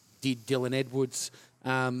 did Dylan Edwards.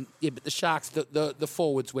 But the Sharks, the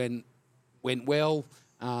forwards went well.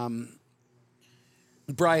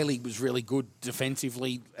 Brayley was really good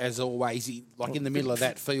defensively, as always. In the middle of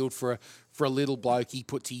that field for a little bloke, he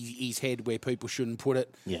puts his head where people shouldn't put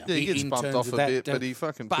it. Yeah, he gets bumped off a bit, but he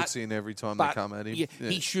fucking puts in every time they come at him.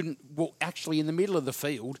 He shouldn't. Well, actually, in the middle of the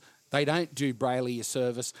field, They don't do Brayley a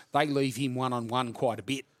service. They leave him one-on-one quite a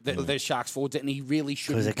bit, the Sharks forwards, and he really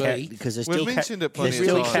shouldn't be. Because they're We've still, mentioned it they're plenty of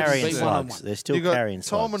still times. carrying Be slugs. one-on-one. They're still You've got carrying slugs.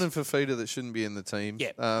 Tolman and Fafita that shouldn't be in the team.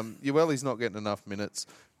 Yep. Ueli's not getting enough minutes.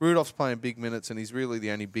 Rudolph's playing big minutes, and he's really the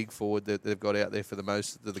only big forward that they've got out there for the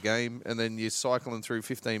most of the game. And then you're cycling through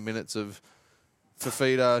 15 minutes of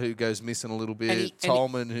Fafita, who goes missing a little bit.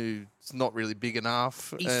 Tolman, who's not really big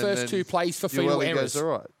enough. His and first then two plays for fetal Ueli errors. goes all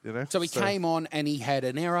right, you know. So he came on and he had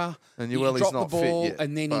an error. And he Ueli's dropped not the fit ball, yet,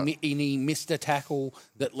 and then but- he missed a tackle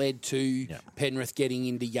that led to Penrith getting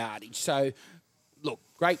into yardage. So, look,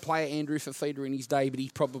 great player Andrew Fafita in his day, but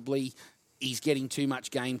he's getting too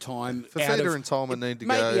much game time. Fafita and Tolman need to go.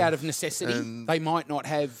 Maybe out of necessity. and They might not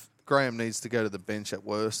have. Graham needs to go to the bench at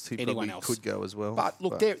worst. He Anyone probably else. could go as well. But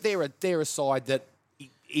look, they're a side that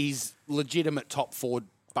is legitimate top forward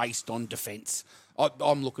based on defence.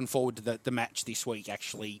 I'm looking forward to the match this week,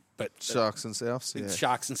 actually. But Sharks and Souths, yeah.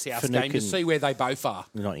 Sharks and South Finucane- game to see where they both are.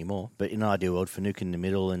 Not anymore. But in an ideal world, Finucane in the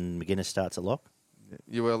middle and McGuinness starts at lock.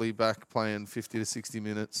 Ueli back playing 50 to 60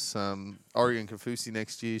 minutes. Oregon Kafusi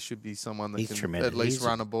next year should be someone that He's can tremendous. at least He's-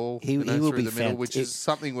 run a ball He will through be the middle, which is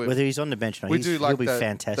something whether he's on the bench or not. we do like he'll be that,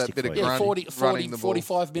 fantastic that bit for of you. Yeah, running, 40, the ball.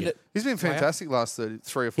 45 minute. He's been player. fantastic last 3 or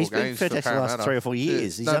 4 He's been games for fantastic the last Parramatta. 3 or 4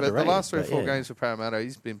 years. He's no, but the underrated, last 3 or but 4 yeah. games for Parramatta,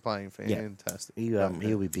 he's been playing fantastic. He'll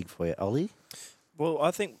be big for you. Ollie? Well,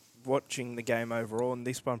 I think watching the game overall, and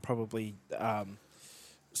this one probably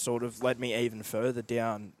sort of led me even further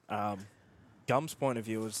down Gum's point of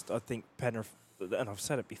view is I think Penrith, and I've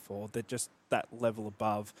said it before, they're just that level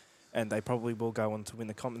above, and they probably will go on to win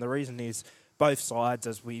the comp. And the reason is both sides,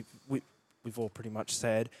 as we've all pretty much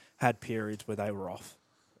said, had periods where they were off.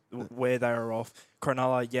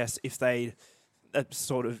 Cronulla, yes, if they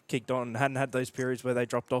sort of kicked on and hadn't had those periods where they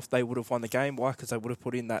dropped off, they would have won the game. Why? Because they would have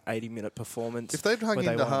put in that 80-minute performance. If they'd hung where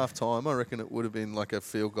they into won. half time, I reckon it would have been like a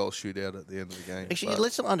field goal shootout at the end of the game. Actually, But-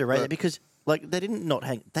 let's not underrate but- that because they didn't not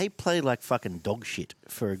hang. They played like fucking dog shit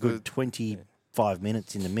for a good 25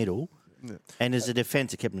 minutes in the middle, and as a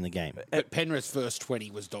defence, it kept them in the game. But Penrith's first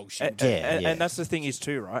 20 was dog shit. And that's the thing is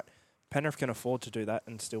too, right? Penrith can afford to do that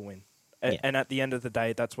and still win. And at the end of the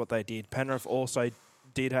day, that's what they did. Penrith also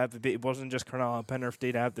did have a bit. It wasn't just Cronulla. Penrith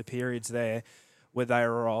did have the periods there where they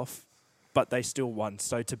were off, but they still won.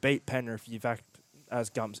 So to beat Penrith,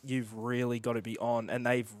 you've really got to be on, and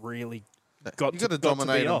they've really got You've to got to got to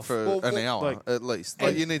dominate be them off. for an hour at least.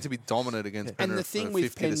 and- You need to be dominant against Penrith. And the thing for with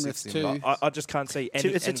 50 to Penrith 60 too- minutes. I just can't see any.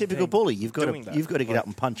 It's a any typical team bully. You've got doing to that. get up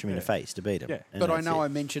and punch him in the face to beat him. Yeah. And But I that's know it. I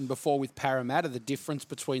mentioned before with Parramatta, the difference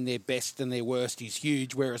between their best and their worst is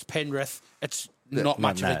huge, whereas Penrith, it's not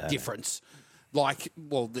much of a difference.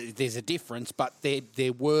 There's a difference, but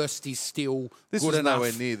their worst is still This good was enough.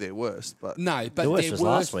 nowhere near their worst, but No, but The worst their was worst,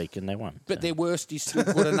 last week, and they won. but so. their worst is still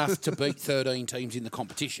good enough to beat 13 teams in the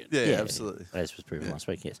competition. yeah, absolutely. As was proven last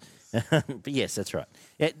week, yes. But yes, that's right.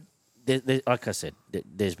 Like I said,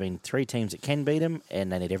 there's been 3 teams that can beat them, and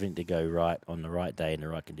they need everything to go right on the right day in the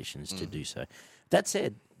right conditions to do so. That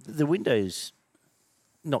said, the window's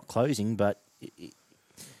not closing, but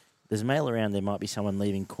there's mail around. There might be someone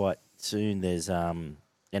leaving quite soon. There's and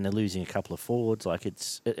they're losing a couple of forwards.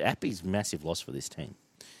 Appy's massive loss for this team.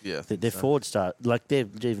 Yeah, I think Their so. forwards start they're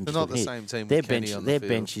even They're just not the looking same team Their with Kenny bench, on the their field.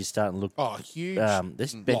 bench is starting to look. Oh, huge.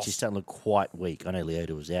 This bench loss. is starting to look quite weak. I know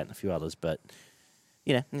Leota was out and a few others, but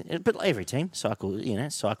but every team cycles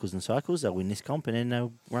and cycles. They'll win this comp and then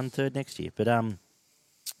they'll run third next year. But I'm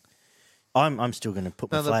still going to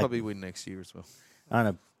put my No, they'll flag. probably win next year as well. I'm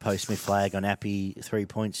going to post my flag on Appy 3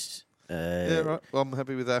 points. Yeah, right. Well, I'm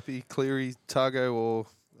happy with Appy, Cleary, Targo, or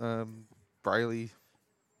Brayley.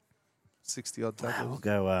 60-odd We'll tackles.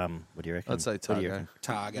 go. What do you reckon? I'd say What do you Targo. reckon?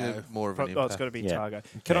 Targo. Yeah, more of an It's impact. got to be Yeah. Targo.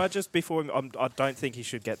 Can Okay. I just, before I don't think he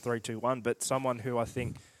should get 3-2-1, but someone who I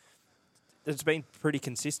think has been pretty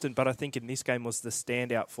consistent, but I think in this game was the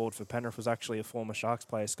standout forward for Penrith was actually a former Sharks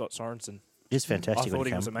player, Scott Sorensen. He's fantastic. I thought when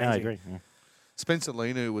he was came. No, I amazing. agree. Yeah. Spencer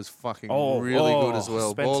Lenu was fucking Oh, really good as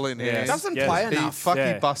well. Spencer- Ball in yeah. hand. Doesn't Yes. play He enough.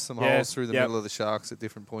 Yeah. busts some Yeah. holes through the Yep. middle of the Sharks at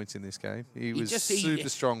different points in this game. He was just- super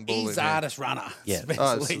strong ball He's in the hand. hardest runner. Yeah. Spencer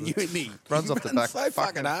Oh, Leniu, isn't he? Runs He off the runs back so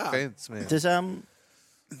fucking hard. fence, man. Does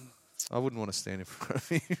I wouldn't want to stand in front of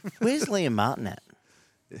him. where's Liam Martin at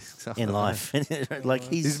in life? Like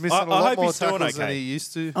He's missing I a lot hope more he's doing tackles than okay. he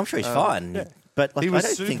used to. I'm sure he's fine, but like, He I was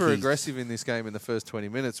don't think super he's- aggressive in this game in the first 20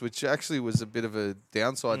 minutes, which actually was a bit of a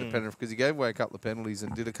downside to Penrith because he gave away a couple of penalties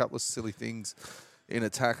and did a couple of silly things in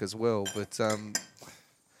attack as well. But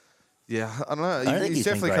Yeah, I don't know. don't think He's he's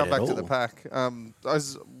been definitely great come at back to the all. pack.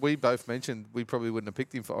 As we both mentioned, we probably wouldn't have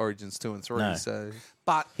picked him for Origins 2 and 3. No. So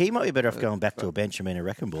But He might be better off going back to a Benjamin and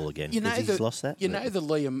Wrecking Ball again you know, because he's lost that. You but-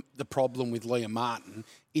 know, the problem with Liam Martin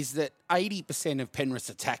is that 80% of Penrith's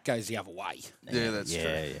attack goes the other way yeah, that's true.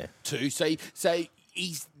 yeah. too. So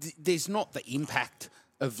there's not the impact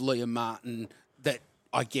of Liam Martin that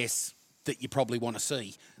I guess that you probably want to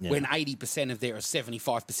see when 80% of their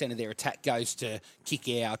 75% of their attack goes to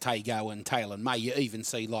Kikau, Tago and Taylor May. You even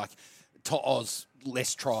see like Oz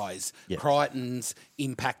less tries. Yeah. Crichton's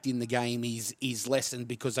impact in the game is lessened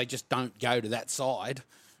because they just don't go to that side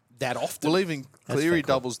that often. Well, even fair Cleary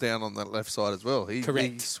call. doubles down on that left side as well. He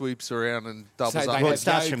Correct. sweeps around and doubles So up. they Well, have it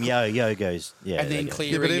starts Yo- from Yo goes, and then they go.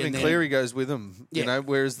 Cleary. Yeah, but even and then- Cleary goes with him, Yeah. you know,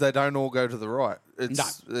 whereas they don't all go to the right.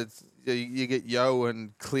 It's you get Yo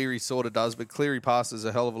and Cleary sort of does, but Cleary passes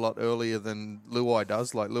a hell of a lot earlier than Luai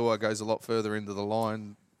does. Like Luai goes a lot further into the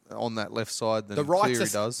line on that left side than the right's Cleary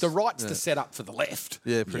does. The right's yeah. to set up for the left.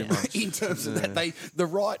 Yeah, pretty much. In terms of that, the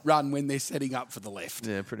right run when they're setting up for the left.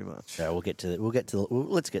 Yeah, pretty much. So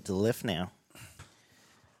let's get to the left now.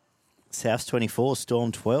 South 24,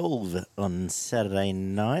 Storm 12 on Saturday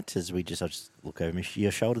night. As I'll just look over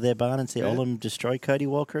your shoulder there, Barn, and see Olam destroy Cody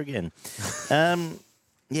Walker again.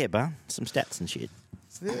 Yeah, Barn, some stats and shit.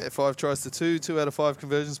 Yeah, 5 tries to 2, 2 out of 5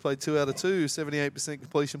 conversions played 2 out of 2, 78%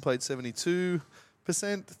 completion played 72%,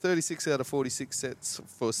 36 out of 46 sets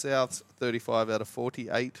for South, 35 out of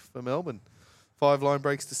 48 for Melbourne. 5 line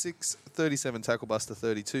breaks to 6, 37 tackle bust to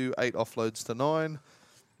 32, 8 offloads to 9,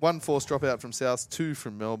 1 forced dropout from South, 2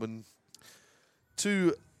 from Melbourne,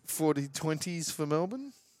 2 40-20s for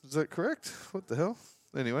Melbourne. Is that correct? What the hell?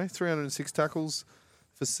 Anyway, 306 tackles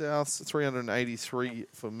for South, 383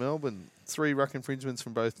 for Melbourne. 3 ruck infringements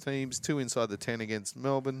from both teams, 2 inside the 10 against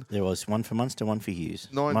Melbourne. There was one for Munster, one for Hughes.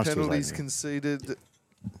 9 Munster was penalties over. conceded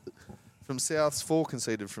from Souths, 4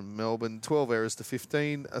 conceded from Melbourne, 12 errors to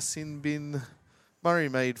 15, a sin bin. Murray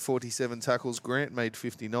made 47 tackles, Grant made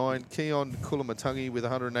 59, Keon Kulamatungi with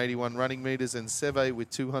 181 running metres and Seve with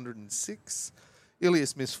 206.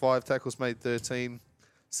 Ilias missed 5 tackles, made 13.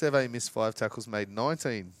 Seve missed 5 tackles, made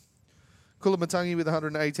 19. Kulamatungi with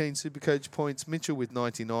 118 Supercoach points, Mitchell with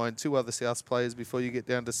 99, 2 other South players before you get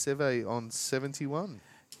down to Seve on 71.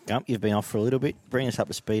 Gump, you've been off for a little bit. Bring us up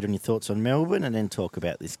to speed on your thoughts on Melbourne and then talk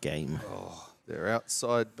about this game. Their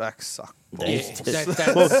outside backs suck.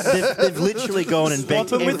 They've literally gone and begged.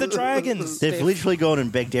 Swap them with the Dragons. They've literally gone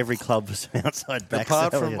and begged every club for some outside backs.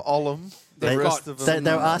 Apart from earlier. Olam, the They- rest of them.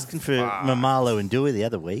 they were asking for Mamalo and Dewey the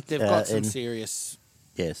other week. They've got some and- serious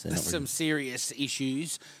yes, they're not some serious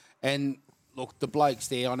issues. And look, the blokes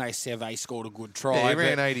there, I know Seve scored a good try. Yeah, he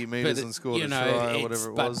ran but- 80 metres but, and scored you a know, try or it's- whatever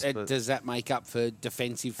it but was, but- does that make up for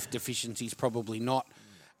defensive deficiencies? Probably not.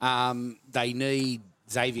 They need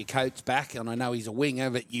Xavier Coates back, and I know he's a winger,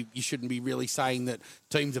 but you shouldn't be really saying that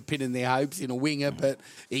teams are pinning their hopes in a winger, but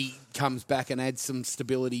he comes back and adds some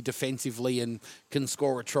stability defensively and can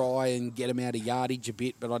score a try and get him out of yardage a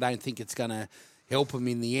bit, but I don't think it's going to help him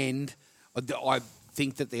in the end. I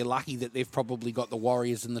think that they're lucky that they've probably got the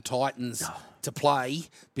Warriors and the Titans to play,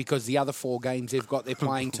 because the other 4 games they've got, they're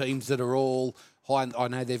playing teams that are all high. I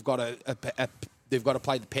know they've got they've got to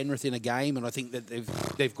play the Penrith in a game, and I think that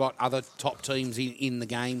they've got other top teams in the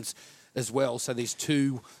games as well. So there's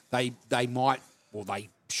 2 they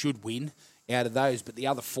should win out of those, but the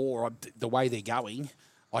other 4, the way they're going,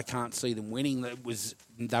 I can't see them winning.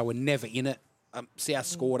 They were never in it. South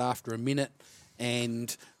scored after a minute,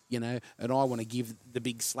 and I want to give the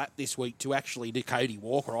big slap this week to Cody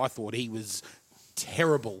Walker. I thought he was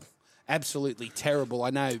terrible. Absolutely terrible. I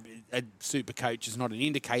know a super coach is not an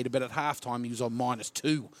indicator, but at halftime he was on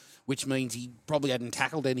 -2, which means he probably hadn't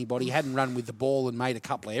tackled anybody, hadn't run with the ball and made a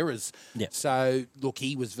couple of errors. Yeah. So, look,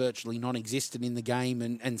 he was virtually non-existent in the game,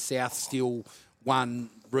 and South still won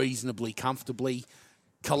reasonably comfortably.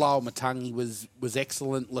 Kalal Matangi was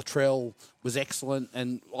excellent. Latrell was excellent.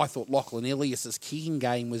 And I thought Lachlan Ilias's kicking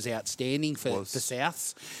game was outstanding for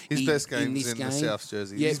Souths. His best game this in the game. South's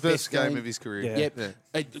jersey. Yeah, His best game of his career. Yeah.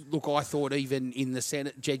 Yep. Look, I thought even in the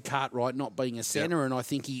centre, Jed Cartwright not being a centre, and I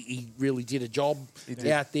think he really did a job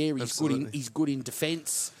out there. He's good in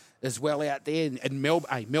defence as well out there. And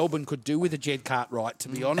Melbourne could do with a Jed Cartwright, to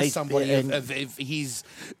be honest. Somebody of his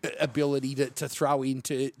ability to throw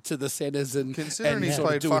into the centres and Considering he's sort of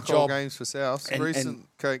played do a fuck all job. games for South, and- recent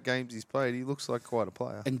games he's played, he looks like quite a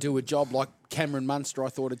player. And do a job like Cameron Munster, I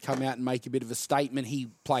thought, had come out and make a bit of a statement. He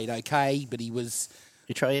played okay, but he was...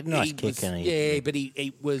 He tried a nice he kick, was- and he but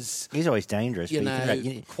he was... he's always dangerous. You but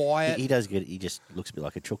know, quiet. He does get. He just looks a bit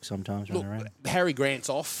like a chook sometimes Look, running around. Harry Grant's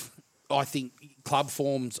off. I think club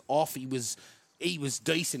form's off. he was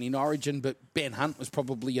decent in Origin, but Ben Hunt was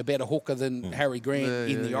probably a better hooker than Harry Grant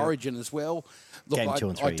in the Origin as well. Look, Game 2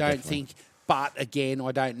 and 3, I don't definitely. think. But again,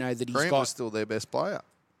 I don't know that he's Grant got. was still their best player.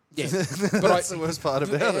 Yeah, That's the worst part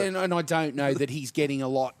about it. And I don't know that he's getting a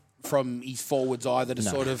lot from his forwards either to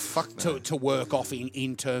sort of to work off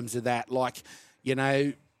in terms of that. Like, you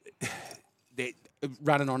know, they're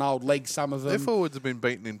running on old legs, some of them. Their forwards have been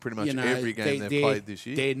beaten in pretty much You know, every game they've played this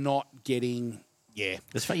year. They're not getting,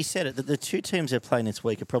 That's funny you said it. The two teams they're playing this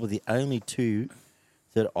week are probably the only two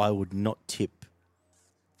that I would not tip.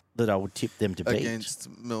 That I would tip them to beat. Against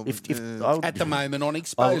Melbourne. I would, at the moment on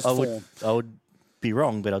exposed form. I would be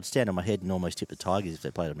wrong, but I'd stand on my head and almost tip the Tigers if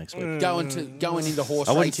they played them next week. Going into horse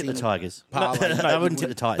I racing. wouldn't tip the Tigers. parlay. I wouldn't tip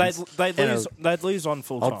the Titans. They'd lose on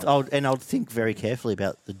full time. I'd think very carefully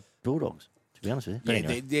about the Bulldogs, to be honest with you. But Yeah,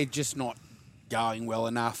 anyway. they're just not going well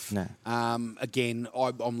enough. No. Again,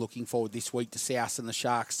 I'm looking forward this week to South and the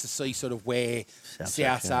Sharks to see sort of where Souths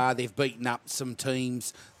Souths are. are. They've beaten up some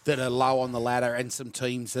teams that are low on the ladder and some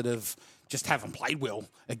teams that have just haven't played well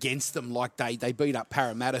against them. Like they beat up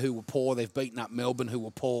Parramatta, who were poor. They've beaten up Melbourne, who were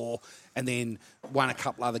poor, and then won a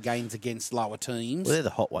couple other games against lower teams. Well, they're the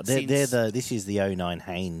hot one. This is the 09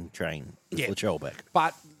 Hayne train. Yeah. Latrell back.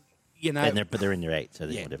 But you know, But they're in their 8, so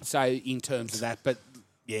they're whatever. So in terms of that, but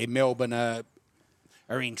yeah, Melbourne are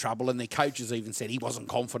in trouble, and their coaches even said he wasn't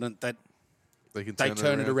confident that They can they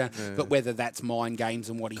turn it around. Yeah. But whether that's mind games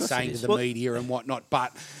and what he's saying it to is. the Well- media and whatnot,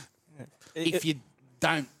 but if you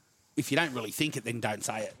don't really think it, then don't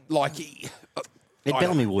say it. Like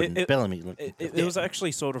Bellamy wouldn't. It- Bellamy. It was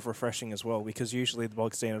actually sort of refreshing as well, because usually the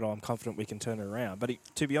bog standard, I'm confident we can turn it around. But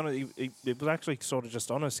to be honest, it was actually sort of just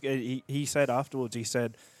honest. He said afterwards, he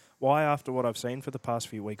said, why after what I've seen for the past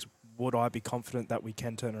few weeks, would I be confident that we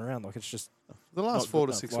can turn around? Like, it's just... The last not 4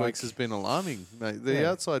 good to 6 enough. weeks has been alarming, mate. The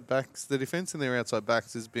Yeah. outside backs, the defence in their outside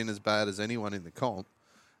backs has been as bad as anyone in the comp.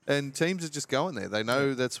 And teams are just going there. They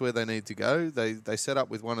know that's where they need to go. They set up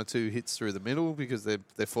with 1 or 2 hits through the middle because their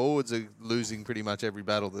forwards are losing pretty much every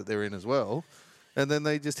battle that they're in as well. And then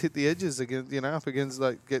they just hit the edges against, up against,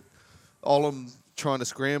 get Olam trying to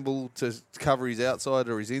scramble to cover his outside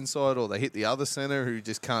or his inside, or they hit the other centre who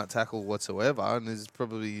just can't tackle whatsoever and is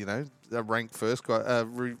probably, a ranked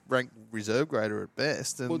ranked reserve grader at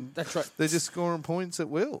best. And Well, that's right. they're just scoring points at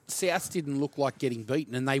will. Souths didn't look like getting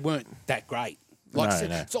beaten, and they weren't that great. No.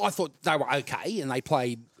 So I thought they were okay, and they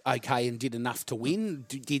played okay and did enough to win.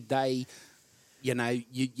 Did they? You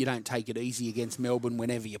don't take it easy against Melbourne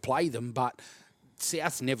whenever you play them, but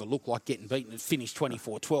Souths never looked like getting beaten. It finished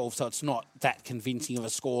 24-12, so it's not that convincing of a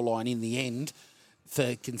scoreline in the end.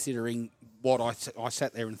 For considering what I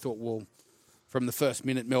sat there and thought, well, from the first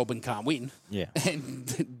minute, Melbourne can't win. Yeah.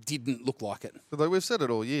 And didn't look like it. But we've said it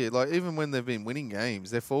all year. Even when they've been winning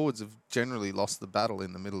games, their forwards have generally lost the battle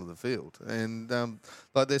in the middle of the field, and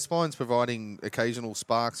their spine's providing occasional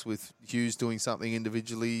sparks with Hughes doing something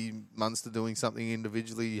individually, Munster doing something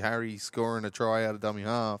individually, Harry scoring a try out of dummy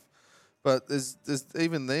half. But there's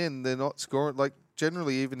even then they're not scoring.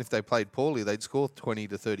 Generally, even if they played poorly, they'd score 20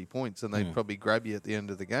 to 30 points, and they'd probably grab you at the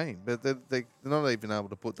end of the game. But they're not even able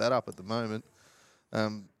to put that up at the moment.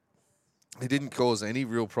 He didn't cause any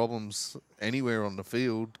real problems anywhere on the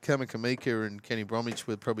field. Kamakamika and Kenny Bromwich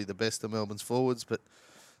were probably the best of Melbourne's forwards, but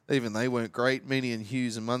even they weren't great. Meany and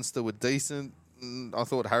Hughes and Munster were decent. I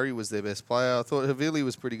thought Harry was their best player. I thought Havili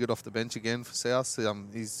was pretty good off the bench again for South.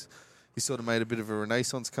 He's sort of made a bit of a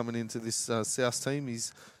renaissance coming into this South team.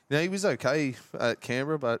 He was okay at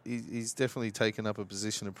Canberra, but he's definitely taken up a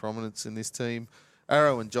position of prominence in this team.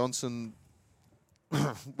 Arrow and Johnson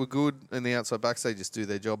were good, and the outside backs, they just do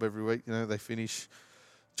their job every week. They finish.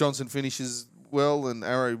 Johnson finishes well, and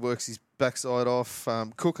Arrow works his backside off.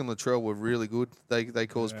 Cook and Latrell were really good. They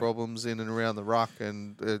caused problems in and around the ruck,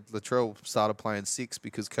 and Latrell started playing 6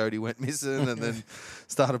 because Cody went missing, and then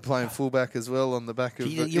started playing fullback as well on the back of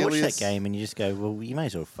You watch that Ilias. game and you just go, well, you may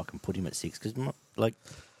as well fucking put him at 6 because,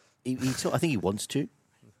 I think he wants to,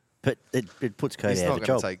 but it puts Cody He's out not of a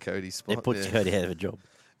going job. to take Cody's spot. It puts yeah. Cody out of a job.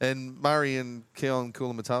 And Murray and Keon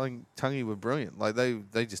Kulamattangi were brilliant.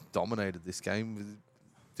 They just dominated this game with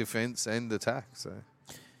defence and attack. So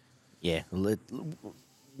Yeah, we're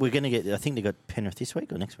going to get. I think they got Penrith this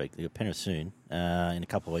week or next week. They got Penrith soon in a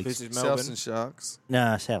couple of weeks. This is Melbourne. Souths and Sharks. No,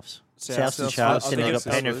 Souths. Souths and Souths. Sharks, I and they think got it's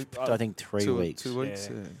this Penrith. week. I think 3 weeks. 2 weeks.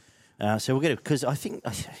 Yeah. Yeah. So we'll get it because I think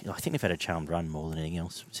they've had a charmed run more than anything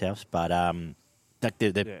else, Souths. But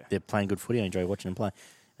they're playing good footy. I enjoy watching them play.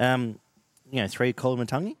 3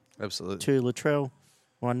 Koloamatangi, Absolutely. 2 Latrell,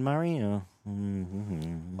 1 Murray.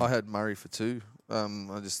 I had Murray for 2.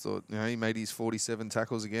 I just thought, he made his 47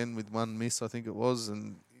 tackles again with 1 miss, I think it was,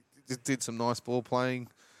 and he did some nice ball playing.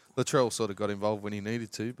 Latrell sort of got involved when he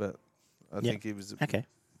needed to, but I think he was a Okay.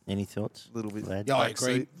 Any thoughts? little bit Lads? Yeah, I backseat.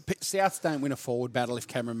 agree. Souths don't win a forward battle if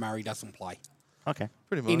Cameron Murray doesn't play. Okay.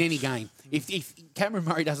 Pretty much. In any game. If Cameron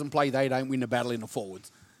Murray doesn't play, they don't win a battle in the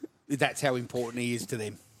forwards. That's how important he is to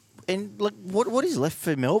them. And look, what is left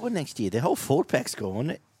for Melbourne next year? Their whole forward pack's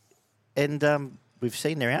gone, and we've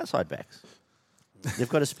seen their outside backs. They've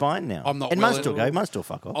got a spine now. I'm not and willing- Munster will go. Munster will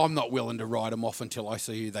fuck off. I'm not willing to write them off until I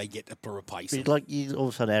see who they get to replace him. Like all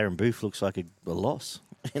of a sudden, Aaron Booth looks like a loss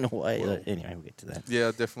in a way. Anyway, we'll get to that. Yeah,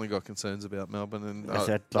 I definitely got concerns about Melbourne, and That's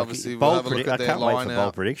that, like, obviously bold we'll have a look predi- at their I can't wait line for out.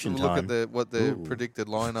 bold prediction We'll look time. at what their Ooh. predicted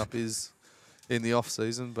lineup is in the off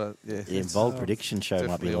season, but yeah, The it's bold prediction show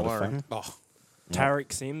might be a definitely lot of worrying. fun. Oh,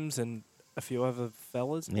 Tarek Sims and a few other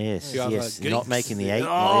fellas. Yes, The other yes. geeks. Not making the 8. Oh,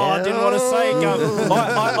 I didn't want to say it.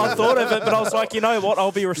 I thought of it, but I was like, you know what?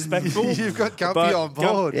 I'll be respectful. You've got Gumpy But on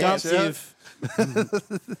board. Gump- watch out.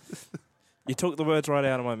 You took the words right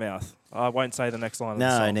out of my mouth. I won't say the next line of the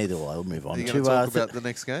No, song. neither will I. We'll move on Are you to going to talk about the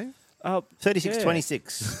next game?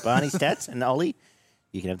 36-26. Barney stats and Ollie.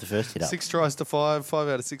 You can have the first hit up. 6 tries to 5, 5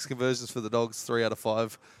 out of 6 conversions for the Dogs, 3 out of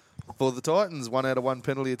 5 for the Titans, 1 out of 1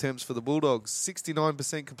 penalty attempts for the Bulldogs,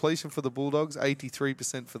 69% completion for the Bulldogs,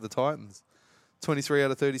 83% for the Titans. 23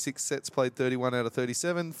 out of 36 sets played, 31 out of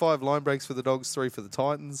 37, 5 line breaks for the Dogs, 3 for the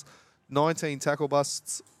Titans, 19 tackle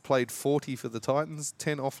busts, played 40 for the Titans,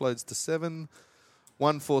 10 offloads to 7,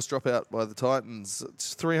 1 forced dropout by the Titans,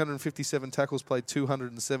 357 tackles played,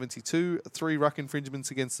 272, 3 ruck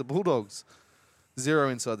infringements against the Bulldogs. 0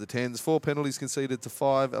 inside the 10s, 4 penalties conceded to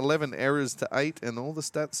 5, 11 errors to 8, and all the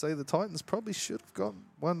stats say the Titans probably should have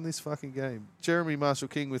won this fucking game. Jeremy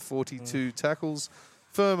Marshall-King with 42 tackles,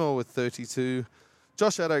 Fermor with 32,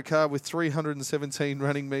 Josh Adokar with 317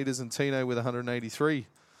 running metres, and Tino with 183.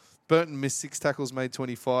 Burton missed 6 tackles, made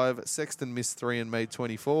 25. Sexton missed 3 and made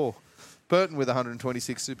 24. Burton with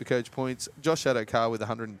 126 Supercoach points, Josh Adokar with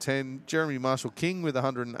 110, Jeremy Marshall-King with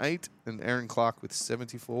 108, and Aaron Clark with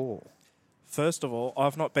 74. First of all,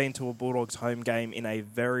 I've not been to a Bulldogs home game in a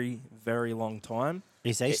very, very long time.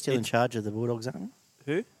 Is Ace still in charge of the Bulldogs zone?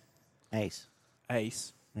 Who? Ace.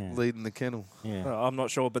 Ace. Yeah. Leading the kennel. Yeah. I'm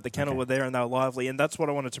not sure, but the kennel Okay. were there and they were lively, and that's what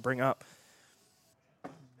I wanted to bring up.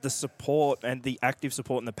 The support and the active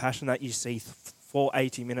support and the passion that you see for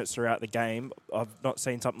 80 minutes throughout the game. I've not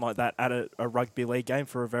seen something like that at a rugby league game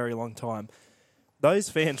for a very long time. Those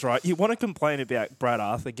fans, right, you want to complain about Brad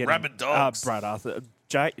Arthur getting... Rabid dogs. Brad Arthur.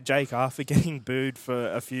 Jake Arthur getting booed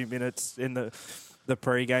for a few minutes in the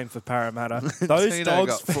pre-game for Parramatta. Those Tino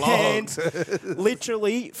Dogs got fans,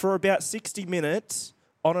 literally for about 60 minutes,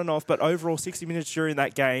 on and off, but overall 60 minutes during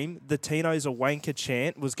that game, the Tino's a wanker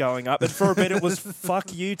chant was going up. And for a bit it was,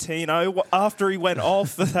 fuck you, Tino. After he went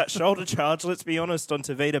off for that shoulder charge, let's be honest, on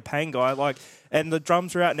Tavita Pangai, and the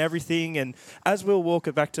drums were out and everything. And as we were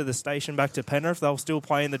walking back to the station, back to Penrith, they were still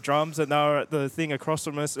playing the drums and they were at the thing across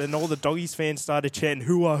from us, and all the Doggies fans started chanting,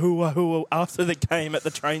 hooah, hooah, hooah, after the game at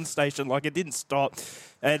the train station. It didn't stop.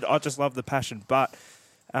 And I just love the passion. But...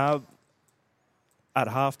 at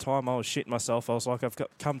half-time, I was shitting myself. I was like, I've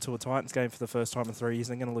come to a Titans game for the first time in 3 years.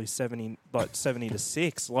 And they're going to lose 70 to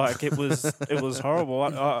 6. It was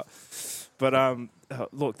horrible.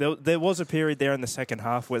 Look, there was a period there in the second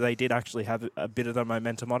half where they did actually have a bit of the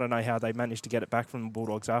momentum. I don't know how they managed to get it back from the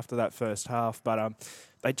Bulldogs after that first half, but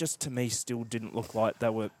they just, to me, still didn't look like they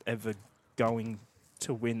were ever going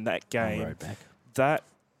to win that game. Road back. That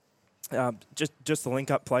just the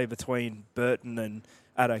link-up play between Burton and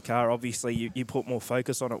Adokar, obviously you put more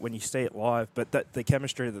focus on it when you see it live, but the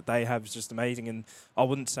chemistry that they have is just amazing, and I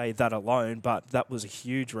wouldn't say that alone, but that was a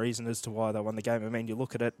huge reason as to why they won the game. I mean, you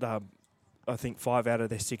look at it, I think 5 out of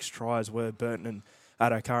their 6 tries were Burton and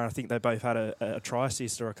Adokar, and I think they both had a try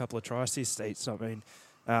assist or a couple of try assists each. I mean...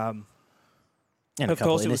 And a of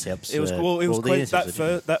couple course, of it was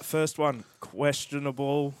intercepts. that first one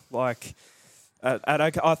questionable. I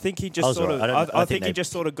think he just I think he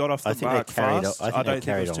just sort of got off the mark fast. I think they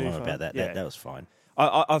carried it was on too far. about that. Yeah. That was fine.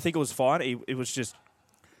 I think it was fine. It was just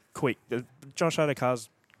quick. Josh Adokar's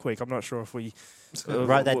quick. I'm not sure if we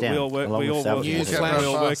Write that down. We all work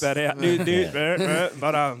that out.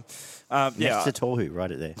 But yeah. Next to Tohu,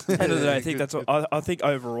 write it there. End of the day, I think that's. I think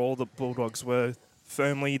overall the Bulldogs were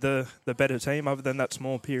firmly the better team. Other than that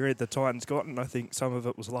small period the Titans got, and I think some of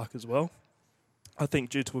it was luck as well. I think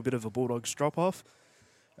due to a bit of a Bulldogs drop-off.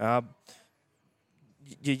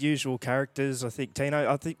 Your usual characters, I think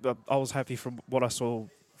Tino, I was happy from what I saw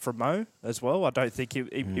from Mo as well. I don't think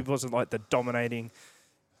he wasn't like the dominating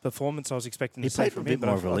performance I was expecting He to see played from a bit him.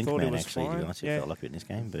 more of a I link thought it man, was actually, to be fine. honest. It felt like it in this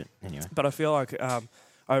game, but anyway. But I feel like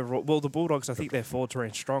overall, well, the Bulldogs, I think their forwards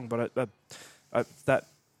ran strong, but Adokar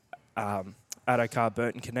Addo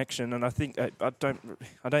Burton connection, and I think I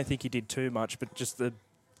don't think he did too much, but just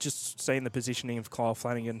seeing the positioning of Kyle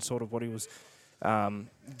Flanagan, sort of what he was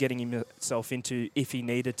getting himself into if he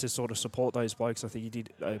needed to sort of support those blokes. I think he did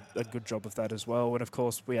a good job of that as well. And of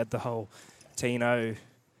course, we had the whole Tino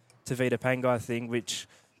Tavita Pangai thing, which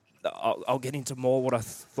I'll get into more what I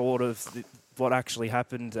thought of what actually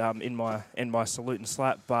happened in my salute and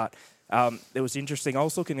slap, but. It was interesting. I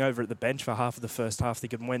was looking over at the bench for half of the first half,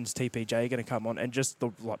 thinking, when's TPJ going to come on? And just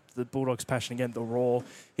the Bulldogs' passion again, the roar.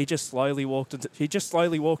 He just slowly walked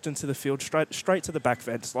into the field, straight to the back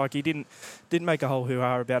fence. Like he didn't make a whole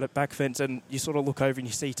hoo-ha about it. Back fence, and you sort of look over and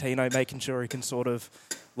you see Tino making sure he can sort of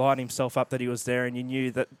line himself up that he was there, and you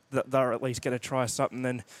knew that they're at least going to try something.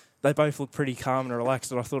 Then they both looked pretty calm and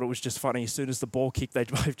relaxed, and I thought it was just funny. As soon as the ball kicked, they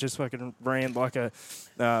both just fucking ran like a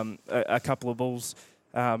couple of bulls.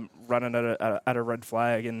 Running at a red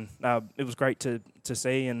flag, and it was great to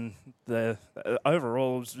see, and the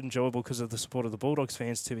overall it was enjoyable because of the support of the Bulldogs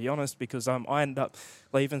fans, to be honest, because I ended up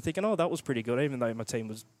leaving thinking, oh, that was pretty good, even though my team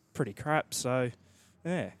was pretty crap. So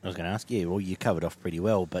yeah, I was going to ask you, well, you covered off pretty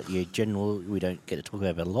well, but your general, we don't get to talk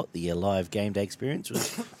about it a lot. The live game day experience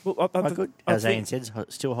was quite good. How's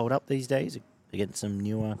ANZ still hold up these days against some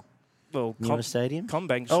newer stadium?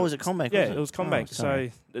 CommBank. Oh, was it CommBank? Yeah, it was CommBank. So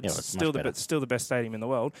it's it's still the best stadium in the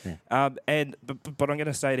world. Yeah. But I'm going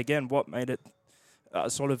to say it again. What made it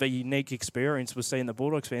sort of a unique experience was seeing the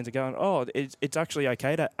Bulldogs fans are going, oh, it's actually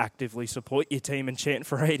okay to actively support your team and chant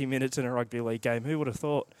for 80 minutes in a rugby league game. Who would have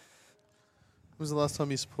thought? When was the last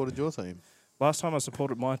time you supported your team? Last time I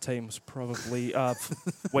supported my team was probably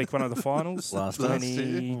week one of the finals, last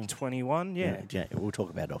 2021. Yeah, we'll talk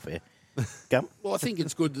about it off air. Well, I think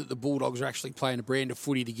it's good that the Bulldogs are actually playing a brand of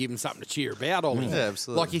footy to give them something to cheer about, Ollie. Yeah,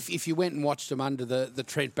 absolutely. Like if you went and watched them under the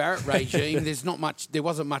Trent Barrett regime, there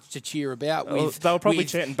wasn't much to cheer about. They were probably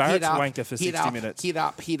chanting Barrett's wanker for 60 minutes. Hit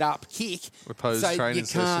up, kick. Proposed so training you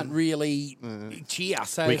can't session. really cheer.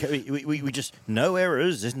 So we just no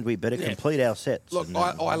errors, isn't we? Better complete our sets. Look,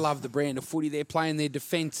 I love the brand of footy they're playing. Their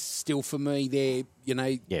defence still for me, they're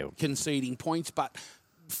conceding points, but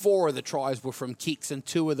 4 of the tries were from kicks and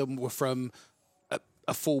 2 of them were from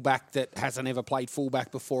a fullback that hasn't ever played fullback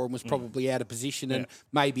before and was probably out of position and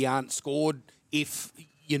maybe aren't scored if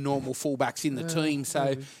your normal fullback's in the team.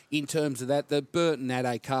 So in terms of that, the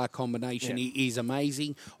Burton-Addo combination is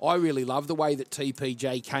amazing. I really love the way that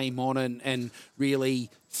TPJ came on and really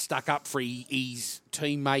stuck up for his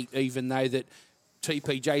teammate, even though that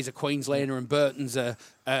TPJ's a Queenslander and Burton's a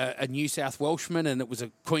New South Welshman, and it was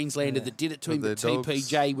a Queenslander that did it to him. But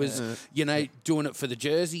TPJ was, doing it for the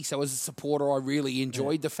jersey. So as a supporter, I really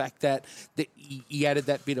enjoyed the fact that he added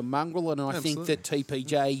that bit of mongrel, and I think that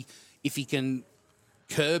TPJ, if he can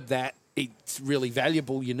curb that, it's really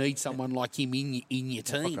valuable. You need someone like him in your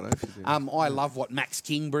team. I love what Max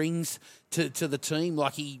King brings to the team.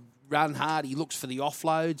 Like he run hard. He looks for the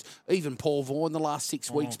offloads. Even Paul Vaughan the last 6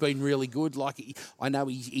 weeks been really good. Like I know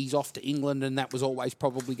he's off to England, and that was always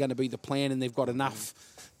probably going to be the plan, and they've got enough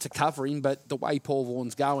to cover him. But the way Paul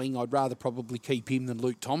Vaughan's going, I'd rather probably keep him than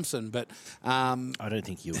Luke Thompson. But I don't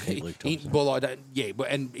think you'll keep Luke Thompson. Well, I don't. Yeah,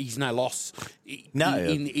 and he's no loss. No,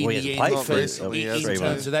 in the end in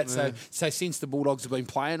terms of that. So since the Bulldogs have been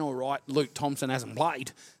playing all right, Luke Thompson hasn't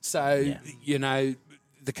played. So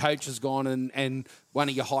the coach has gone and one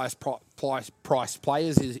of your highest priced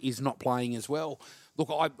players is not playing as well. Look,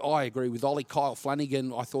 I agree with Ollie. Kyle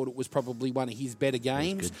Flanagan, I thought it was probably one of his better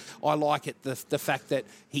games. I like it, the fact that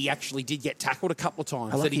he actually did get tackled a couple of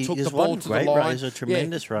times. That he took the ball to the line. It was a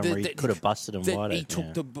tremendous run where he could have busted him wide. He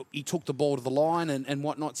took the ball to the line and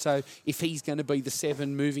whatnot. So if he's going to be the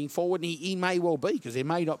 7 moving forward, and he may well be, because there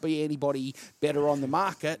may not be anybody better on the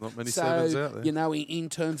market. Not many sevens out there. In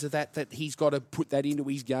terms of that he's got to put that into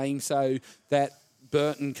his game so that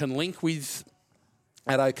Burton can link with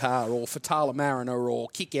Addo or Fatala Mariner or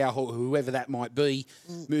Kickout or whoever that might be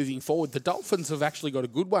moving forward. The Dolphins have actually got a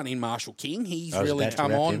good one in Marshall King. He's really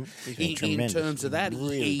come on in terms of that.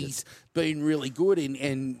 He's been really good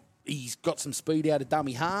and he's got some speed out of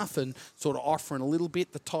dummy half and sort of offering a little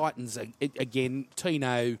bit. The Titans, again,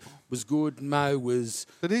 Tino was good. Mo was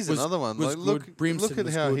But here's another one. Like, look at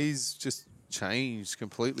how good. he's just changed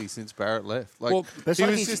completely since Barrett left. Like, Well, he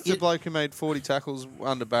was just the bloke who made 40 tackles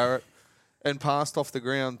under Barrett and passed off the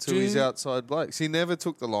ground to his outside blokes. He never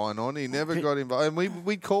took the line on. He never got involved. And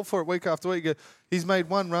we call for it week after week. He's made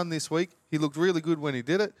one run this week. He looked really good when he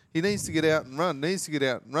did it. He needs to get out and run.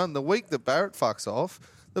 The week that Barrett fucks off,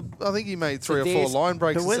 I think he made 3 or 4 there's- line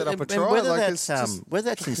breaks to set up a try. Whether Like, that's it's just, whether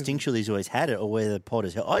that's instinctual, he's always had it, or whether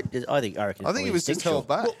Potter's. I reckon. I think he was just held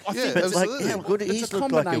back. Well, I think yeah, it's like, absolutely. how good It's he's a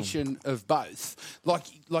looked like combination of both.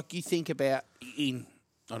 Like you think about and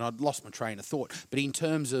I'd lost my train of thought, but in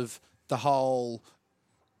terms of the whole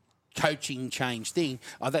coaching change thing,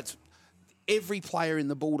 that's every player in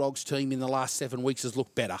the Bulldogs team in the last 7 weeks has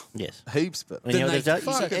looked better. Yes. Heaps, but And you know, Than there's they- that-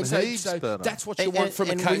 fucking heaps better. that's what you want from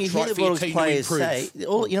a and coach, when you hear right, the for your Bulldogs team to players improve. say,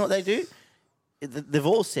 you know what they do? They've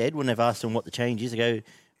all said when they've asked them what the change is, they go,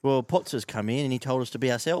 well, Potts has come in and he told us to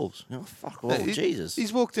be ourselves. Oh, fuck, well, Jesus.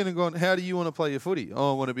 He's walked in and gone, how do you want to play your footy?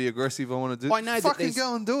 Oh, I want to be aggressive. I want to do. I know that Fucking there's-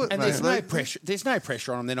 go and do it, and mate. there's no Like, pressure. There's no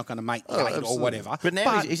pressure on them. They're not going to make Oh, 8 or absolutely. whatever. But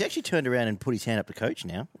now he's actually turned around and put his hand up to coach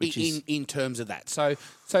now, which is... in terms of that. So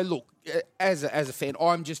look, as a fan,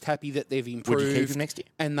 I'm just happy that they've improved. Would you keep him next year?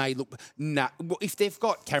 And they look well, if they've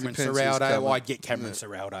got Cameron Depends who's Serraldo, coming. I'd get Cameron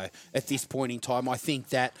Serraldo at this point in time. I think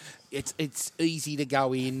that it's easy to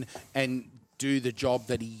go in and do the job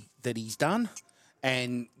that he's done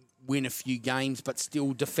and win a few games, but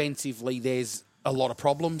still defensively there's a lot of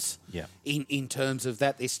problems. Yeah. In terms of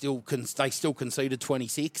that, they still conceded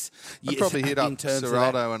 26. I'd probably hit up in terms of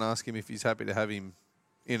that. Serraldo and ask him if he's happy to have him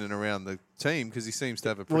in and around the team because he seems to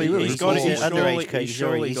have a Well, pretty he will. good He's got got it. an Surely- underage coach. he's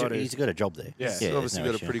surely got it. He's got a job there. Yeah. He's obviously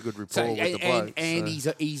got a pretty good rapport with the bloke. And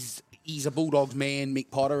so. he's a Bulldogs man, Mick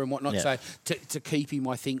Potter, and whatnot. Yeah. So to keep him,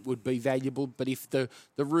 I think, would be valuable. But if the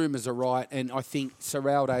rumours are right, and I think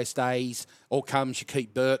Serraldo stays or comes, you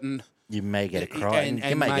keep Burton. You may get a Crichton.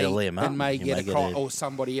 You may get a Liam Martin. And may You get may a get Crichton or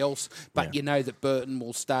somebody else. But you know that Burton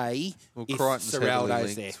will stay Well, if Crichton's heavily Serraldo's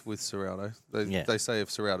linked there. with Serraldo. Yeah. They say if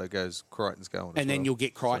Serraldo goes, Crichton's going. And then you'll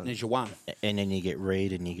get Crichton as your one. And then you get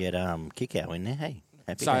Reed and you get Kickout in there. Hey,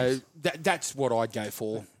 happy So days. that's what I'd go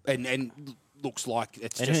for. And looks like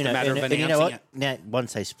it's And just who a knows- matter of and announcing you know what? it. Now,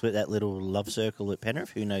 once they split that little love circle at Penrith,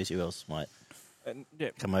 who knows who else might And, yeah.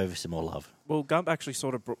 come over some more love. Well, Gump actually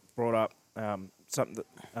sort of brought up something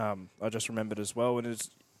that I just remembered as well, and it's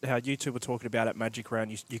how you two were talking about at Magic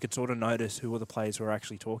Round. You could sort of notice who were the players who were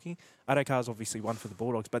actually talking. Adokar's obviously one for the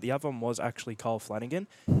Bulldogs, but the other one was actually Cole Flanagan.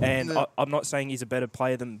 And I'm not saying he's a better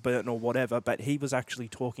player than Burton or whatever, but he was actually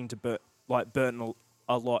talking to Burton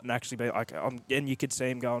a lot and actually be like, and you could see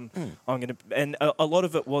him going, I'm going to, and a lot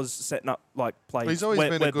of it was setting up like plays He's always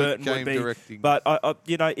been a where good Burton would game be. directing But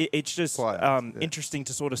it's just player, yeah. interesting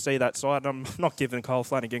to sort of see that side. I'm not giving Cole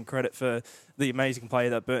Flanagan credit for the amazing player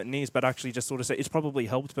that Burton is, but actually just sort of say it's probably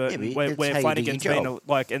helped Burton Yeah, but where it's how you do Flanagan's your been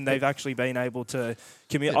job. and they've actually been able to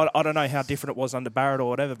communicate. I don't know how different it was under Barrett or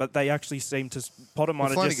whatever, but they actually seem to. Potter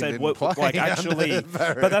might have just Flanagan said, didn't play like under actually,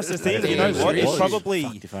 Barrett. but that's the thing. You know Yeah, what? it It's was. probably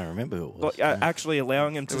Fucked if I remember who it was. actually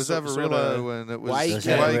allowing him to It was sort of. Avarillo and it was Wake- It was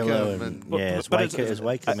Yeah. Amarillo Wakeham. and- And yeah, it's but Wake- it was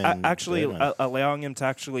Wakeham and actually Burton. allowing him to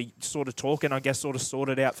actually sort of talk and I guess sort of sort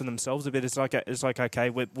it out for themselves a bit. It's like okay,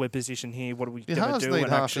 we're positioned here. What are we Your going halves to do? need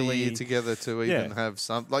And half actually, a year together to even Yeah. have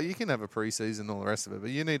some. Like you can have a pre-season and all the rest of it, but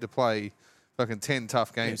you need to play fucking 10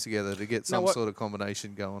 tough games together to get some what- sort of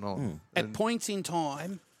combination going on. At And points in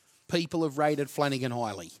time, people have rated Flanagan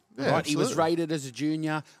highly. Yeah, right? He was absolutely. rated as a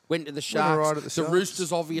junior, went to the all Sharks. right at the the Sharks.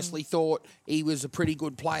 Roosters obviously thought he was a pretty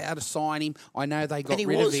good player to sign him. I know they got And he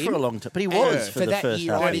rid of was him. for a long time, but he And was for the that first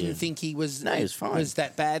year. half I of the didn't year. think he was No, he was fine.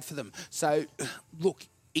 that bad for them. So, look,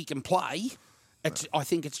 he can play. I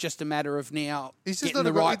think it's just a matter of now he's just getting not the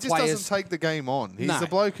a guy. right He just players. doesn't take the game on. He's No. the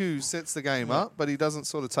bloke who sets the game up, but he doesn't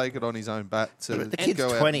sort of take it on his own bat to But the kid's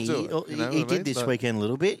go out 20. and do it. You know He what I did mean? this So- weekend a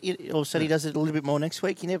little bit. All of a sudden, he does it a little bit more next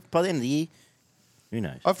week. By the end of the year, who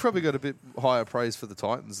knows? I've probably got a bit higher praise for the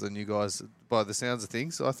Titans than you guys by the sounds of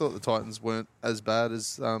things. I thought the Titans weren't as bad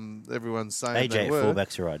as everyone's saying AJ they at were.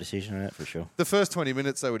 fullback's the right decision on that for sure. The first 20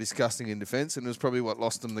 minutes, they were disgusting in defence, and it was probably what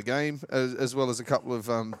lost them the game, as well as a couple of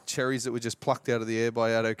cherries that were just plucked out of the air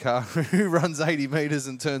by Adokar, who runs 80 metres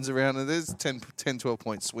and turns around, and there's 10,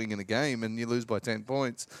 12-point swing in a game, and you lose by 10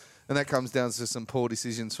 points. And that comes down to some poor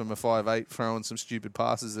decisions from a 5'8", throwing some stupid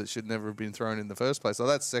passes that should never have been thrown in the first place. So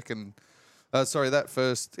that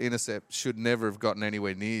first intercept should never have gotten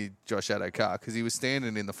anywhere near Josh Adokar because he was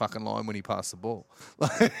standing in the fucking line when he passed the ball.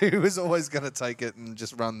 Like, he was always going to take it and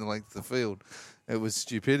just run the length of the field. It was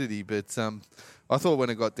stupidity, but I thought when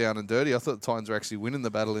it got down and dirty, I thought the Titans were actually winning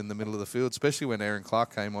the battle in the middle of the field, especially when Aaron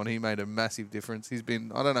Clark came on. He made a massive difference. He's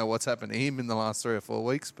been, I don't know what's happened to him in the last 3 or 4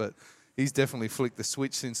 weeks, but he's definitely flicked the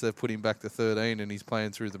switch since they've put him back to 13 and he's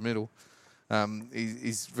playing through the middle.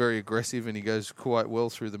 He's very aggressive and he goes quite well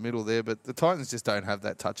through the middle there, but the Titans just don't have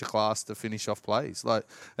that touch of class to finish off plays. Like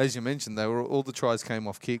as you mentioned, all the tries came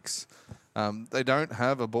off kicks. They don't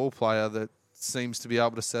have a ball player that seems to be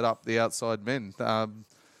able to set up the outside men.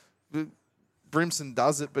 Brimson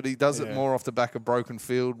does it, but he does it Yeah. more off the back of broken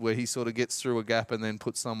field where he sort of gets through a gap and then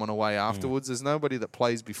puts someone away afterwards. There's nobody that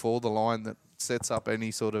plays before the line that sets up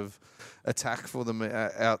any sort of attack for them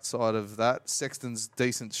outside of that. Sexton's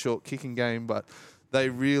decent short kicking game, but they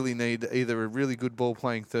really need either a really good ball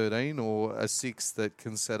playing 13 or a 6 that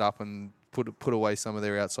can set up and put away some of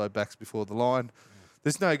their outside backs before the line.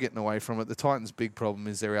 There's no getting away from it. The Titans' big problem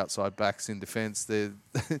is their outside backs in defence. They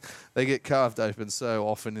get carved open so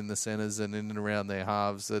often in the centres and in and around their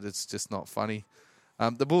halves that it's just not funny.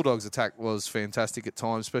 The Bulldogs' attack was fantastic at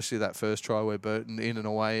times, especially that first try where Burton in and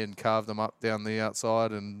away and carved them up down the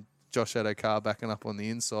outside and Josh Adokar backing up on the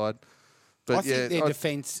inside. But I think their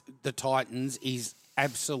defence, the Titans, is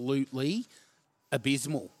absolutely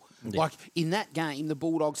abysmal. Yeah. Like, in that game, the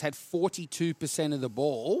Bulldogs had 42% of the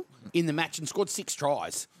ball in the match and scored 6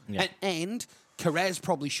 tries. Yeah. And Carraz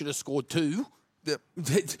probably should have scored 2. Yep.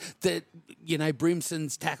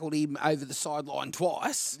 Brimson's tackled him over the sideline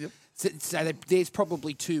twice. Yep. So there's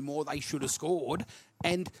probably 2 more they should have scored.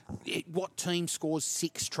 And what team scores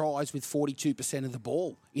 6 tries with 42% of the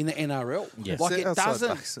ball in the NRL? Yes. Like, it Outside doesn't,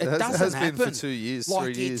 backs. it It has- doesn't has been happen. for 2 years,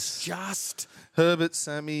 like, 3 it's just... Herbert,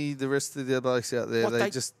 Sammy, the rest of the other blokes out there, Like they they-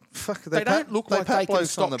 just fuck. they don't look like pat they can blokes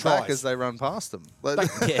stop on the back tries. as they run past them. Like,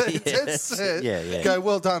 Yeah, that's it. yeah. Go,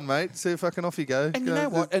 well done, mate. See, fucking off you go. And Go, you know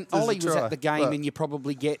what? And there's a Ollie was try. at the game, But and you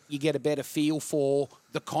probably get a better feel for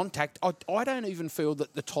the contact. I don't even feel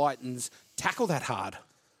that the Titans tackle that hard.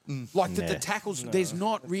 Like that, Yeah. the tackles. There's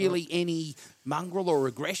not really any mongrel or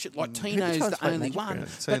aggression. Like Tino's Tino's the played only Magic one. Round.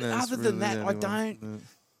 But Tino's other really than that, the I only don't. one.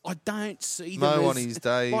 I don't see them Mo as, on his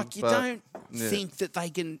day, Like you but- don't yeah. think that they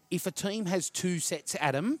can. If a team has 2 sets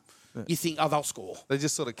at them, you think, oh, they'll score. They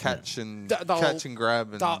just sort of catch and They'll- catch and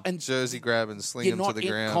grab they'll- and jersey grab and sling You're them to not the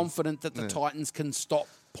ground. confident that the Yeah. Titans can stop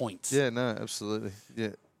points. Yeah, no, absolutely. Yeah.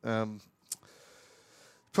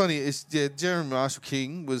 Jeremy Marshall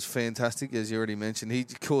King was fantastic, as you already mentioned. He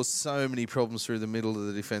caused so many problems through the middle of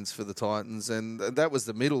the defence for the Titans, and that was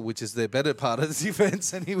the middle, which is their better part of the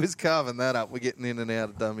defence, and he was carving that up. We're getting in and out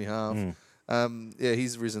of dummy half.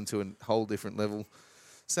 He's risen to a whole different level.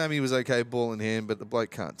 Sammy was okay, ball in hand, but the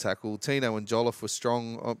bloke can't tackle. Tino and Jolliffe were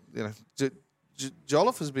strong.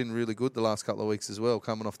 Jolliffe has been really good the last couple of weeks as well,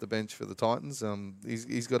 coming off the bench for the Titans.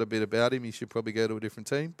 He's got a bit about him. He should probably go to a different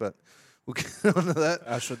team, but we'll get on to that.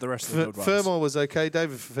 As should the rest of the good ones. Fermor was okay.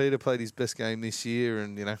 David Fafita played his best game this year,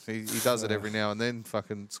 and he does it every now and then.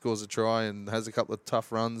 Fucking scores a try and has a couple of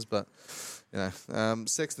tough runs, but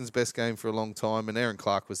Sexton's best game for a long time, and Aaron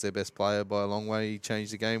Clark was their best player by a long way. He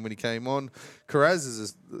changed the game when he came on.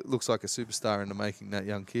 Carraz looks like a superstar in the making. That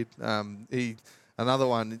young kid. Another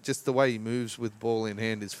one, just the way he moves with ball in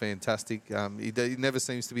hand is fantastic. He never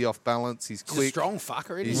seems to be off balance. He's He's a quick. strong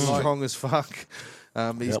fucker. Isn't He's he? strong as fuck.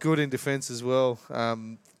 He's Yep. good in defence as well.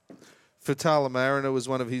 Fatala Mariner was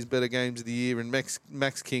one of his better games of the year, and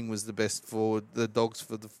Max King was the best forward.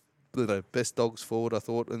 The best dogs forward, I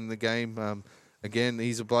thought, in the game. Again,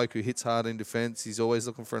 he's a bloke who hits hard in defence. He's always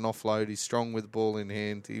looking for an offload. He's strong with the ball in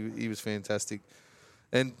hand. He was fantastic.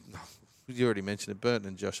 And you already mentioned it, Burton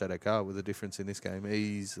and Josh Adokar were the difference in this game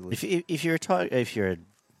easily. If you're a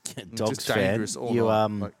Dogs Just fan, dangerous all you night,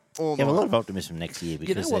 like, all have a lot night. of optimism next year You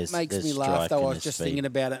because know what makes there's me laugh, strike though? and I was there's just speed. thinking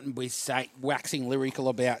about it, and we're waxing lyrical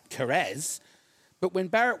about Carraz. But when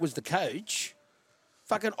Barrett was the coach,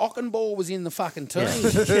 fucking Ockenball was in the fucking team.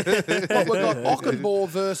 Like, we got Ockenball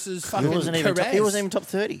versus He fucking wasn't even Carraz. he wasn't even top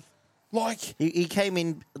 30. Like, He came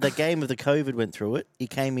in the game of the COVID went through it. He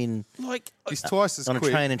came in He's twice as on a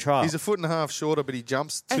quick. training trial. He's a foot and a half shorter, but he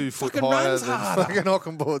jumps And 2 foot fucking higher runs than harder. fucking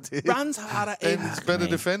Ockenball did. runs harder and and he's a better Man.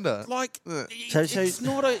 defender. like Yeah. it's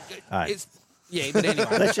not a. Alright. It's yeah, but anyway.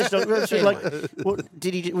 Let's just like what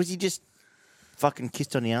did he? Was he just fucking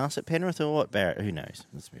kissed on the arse at Penrith or what? Barrett, who knows?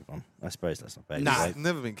 Let's move on. I suppose that's not bad. Nah. He's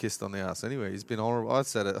never been kissed on the ass anyway. He's been horrible. I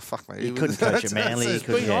said it. Fuck, mate. He couldn't coach at Manly. He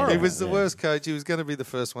couldn't. He was the worst coach. He was going to be the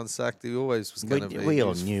first one sacked. He always was going to be. We He all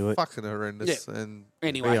was knew it. Fucking horrendous. Yeah. And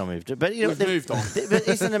Anyway, We all moved it, but you know, We've moved on. But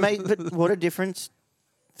isn't it amazing? But what a difference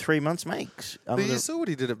 3 months makes. but you saw what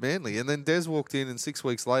he did at Manly, and then Des walked in, and 6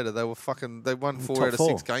 weeks later they won 4 Top out of 4.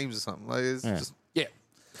 6 games or something. Like, it's Yeah. just yeah.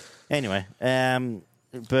 Anyway,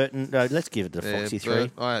 Burton. No, let's give it to Foxy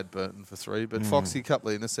 3. I had Burton for 3, but Foxy a couple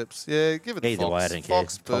of intercepts. Yeah, give it to Either Fox. way, I don't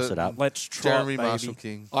Fox, care. Toss it Burton, up. Let's try, Jeremy baby. Marshall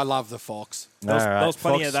King. I love the Fox. There was- there was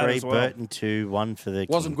plenty Fox of that 3, as well. Burton 2, 1 for the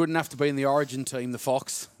Wasn't King. good enough to be in the Origin team. The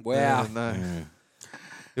Fox. Wow. No.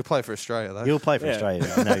 He'll play for Australia, though. He'll play for Yeah. Australia.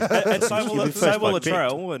 No, And so will, You'll be so first will bloke picked.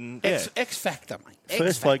 Latrell, and yeah. X Factor, mate. X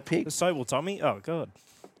First bloke pick. So will Tommy. Oh, God.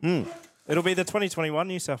 It'll be the 2021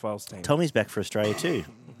 New South Wales team. Tommy's back for Australia too.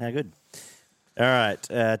 How good. All right,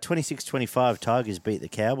 26-25, Tigers beat the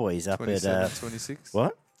Cowboys up at... 27-26.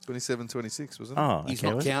 what? 27-26, wasn't it? Oh, He's okay,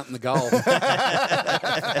 not was it? counting the goal.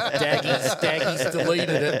 Daggy's deleted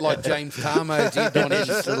it like James Tarmo did on his,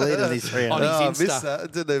 Deleted his three on on his I Insta. missed that. I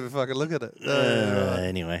didn't even fucking look at it.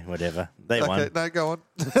 Anyway, whatever. They Okay, won. no, go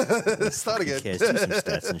on. Start Who again. cares? Do some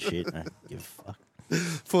stats and shit. No, give a fuck.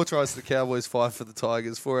 4 tries to the Cowboys, 5 for the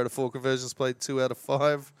Tigers. 4 out of 4 conversions played, 2 out of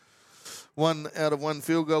 5. 1 out of 1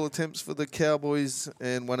 field goal attempts for the Cowboys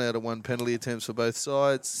and 1 out of 1 penalty attempts for both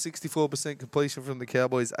sides. 64% completion from the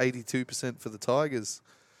Cowboys, 82% for the Tigers.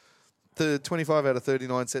 The 25 out of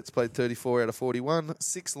 39 sets played, 34 out of 41.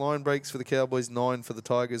 6 line breaks for the Cowboys, 9 for the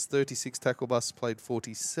Tigers. 36 tackle busts played,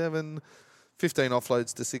 47. 15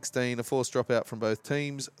 offloads to 16. A forced dropout from both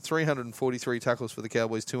teams. 343 tackles for the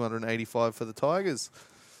Cowboys, 285 for the Tigers.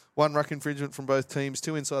 1 ruck infringement from both teams,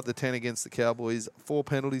 2 inside the 10 against the Cowboys, 4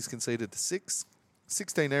 penalties conceded to 6,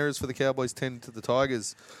 16 errors for the Cowboys, 10 to the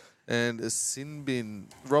Tigers. And a sin bin.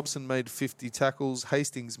 Robson made 50 tackles,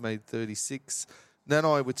 Hastings made 36,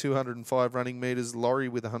 Nanai with 205 running metres, Laurie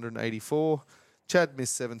with 184, Chad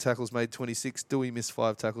missed 7 tackles, made 26, Dewey missed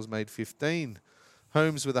 5 tackles, made 15.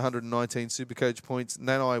 Holmes with 119 Supercoach points,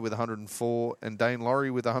 Nanai with 104, and Dane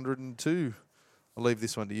Laurie with 102. I'll leave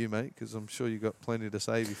this one to you, mate, because I'm sure you've got plenty to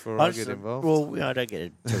say before I get involved. Well, I don't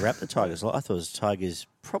get to wrap the Tigers. I thought it was Tigers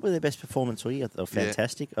probably their best performance all year. I thought they were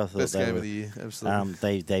fantastic. I thought Best they game were, of the year,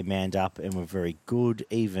 absolutely. They manned up and were very good.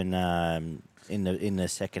 Even in the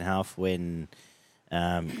second half when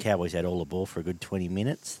Cowboys had all the ball for a good 20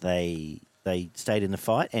 minutes, they stayed in the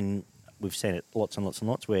fight, and we've seen it lots and lots and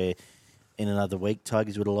lots where in another week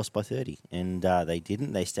Tigers would have lost by 30, and they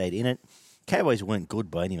didn't. They stayed in it. Cowboys weren't good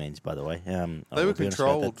by any means, by the way. They were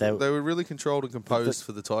controlled. They were really controlled and composed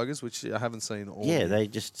for the Tigers, which I haven't seen all Yeah, year. they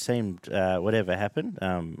just seemed, whatever happened.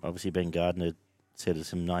 Obviously, Ben Gardner said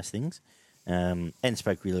some nice things and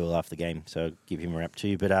spoke really well after the game, so I'll give him a rap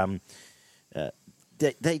too. But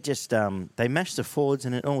they just they mashed the forwards,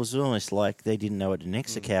 and it was almost like they didn't know what to do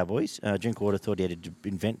next. The Cowboys. Drinkwater thought he had to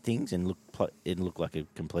invent things and looked like a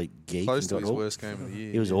complete geek. Close to and got his all- worst game of the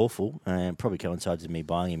year. It was awful. Probably coincides with me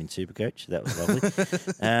buying him in Supercoach. That was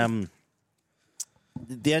lovely.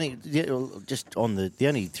 The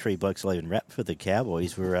only 3 blokes I'll even rap for the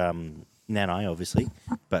Cowboys were Nanai, obviously,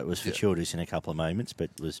 but it was for Childress in a couple of moments, but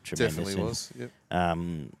was tremendous. Definitely was. Yep.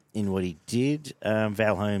 In what he did.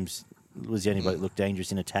 Val Holmes was the only bloke that looked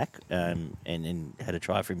dangerous in attack and had a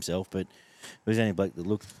try for himself, but it was the only bloke that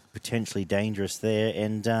looked potentially dangerous there.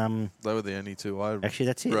 And They were the only 2 I actually,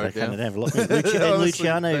 that's it. wrote They kind down. of have a lot. And Honestly,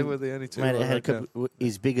 Luciano, they were the only 2 mate, I had a wrote down. couple,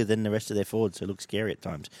 is bigger than the rest of their forwards, so it looks scary at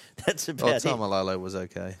times. That's about it. Tamalalo was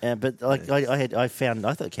okay. But like I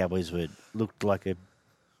thought Cowboys looked like a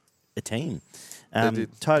team.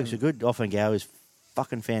 did. Tigers were good. Offengow was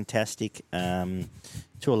fucking fantastic.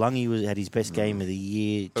 Tuolungi had his best game of the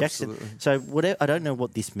year. Jackson. Absolutely. So whatever, I don't know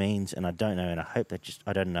what this means, and I don't know, and I hope that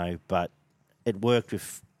I don't know, but it worked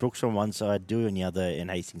with Brooks on one side, Dewey on the other,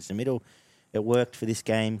 and Hastings in the middle. It worked for this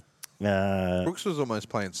game. Brooks was almost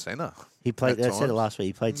playing centre. He played. at I said it times. last week.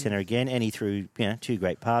 He played centre again, and he threw 2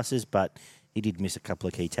 great passes, but he did miss a couple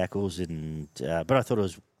of key tackles. And but I thought it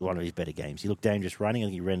was one of his better games. He looked dangerous running. I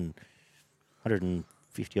think he ran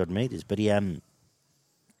 150 odd metres, but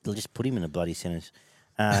they'll just put him in the bloody centres.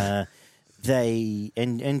 And Dewey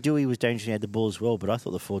was dangerous. He had the ball as well, but I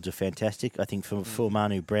thought the forwards were fantastic. I think for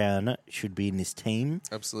Manu Brown should be in this team.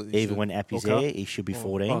 Absolutely. Even when Appy's Okay. there, he should be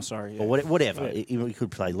 14. oh, sorry, yeah. Or whatever. Yeah. He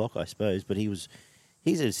could play lock, I suppose, but he's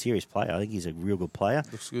a serious player. I think he's a real good player.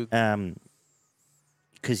 Looks good.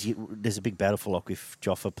 Because there's a big battle for lock with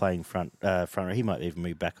Joffa playing front row. He might even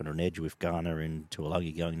move back on an edge with Garner and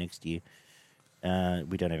Tuolungi going next year.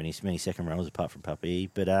 We don't have many second rows apart from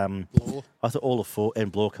Papi, but Blore. I thought all of 4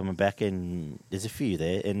 and Blore coming back, and there's a few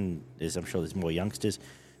there, and I'm sure there's more youngsters.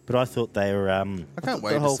 But I thought they were. I can't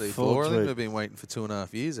wait to see Flora. I forwards think were- we've been waiting for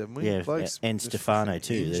 2.5 years, haven't we? Yeah, Blokes and just Stefano fucking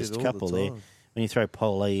too. injured There's a all couple the there. time. When you throw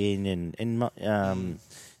Pole in and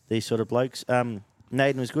these sort of blokes,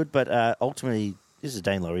 Naden was good, but ultimately this is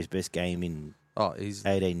Dane Laurie's best game in Oh, he's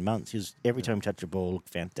 18 months. He was every time he touched the ball looked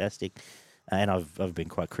fantastic, and I've been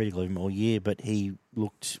quite critical of him all year, but he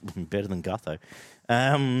looked better than Gutho.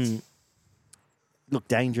 Looked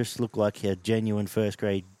dangerous. Looked like a genuine first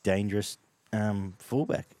grade dangerous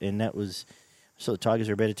fullback, and that was. So the Tigers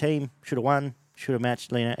are a better team. Should have won. Should have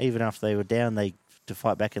matched. Even after they were down, to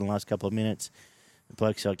fight back in the last couple of minutes. The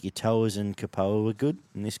blokes like Yatoas and Kapoa were good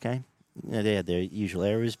in this game. They had their usual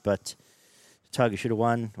errors, but Tigers should have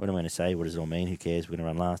won. What am I going to say? What does it all mean? Who cares? We're going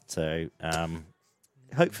to run last. So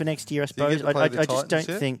hope for next year, I Do you get suppose. to play the I just Titans don't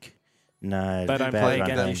yet? think No, They don't bad play run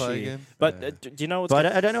again Don't this game. play year. again? But Yeah. do you know what's But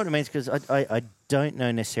I don't know what it means because I don't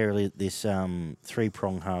know necessarily this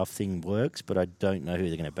three-prong half thing works, but I don't know who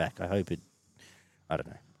they're going to back. I hope it. I don't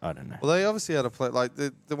know. Well, they obviously had a plan. Like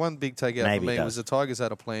the one big takeout Maybe for it me was does. the Tigers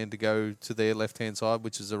had a plan to go to their left-hand side,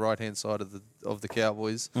 which is the right-hand side of the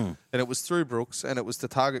Cowboys, and it was through Brooks, and it was to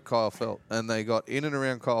target Kyle Felt, and they got in and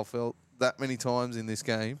around Kyle Felt that many times in this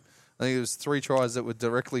game. I think it was 3 tries that were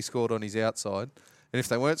directly scored on his outside. And if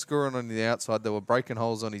they weren't scoring on the outside, they were breaking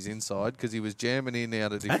holes on his inside because he was jamming in and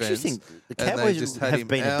out of I defence. actually think the and they Cowboys just had have him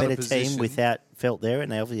been a out of better team position. without Felt there, and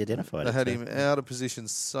they obviously identified They it. had so. him out of position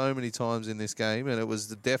so many times in this game, and it was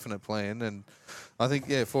the definite plan. And I think,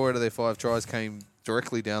 4 out of their 5 tries came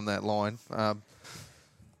directly down that line.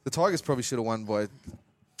 The Tigers probably should have won by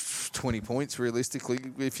 20 points, realistically.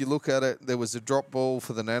 If you look at it, there was a drop ball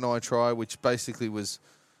for the Nanai try, which basically was,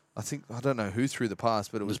 I don't know who threw the pass,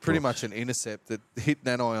 but it was pretty much an intercept that hit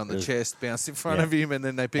Nanai on the chest, bounced in front of him, and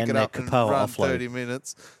then they pick And it the up and Kapoa run offload. 30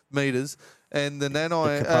 meters. And the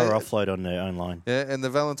Nanai... The Kapoa offload on their own line. Yeah, and the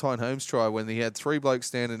Valentine Holmes try when he had 3 blokes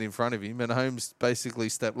standing in front of him, and Holmes basically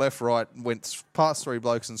stepped left, right, went past 3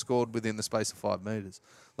 blokes and scored within the space of 5 metres.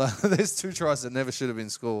 Like, there's 2 tries that never should have been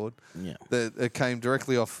scored. Yeah. That it came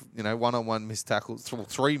directly off, one-on-one missed tackles,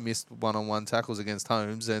 3 missed one-on-one tackles against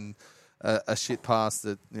Holmes, and a shit pass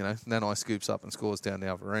that Nanai scoops up and scores down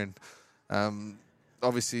the other end.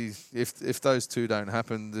 Obviously, if those 2 don't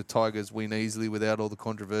happen, the Tigers win easily without all the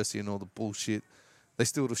controversy and all the bullshit. They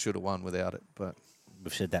still should have won without it, but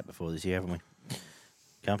We've said that before this year, haven't we?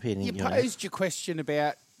 Can't be any. You posed your question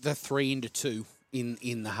about the 3 into 2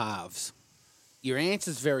 in the halves. Your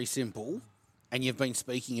answer's very simple, and you've been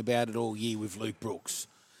speaking about it all year with Luke Brooks.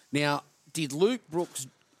 Now, did Luke Brooks...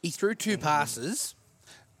 He threw 2 passes.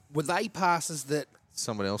 Were they passes that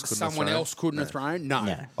someone else couldn't someone have thrown. else couldn't have thrown? No.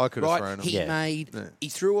 No. I could have Right? thrown them. He Yeah. He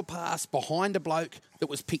threw a pass behind a bloke that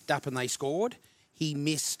was picked up and they scored. He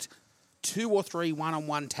missed 2 or 3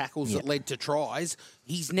 one-on-one tackles that led to tries.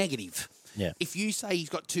 He's negative. Yeah. If you say he's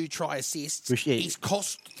got 2 try assists, Which, yeah. he's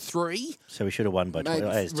cost 3. So we should have won by 20. Maybe,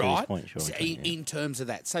 As to his right, point, sure. so yeah. in terms of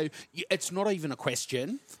that. So it's not even a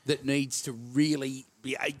question that needs to really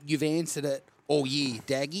be... You've answered it all year,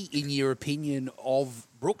 Daggy, in your opinion of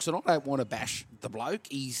Brooks. And I don't want to bash the bloke.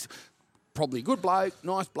 He's probably a good bloke,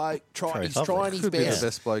 nice bloke. Very He's lovely. trying his Could be the best.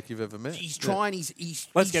 best bloke you've ever met. He's trying his...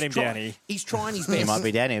 Let's he's get him down here. He's trying his best. He might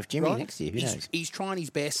be down here if Jimmy right? next year. Who knows? He's trying his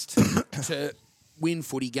best to win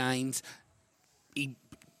footy games. He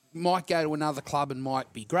might go to another club and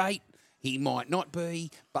might be great. He might not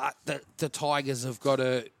be, but the Tigers have got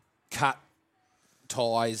to cut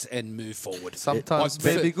ties and move forward. Sometimes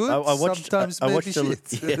Like, maybe for- good, I watched, sometimes I maybe watched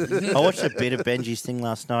shit. I watched a bit of Benji's thing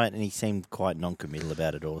last night, and he seemed quite non-committal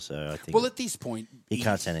about it. Also, I think. Well, at this point, He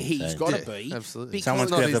can't say anything, He's so- got to Yeah, be. absolutely. because-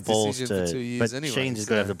 Someone's not got to have his the balls decision to. for 2 years but anyway, Sheens has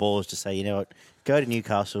got to have so- the balls to say, you know what, go to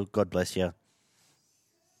Newcastle. God bless you.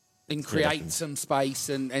 and create some space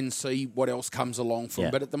and see what else comes along from.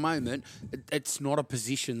 Yeah. But at the moment, it's not a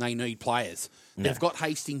position they need players. They've got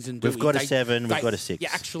Hastings and Dewey. We've got a 7, we've got a 6. Yeah,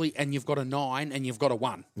 actually, and you've got a 9 and you've got a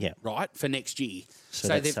 1. Yeah. Right, for next year. So So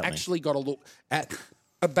that's they've something. actually got to look at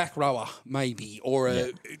a back rower maybe or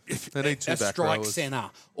They need 2 a back strike rowers. centre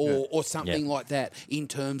or something Yeah. like that in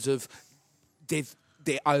terms of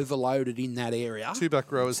they're overloaded in that area. 2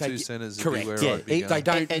 back rowers, So 2 you- centres would correct. be where Yeah, I'd be They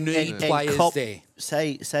going. don't need players cop- there.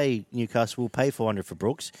 Say Newcastle will pay $400 for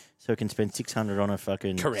Brooks, so we can spend $600 on a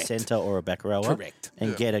fucking Correct. centre or a back rower. Correct.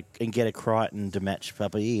 And get a Crichton to match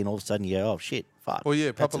Papali'i, and all of a sudden you go, oh shit, fuck. Well,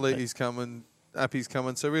 yeah, That's a Papali'i's coming, Appy's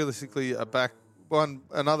coming. So realistically,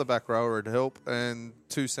 another back rower would help, and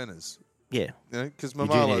 2 centres. Yeah. Because You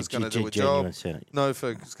do Mamalo's need going to do a genuine job. centre.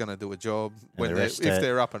 Nofer's going to do a job And the if rest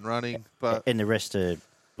they're up and running. But And the rest are...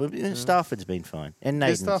 Well, Stafford's been fine. And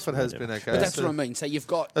Nathan's Stafford has whatever. been okay. But that's So what I mean. So you've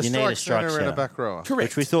got a You need a strike strike centre and a centre. back rower. correct.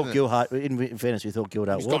 Which we thought Gilhart... In fairness, we thought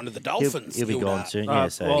Gilhart... He's gone to the Dolphins, He'll be gone Gilhart. soon. Yeah,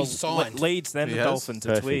 so... well, He's signed. Leeds, then He the has? Dolphins.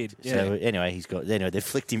 It's weird. Perfect. Yeah. So anyway, he's got... Anyway, they've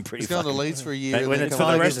flicked him pretty He's gone to fucking... Leeds for a year. Mate, and when then it's come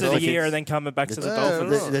for the back rest into of the Dolphins. year and then coming back to the Yeah,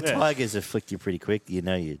 Dolphins. right. The Yeah. Tigers have flicked you pretty quick. You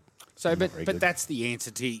know you... So, Not but very but good. that's the answer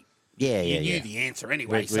to. Yeah, You yeah, knew yeah. the answer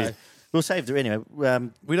anyway. So We'll save the... Anyway,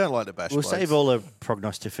 We don't like to bash we'll blokes. save all the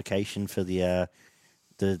prognostication for the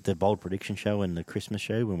bold prediction show and the Christmas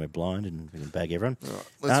show when we're blind and we can bag everyone.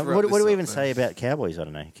 let's wrap What this do we up even then. say about Cowboys? I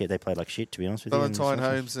don't know. They played like shit, to be honest with you. Valentine and-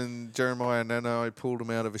 Holmes and Jeremiah Nano pulled them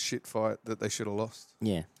out of a shit fight that they should have lost.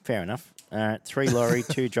 Yeah, fair enough. 3 Laurie,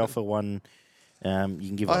 2 Joffa, 1... you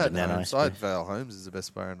can give I up had to Nano. Holmes. I had Val Holmes as the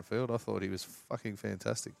best player in the field. I thought he was fucking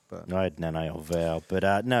fantastic. But I had Nano or Val,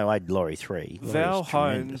 but no, I had Laurie 3. Val Laurie's tremendous.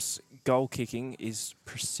 Holmes goal kicking is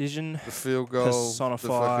precision. The field goal,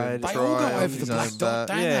 personified. The They all go fucking try over the his black own dot,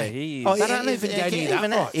 bat. don't Yeah, they? he is. They don't even go near that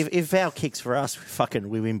even right. If Val kicks for us,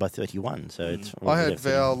 we win by 31. So it's. I had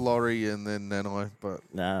Val, Laurie, and then Nanai, but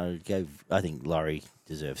No, I think Laurie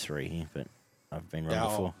deserves 3 here, but I've been wrong Yeah,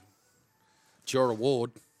 before. It's your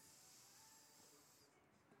award.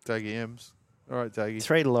 Daggy M's. All right, Daggy.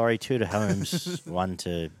 3 to Laurie, 2 to Holmes, 1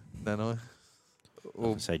 to Nanai.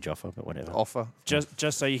 Or say Joffa, but whatever. offer.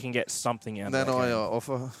 Just so you can get something out of that Nanai game.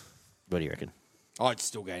 offer. What do you reckon? I'd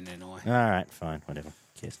still go Nanai. All right, fine, whatever.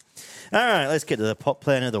 Cheers. All right, let's get to the pot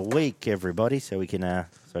plant of the week, everybody, so we can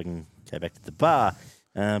so I can go back to the bar.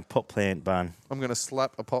 Pot plant bun. I'm going to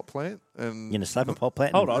slap a pot plant and You gonna slap a pot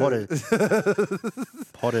plant? Hold on.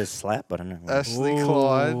 Potter's slap. I don't know. Ashley Ooh.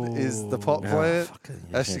 Klein is the pot Oh, plant. fuck it.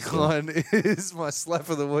 Ashley Yes, Klein is my slap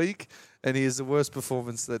of the week, and he is the worst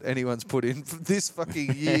performance that anyone's put in for this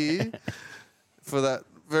fucking year. For that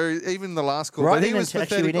even the last call, Right but he in was and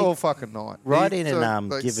actually pathetic we need- all fucking night. Right He- in so, and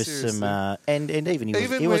like, give us seriously. some and even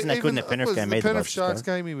he wasn't that good in the Penrith game the either. Penrith by Sharks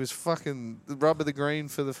the way. game, he was fucking the rub of the green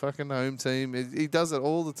for the fucking home team. He does it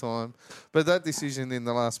all the time. But that decision in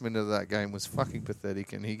the last minute of that game was fucking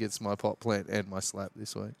pathetic, and he gets my pot plant and my slap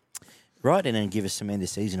this week. Right in and give us some end of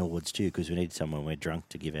season awards too, because we need someone we're drunk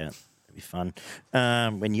to give out. It'd be fun.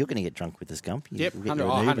 When you're going to get drunk with us, Gump, Yep, we'll get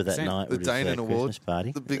you an Uber that 100%. night The with his Danon Award, Christmas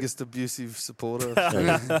party. the biggest abusive supporter. But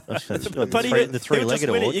the three-legged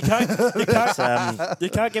award. You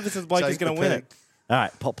can't give us the bloke who's Jake going to win the it. All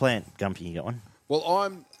right, pot plant. Gumpy, you got one?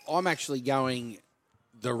 Well, I'm actually going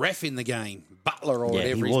the ref in the game, Butler or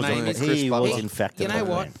Yeah, he whatever his was. name is. Chris He Butler. was in fact. You the know pot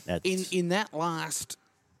what? plant. That's- In that last,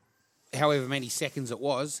 however many seconds it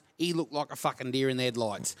was, he looked like a fucking deer in the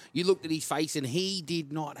headlights. You looked at his face, and he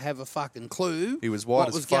did not have a fucking clue. He was white what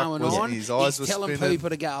as was fuck, going wasn't on. he? His eyes He's were telling spinning. people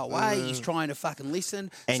to go away. He's trying to fucking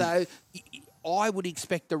listen. And- So I would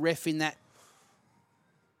expect the ref in that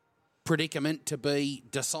predicament to be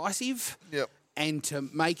decisive. Yep. And to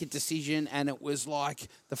make a decision, and it was like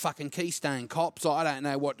the fucking Keystone Cops. I don't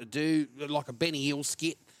know what to do, like a Benny Hill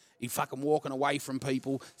skit. He fucking walking away from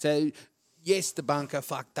people. So, yes, the bunker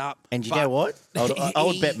fucked up. And you but know what? I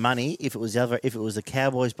would he- bet money if it was the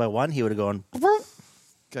Cowboys by 1, he would have gone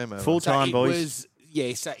Game over. full So time, it boys.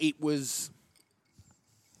 so it was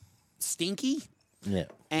stinky, Yeah.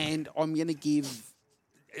 and I'm going to give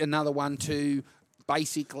another one to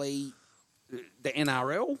basically the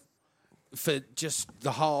NRL for just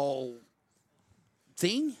the whole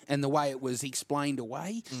thing and the way it was explained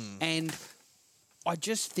away. And I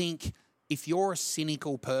just think if you're a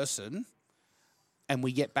cynical person, and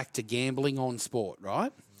we get back to gambling on sport,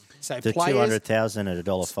 right? So The players, 200,000 at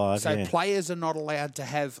 $1.05. so yeah. players are not allowed to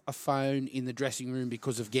have a phone in the dressing room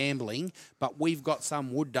because of gambling, but we've got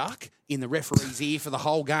some wood duck in the referee's ear for the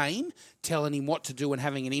whole game telling him what to do and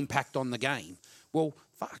having an impact on the game. Well,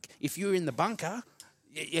 fuck, if you're in the bunker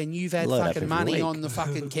and you've had Load up fucking every money week. on the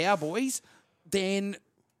fucking Cowboys, then,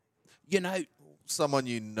 you know, Someone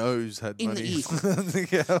you know's had in money.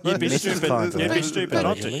 the You'd be Mrs. stupid. Cline's You'd be allowed. stupid But-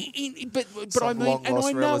 not to. But I Some mean, and I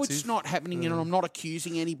long-lost know relative. it's not happening, and I'm not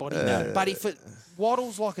accusing anybody. But if it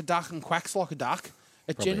waddles like a duck and quacks like a duck,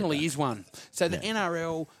 it generally is one. So the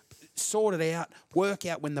NRL sort it out, work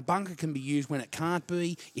out when the bunker can be used, when it can't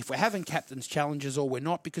be. If we're having captain's challenges or we're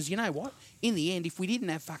not, because you know what? In the end, if we didn't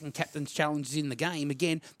have fucking captain's challenges in the game,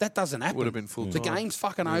 again, that doesn't happen. Would have been full The time. game's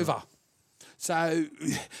fucking over. So,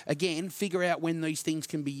 again, figure out when these things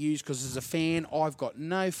can be used, because as a fan, I've got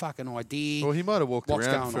no fucking idea. Well, he might have walked What's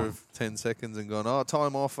around going for on? 10 seconds and gone, oh,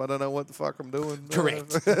 time off. I don't know what the fuck I'm doing.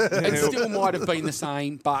 Correct. It still might have been the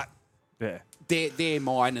same, but Yeah. they're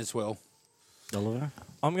mine as well. Oliver?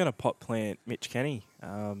 I'm going to pot plant Mitch Kenny.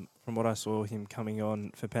 From what I saw him coming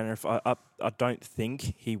on for Penrith, I don't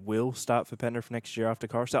think he will start for Penrith next year after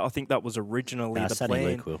Coruscant. I think that was originally the Sonny plan.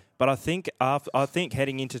 Luke will. But I think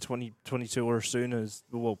heading into 2022 or as soon as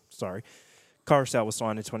Coruscant was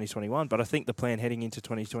signed in 2021. But I think the plan heading into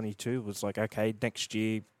 2022 was like, okay, next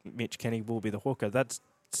year Mitch Kenny will be the hooker. That's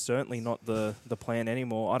certainly not the plan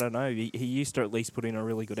anymore. I don't know. He used to at least put in a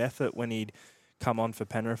really good effort when he'd come on for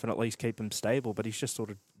Penrith and at least keep him stable. But he's just sort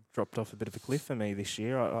of dropped off a bit of a cliff for me this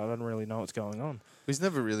year. I don't really know what's going on. He's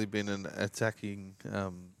never really been an attacking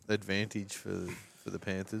advantage for the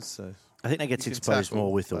Panthers. So I think that gets You can exposed tackle,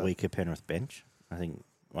 more with the but- weaker Penrith bench. I think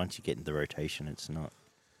once you get into the rotation, it's not.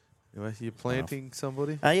 anyway, you're planting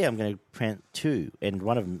somebody? Yeah, I'm going to plant 2, and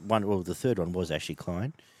the third one was actually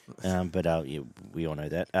Klein, but we all know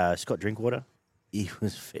that. Scott Drinkwater, he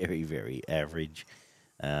was very, very average.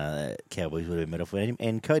 Cowboys would have been better for him,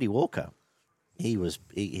 and Cody Walker,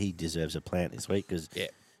 he deserves a plant this week because,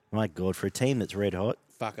 my God, for a team that's red hot,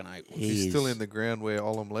 Fucking hate. He's still in the ground where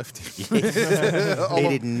Olam left him. He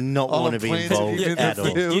did not want to be planted involved him in the at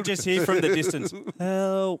all. field. You just hear from the distance,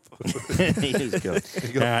 help. He's good.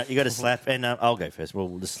 All right, you got a slap, and I'll go first. Well,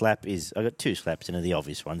 the slap is I got two slaps and the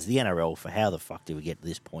obvious ones. The NRL for how the fuck did we get to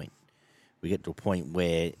this point? We get to a point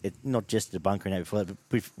where it not just the bunkering out before that,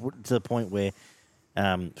 but to the point where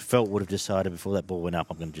Felt would have decided before that ball went up,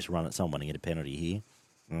 I'm going to just run at someone and get a penalty here.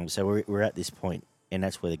 So we're at this point, and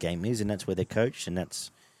that's where the game is, and that's where they're coached, and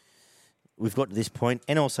we've got to this point,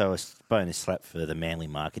 and also a bonus slap for the Manly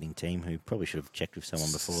marketing team, who probably should have checked with someone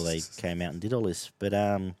before they came out and did all this. But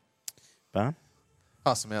Barn?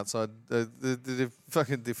 Pass them outside. The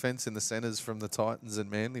fucking defence in the centres from the Titans and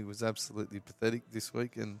Manly was absolutely pathetic this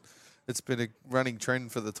week, and it's been a running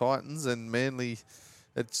trend for the Titans and Manly.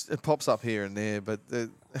 It pops up here and there, but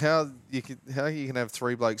how you can have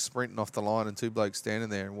three blokes sprinting off the line and two blokes standing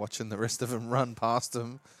there and watching the rest of them run past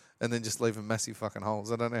them, and then just leaving massive fucking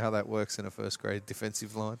holes. I don't know how that works in a first grade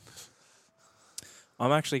defensive line.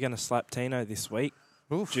 I'm actually going to slap Tino this week.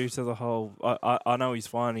 Oof. Due to the whole... I know he's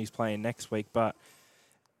fine, he's playing next week, but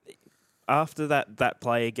after that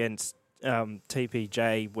play against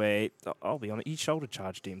TPJ, where, I'll be honest, he shoulder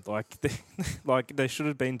charged him. Like there should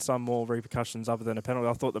have been some more repercussions other than a penalty.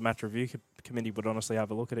 I thought the match review committee would honestly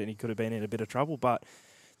have a look at it and he could have been in a bit of trouble, but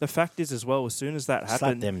the fact is as well, as soon as that Slap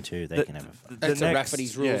happened... them too, they can have a fun. That's a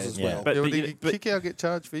Rafferty's rules as well. But, Did Kickout get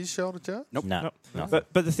charged for his shoulder charge? Nope. No.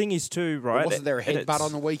 But the thing is too, right... Wasn't there a and headbutt it's-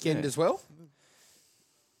 on the weekend yeah. as well?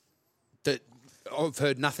 That I've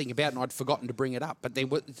heard nothing about, and I'd forgotten to bring it up. But there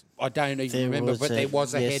was, I don't even remember, but there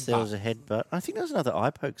was a yes, headbutt. there was a headbutt. I think there was another eye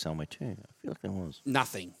poke somewhere too. I feel like there was.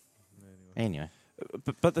 Nothing. Anyway.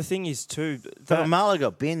 But the thing is too... But Marla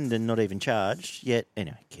got binned and not even charged yet.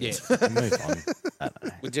 Anyway, kids, move on. I don't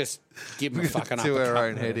know. We just give him a fucking To our uppercut.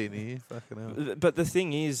 own head in here. Fucking hell. But the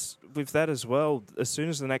thing is, with that as well, as soon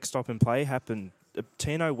as the next stop and play happened,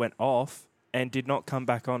 Tino went off and did not come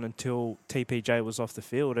back on until TPJ was off the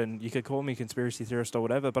field. And you could call me a conspiracy theorist or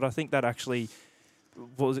whatever, but I think that actually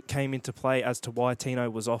came into play as to why Tino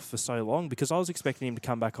was off for so long, because I was expecting him to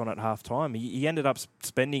come back on at half-time. He ended up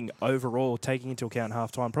spending overall, taking into account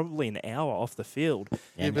half-time, probably an hour off the field.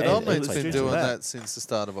 Yeah, And but it Ahmed's was been due to doing that since the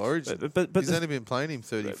start of Origin. But He's only been playing him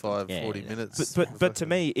 35, 40 minutes. But to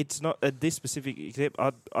me, it's not this specific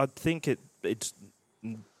example. I think it's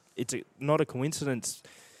not a coincidence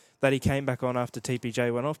that he came back on after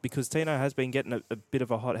TPJ went off, because Tino has been getting a bit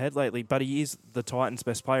of a hot head lately, but he is the Titans'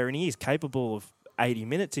 best player, and he is capable of 80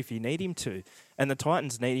 minutes if you need him to. And the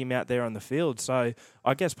Titans need him out there on the field. So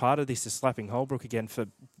I guess part of this is slapping Holbrook again for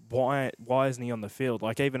why isn't he on the field?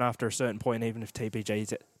 Like, even after a certain point, even if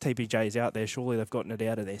TPJ is out there, surely they've gotten it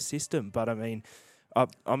out of their system. But I mean,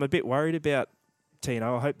 I'm a bit worried about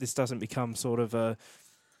Tino. I hope this doesn't become sort of a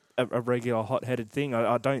regular hot-headed thing.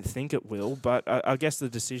 I don't think it will, but I guess the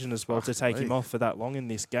decision as well to take him off for that long in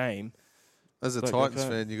this game. As a Like, Titans okay.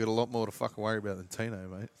 fan, you've got a lot more to fucking worry about than Tino,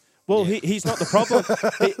 mate. Well, he's not the problem.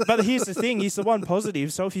 But here's the thing. He's the one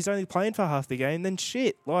positive. So if he's only playing for half the game, then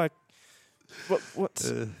shit. Like, what's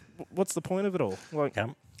the point of it all? Like,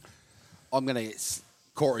 Come. I'm going to...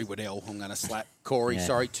 Corey Waddell, I'm going to slap Corey. Yeah.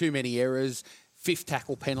 Sorry, too many errors. Fifth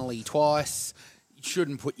tackle penalty twice. You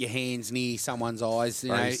shouldn't put your hands near someone's eyes.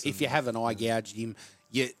 You know, Face if you haven't eye gouged him,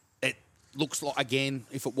 it looks like, again,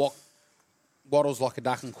 if it waddles like a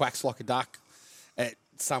duck and quacks like a duck, it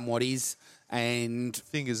somewhat is. And,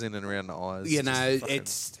 Fingers in and around the eyes. you just know, fucking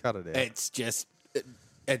it's cut it out. it's just,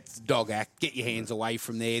 it's dog act. Get your hands away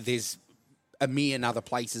from there. There's a million other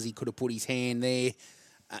places he could have put his hand there.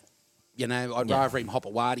 You know, I'd rather him hop a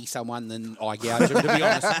waddy someone than eye gouge him, to be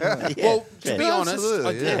honest. Well, to be honest,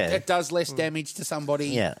 Absolutely, it does less damage to somebody.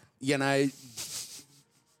 Yeah. You know,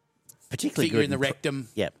 Particularly finger good in the in rectum.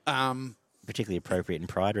 Yep. Particularly appropriate in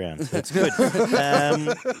Pride round. So it's good.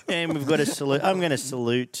 And we've got to salute. I'm going to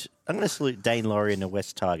salute Dane Laurie and the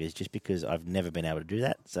West Tigers, just because I've never been able to do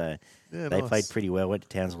that. So Yeah, they nice. played pretty well. Went to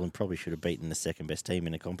Townsville and probably should have beaten the second best team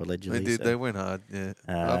in the comp allegedly. They did. so- They went hard, yeah.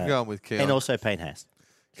 I'm going with Keon. and also Payne Haas.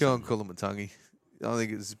 Keon Kulamatangi. I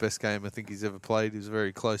think it was his best game I think he's ever played. He was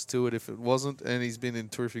very close to it if it wasn't, and he's been in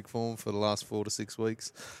terrific form for the last 4 to 6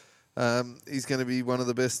 weeks. He's going to be one of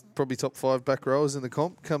the best, probably top 5 back rowers in the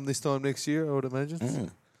comp come this time next year, I would imagine.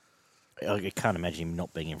 I can't imagine him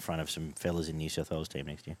not being in front of some fellas in New South Wales team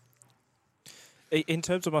next year. in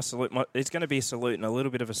terms of my salute, it's going to be a salute and a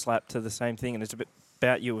little bit of a slap to the same thing, and it's a bit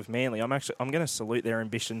about you with Manly. I'm going to salute their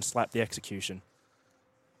ambition, slap the execution.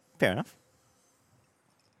 Fair enough.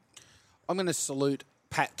 I'm going to salute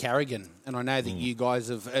Pat Carrigan, and I know that you guys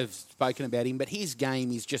have spoken about him, but his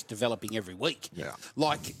game is just developing every week. Yeah.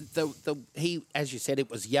 Like he, as you said, it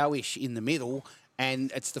was Yoish in the middle,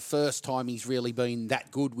 and it's the first time he's really been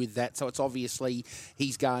that good with that. So it's obviously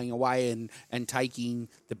he's going away and taking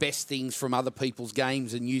the best things from other people's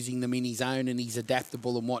games and using them in his own, and he's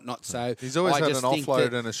adaptable and whatnot. So He's always I had just an think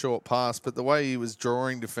offload that- and a short pass, but the way he was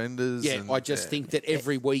drawing defenders... Yeah, and, I just think that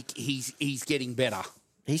every week he's getting better.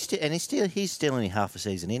 He's still only half a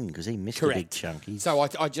season in because he missed a big Correct. chunk. So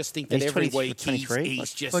I just think that He's every 23 week 23.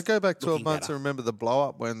 he's just Like, go back 12 looking months better. and remember the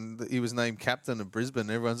blow-up when he was named captain of Brisbane.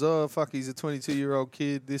 Everyone's, oh, fuck, he's a 22-year-old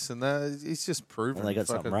kid, this and that. He's just proven. Well, they got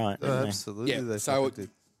something right, Oh, didn't they? absolutely, Yeah, they so fucking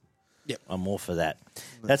did. I'm all for that.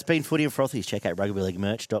 That's been Footy and Frothies. Check out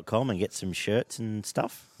rugbyleaguemerch.com and get some shirts and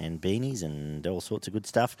stuff and beanies and all sorts of good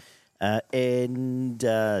stuff. And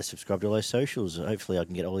subscribe to all those socials. Hopefully I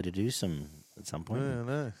can get Ollie to do some at some point. Yeah, I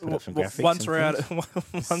know. Put up some graphics Once and we're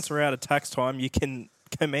things. once we're out of tax time, you can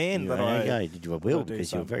command that I You will I do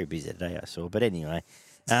because you were some. very busy today, I saw. But anyway,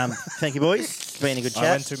 thank you, boys. It's been a good I chat.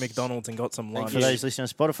 went to McDonald's and got some lunch. For those listening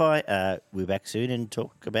on Spotify, we'll be back soon and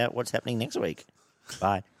talk about what's happening next week.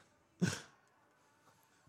 Bye.